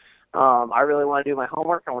 So I really want to do my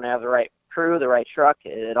homework. I want to have the right crew, the right truck.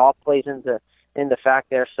 It all plays into fact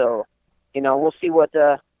there. So, we'll see what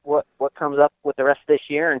comes up with the rest of this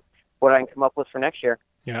year and what I can come up with for next year.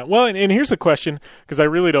 Yeah, well, and here's a question, because I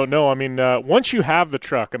really don't know. I mean, once you have the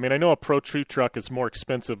truck, I mean, I know a Pro 2 truck is more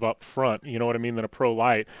expensive up front, you know what I mean, than a Pro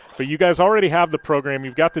Light. But you guys already have the program.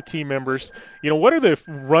 You've got the team members. What are the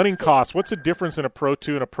running costs? What's the difference in a Pro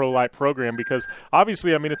 2 and a Pro Light program? Because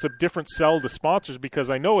obviously, I mean, it's a different sell to sponsors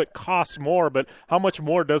because I know it costs more, but how much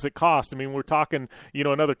more does it cost? I mean, we're talking,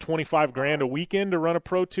 another $25,000 a weekend to run a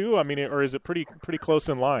Pro 2? I mean, or is it pretty close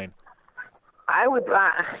in line? I would,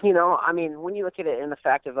 when you look at it in the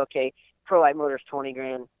fact of, okay, Pro Light motor is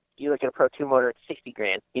 $20,000. You look at a Pro 2 motor, it's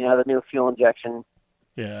 $60,000. The new fuel injection.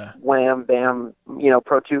 Yeah. Wham, bam.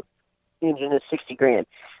 Pro 2 engine is $60,000.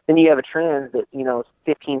 Then you have a trans that is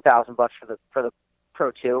 $15,000 for the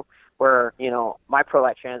Pro 2, where my Pro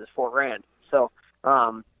Light trans is $4,000. So,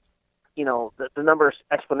 the numbers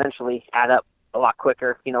exponentially add up a lot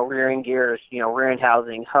quicker. Rear end gears, rear end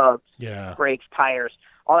housing, hubs, brakes, tires.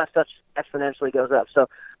 All that stuff exponentially goes up. So,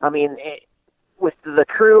 with the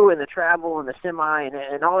crew and the travel and the semi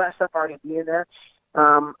and all that stuff already being there,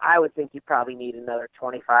 I would think you probably need another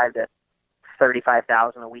 $25,000 to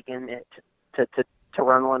 $35,000 a weekend to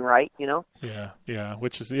run one right. Yeah,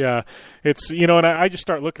 which is it's and I just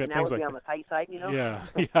start looking at things like on the tight side, Yeah,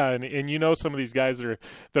 and some of these guys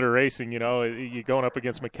that are racing, you're going up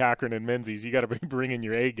against McCachran and Menzies. You got to be bringing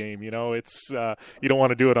your A game. It's you don't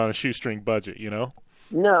want to do it on a shoestring budget.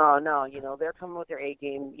 No, they're coming with their A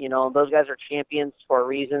game. Those guys are champions for a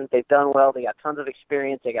reason. They've done well. They got tons of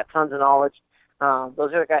experience. They got tons of knowledge.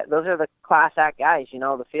 Those are the class act guys,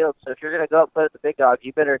 the field. So if you're going to go up and play with the big dogs,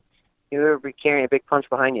 you better you'll be carrying a big punch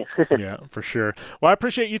behind you. Yeah, for sure. Well, I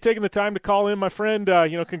appreciate you taking the time to call in, my friend.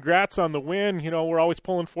 Congrats on the win. We're always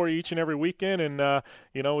pulling for you each and every weekend, and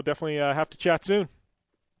we'll definitely have to chat soon.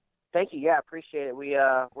 Thank you. Yeah, appreciate it.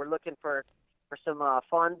 We're looking for some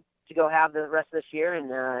fun to go have the rest of this year. And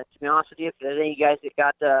to be honest with you, if there's any of you guys that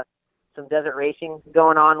got some desert racing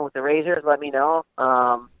going on with the Razors, let me know.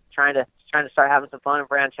 Trying to start having some fun and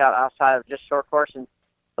branch out outside of just short course, and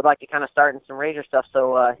would like to kind of start in some Razor stuff.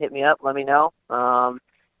 So hit me up, let me know.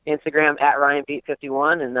 Instagram at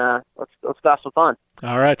RyanBeat51, and let's go have some fun.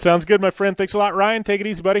 All right, sounds good, my friend. Thanks a lot, Ryan. Take it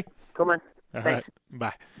easy, buddy. Cool, man. All Thanks. right,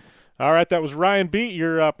 bye. All right, that was Ryan Beat,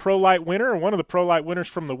 your Pro Light winner, one of the Pro Light winners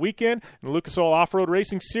from the weekend in the Lucas Oil Off-Road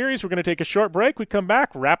Racing Series. We're going to take a short break. We come back,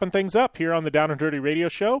 wrapping things up here on the Down and Dirty Radio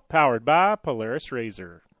Show, powered by Polaris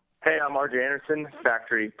RZR. Hey, I'm RJ Anderson,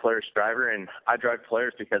 factory Polaris driver, and I drive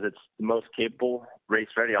Polaris because it's the most capable,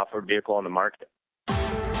 race-ready off-road vehicle on the market.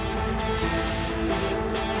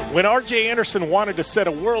 When R.J. Anderson wanted to set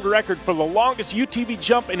a world record for the longest UTV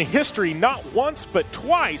jump in history, not once but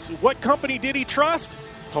twice, what company did he trust?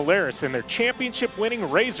 Polaris and their championship-winning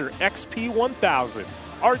RZR XP1000.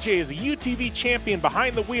 R.J. is a UTV champion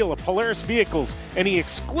behind the wheel of Polaris vehicles, and he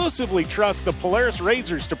exclusively trusts the Polaris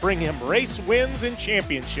RZRs to bring him race wins and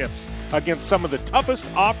championships against some of the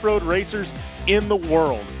toughest off-road racers in the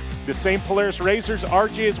world. The same Polaris RZRs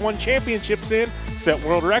RJ has won championships in, set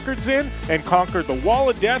world records in, and conquered the Wall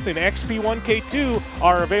of Death in XP1K2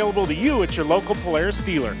 are available to you at your local Polaris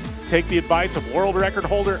dealer. Take the advice of world record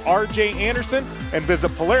holder RJ Anderson and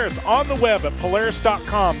visit Polaris on the web at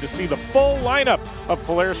Polaris.com to see the full lineup of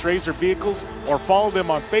Polaris RZR vehicles, or follow them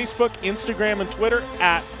on Facebook, Instagram, and Twitter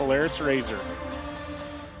at Polaris RZR.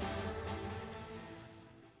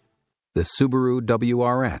 The Subaru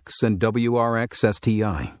WRX and WRX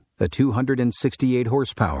STI. A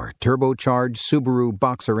 268-horsepower, turbocharged Subaru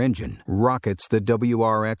Boxer engine rockets the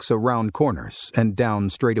WRX around corners and down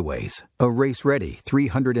straightaways. A race-ready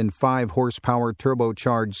 305-horsepower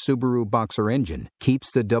turbocharged Subaru Boxer engine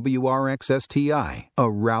keeps the WRX STI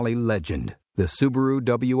a rally legend. The Subaru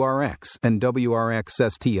WRX and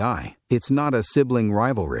WRX STI. It's not a sibling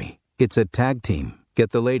rivalry. It's a tag team.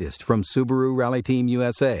 Get the latest from Subaru Rally Team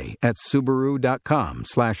USA at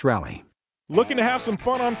Subaru.com/rally. Looking to have some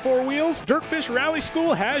fun on four wheels? Dirtfish Rally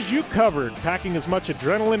School has you covered. Packing as much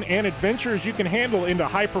adrenaline and adventure as you can handle into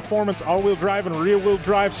high-performance all-wheel drive and rear-wheel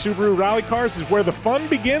drive Subaru rally cars is where the fun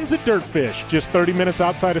begins at Dirtfish. Just 30 minutes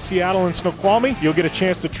outside of Seattle in Snoqualmie, you'll get a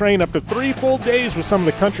chance to train up to 3 full days with some of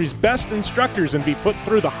the country's best instructors and be put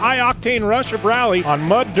through the high-octane rush of rally on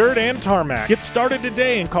mud, dirt, and tarmac. Get started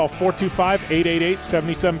today and call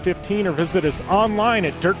 425-888-7715 or visit us online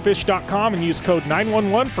at dirtfish.com and use code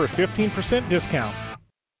 911 for a 15% discount.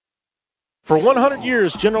 For 100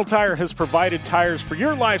 years, General Tire has provided tires for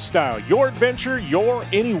your lifestyle, your adventure, your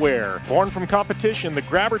anywhere. Born from competition, the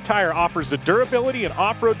Grabber tire offers the durability and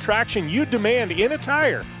off-road traction you demand in a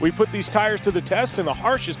tire. We put these tires to the test in the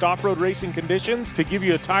harshest off-road racing conditions to give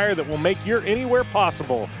you a tire that will make your anywhere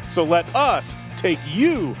possible. So let us take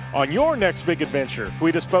you on your next big adventure.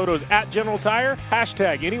 Tweet us photos at General Tire,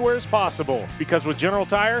 hashtag anywhere is possible. Because with General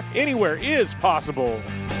Tire, anywhere is possible.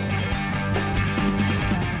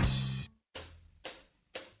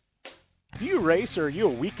 Do you race, or are you a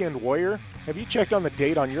weekend warrior? Have you checked on the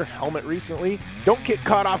date on your helmet recently? Don't get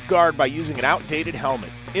caught off guard by using an outdated helmet.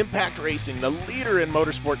 Impact Racing, the leader in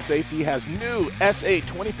motorsport safety, has new SA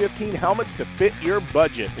 2015 helmets to fit your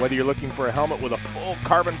budget. Whether you're looking for a helmet with a full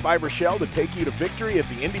carbon fiber shell to take you to victory at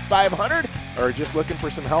the Indy 500, or just looking for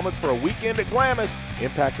some helmets for a weekend at Glamis,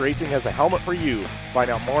 Impact Racing has a helmet for you. Find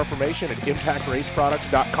out more information at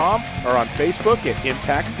ImpactRaceProducts.com or on Facebook at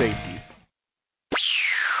Impact Safety.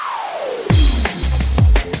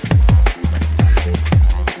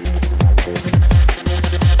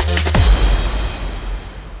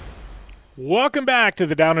 Welcome back to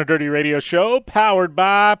the Down and Dirty Radio Show, powered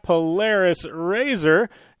by Polaris RZR.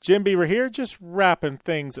 Jim Beaver here, just wrapping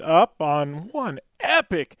things up on one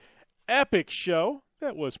epic show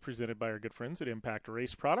that was presented by our good friends at Impact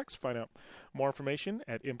Race Products. Find out more information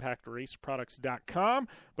at ImpactRaceProducts.com.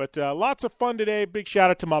 But lots of fun today. Big shout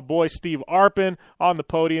out to my boy Steve Arpin on the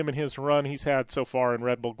podium in his run he's had so far in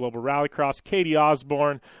Red Bull Global Rallycross. Katie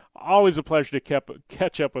Osborne, always a pleasure to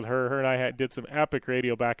catch up with her. Her and I did some epic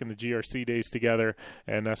radio back in the GRC days together,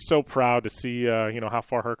 and so proud to see how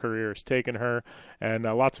far her career has taken her, and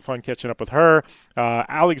lots of fun catching up with her.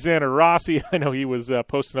 Alexander Rossi, I know he was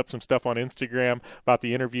posting up some stuff on Instagram about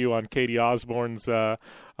the interview on Katie Osborne's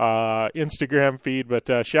Instagram feed,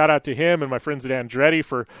 but shout out to him and my friends at Andretti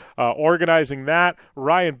for organizing that.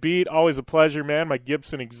 Ryan Beat, always a pleasure, man, my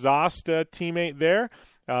Gibson exhaust teammate there.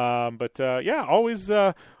 Yeah, always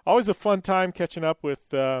a fun time catching up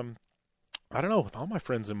with I don't know, with all my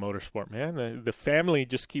friends in motorsport, man. The family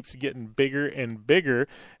just keeps getting bigger and bigger.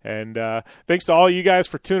 And thanks to all you guys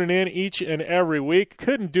for tuning in each and every week.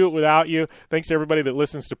 Couldn't do it without you. Thanks to everybody that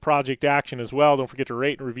listens to Project Action as well. Don't forget to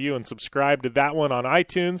rate and review and subscribe to that one on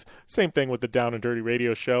iTunes. Same thing with the Down and Dirty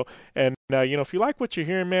Radio Show. And, if you like what you're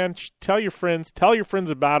hearing, man, tell your friends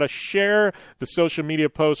about us. Share the social media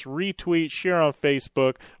posts, retweet, share on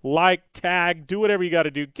Facebook, like, tag, do whatever you got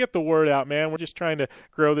to do. Get the word out, man. We're just trying to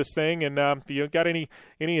grow this thing. And if you got any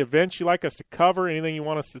events you like us to cover, anything you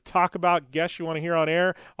want us to talk about, guests you want to hear on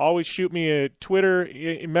air, always shoot me a Twitter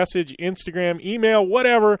message, Instagram, email,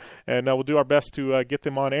 whatever, and we'll do our best to get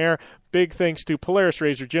them on air. Big thanks to Polaris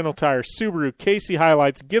Razor, General Tire, Subaru, Casey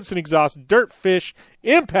Highlights, Gibson Exhaust, Dirtfish,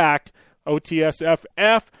 Impact,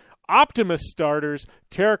 OTSFF, Optimus Starters,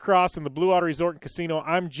 Terracross, and the Blue Water Resort and Casino.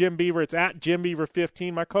 I'm Jim Beaver. It's at Jim Beaver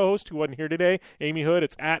 15. My co-host, who wasn't here today, Amy Hood.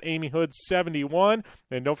 It's at Amy Hood 71.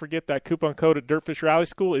 And don't forget that coupon code at Dirtfish Rally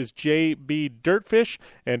School is JB Dirtfish.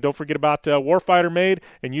 And don't forget about Warfighter Made,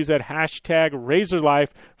 and use that hashtag RazorLife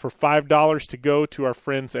for $5 to go to our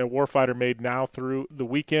friends at Warfighter Made now through the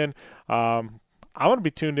weekend. I want to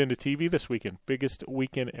be tuned into TV this weekend. Biggest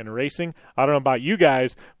weekend in racing. I don't know about you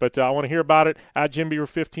guys, but I want to hear about it at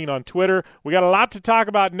JimBeaver15 on Twitter. We got a lot to talk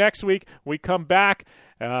about next week. When we come back,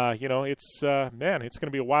 it's going to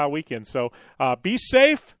be a wild weekend. So be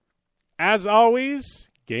safe. As always,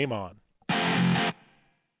 game on.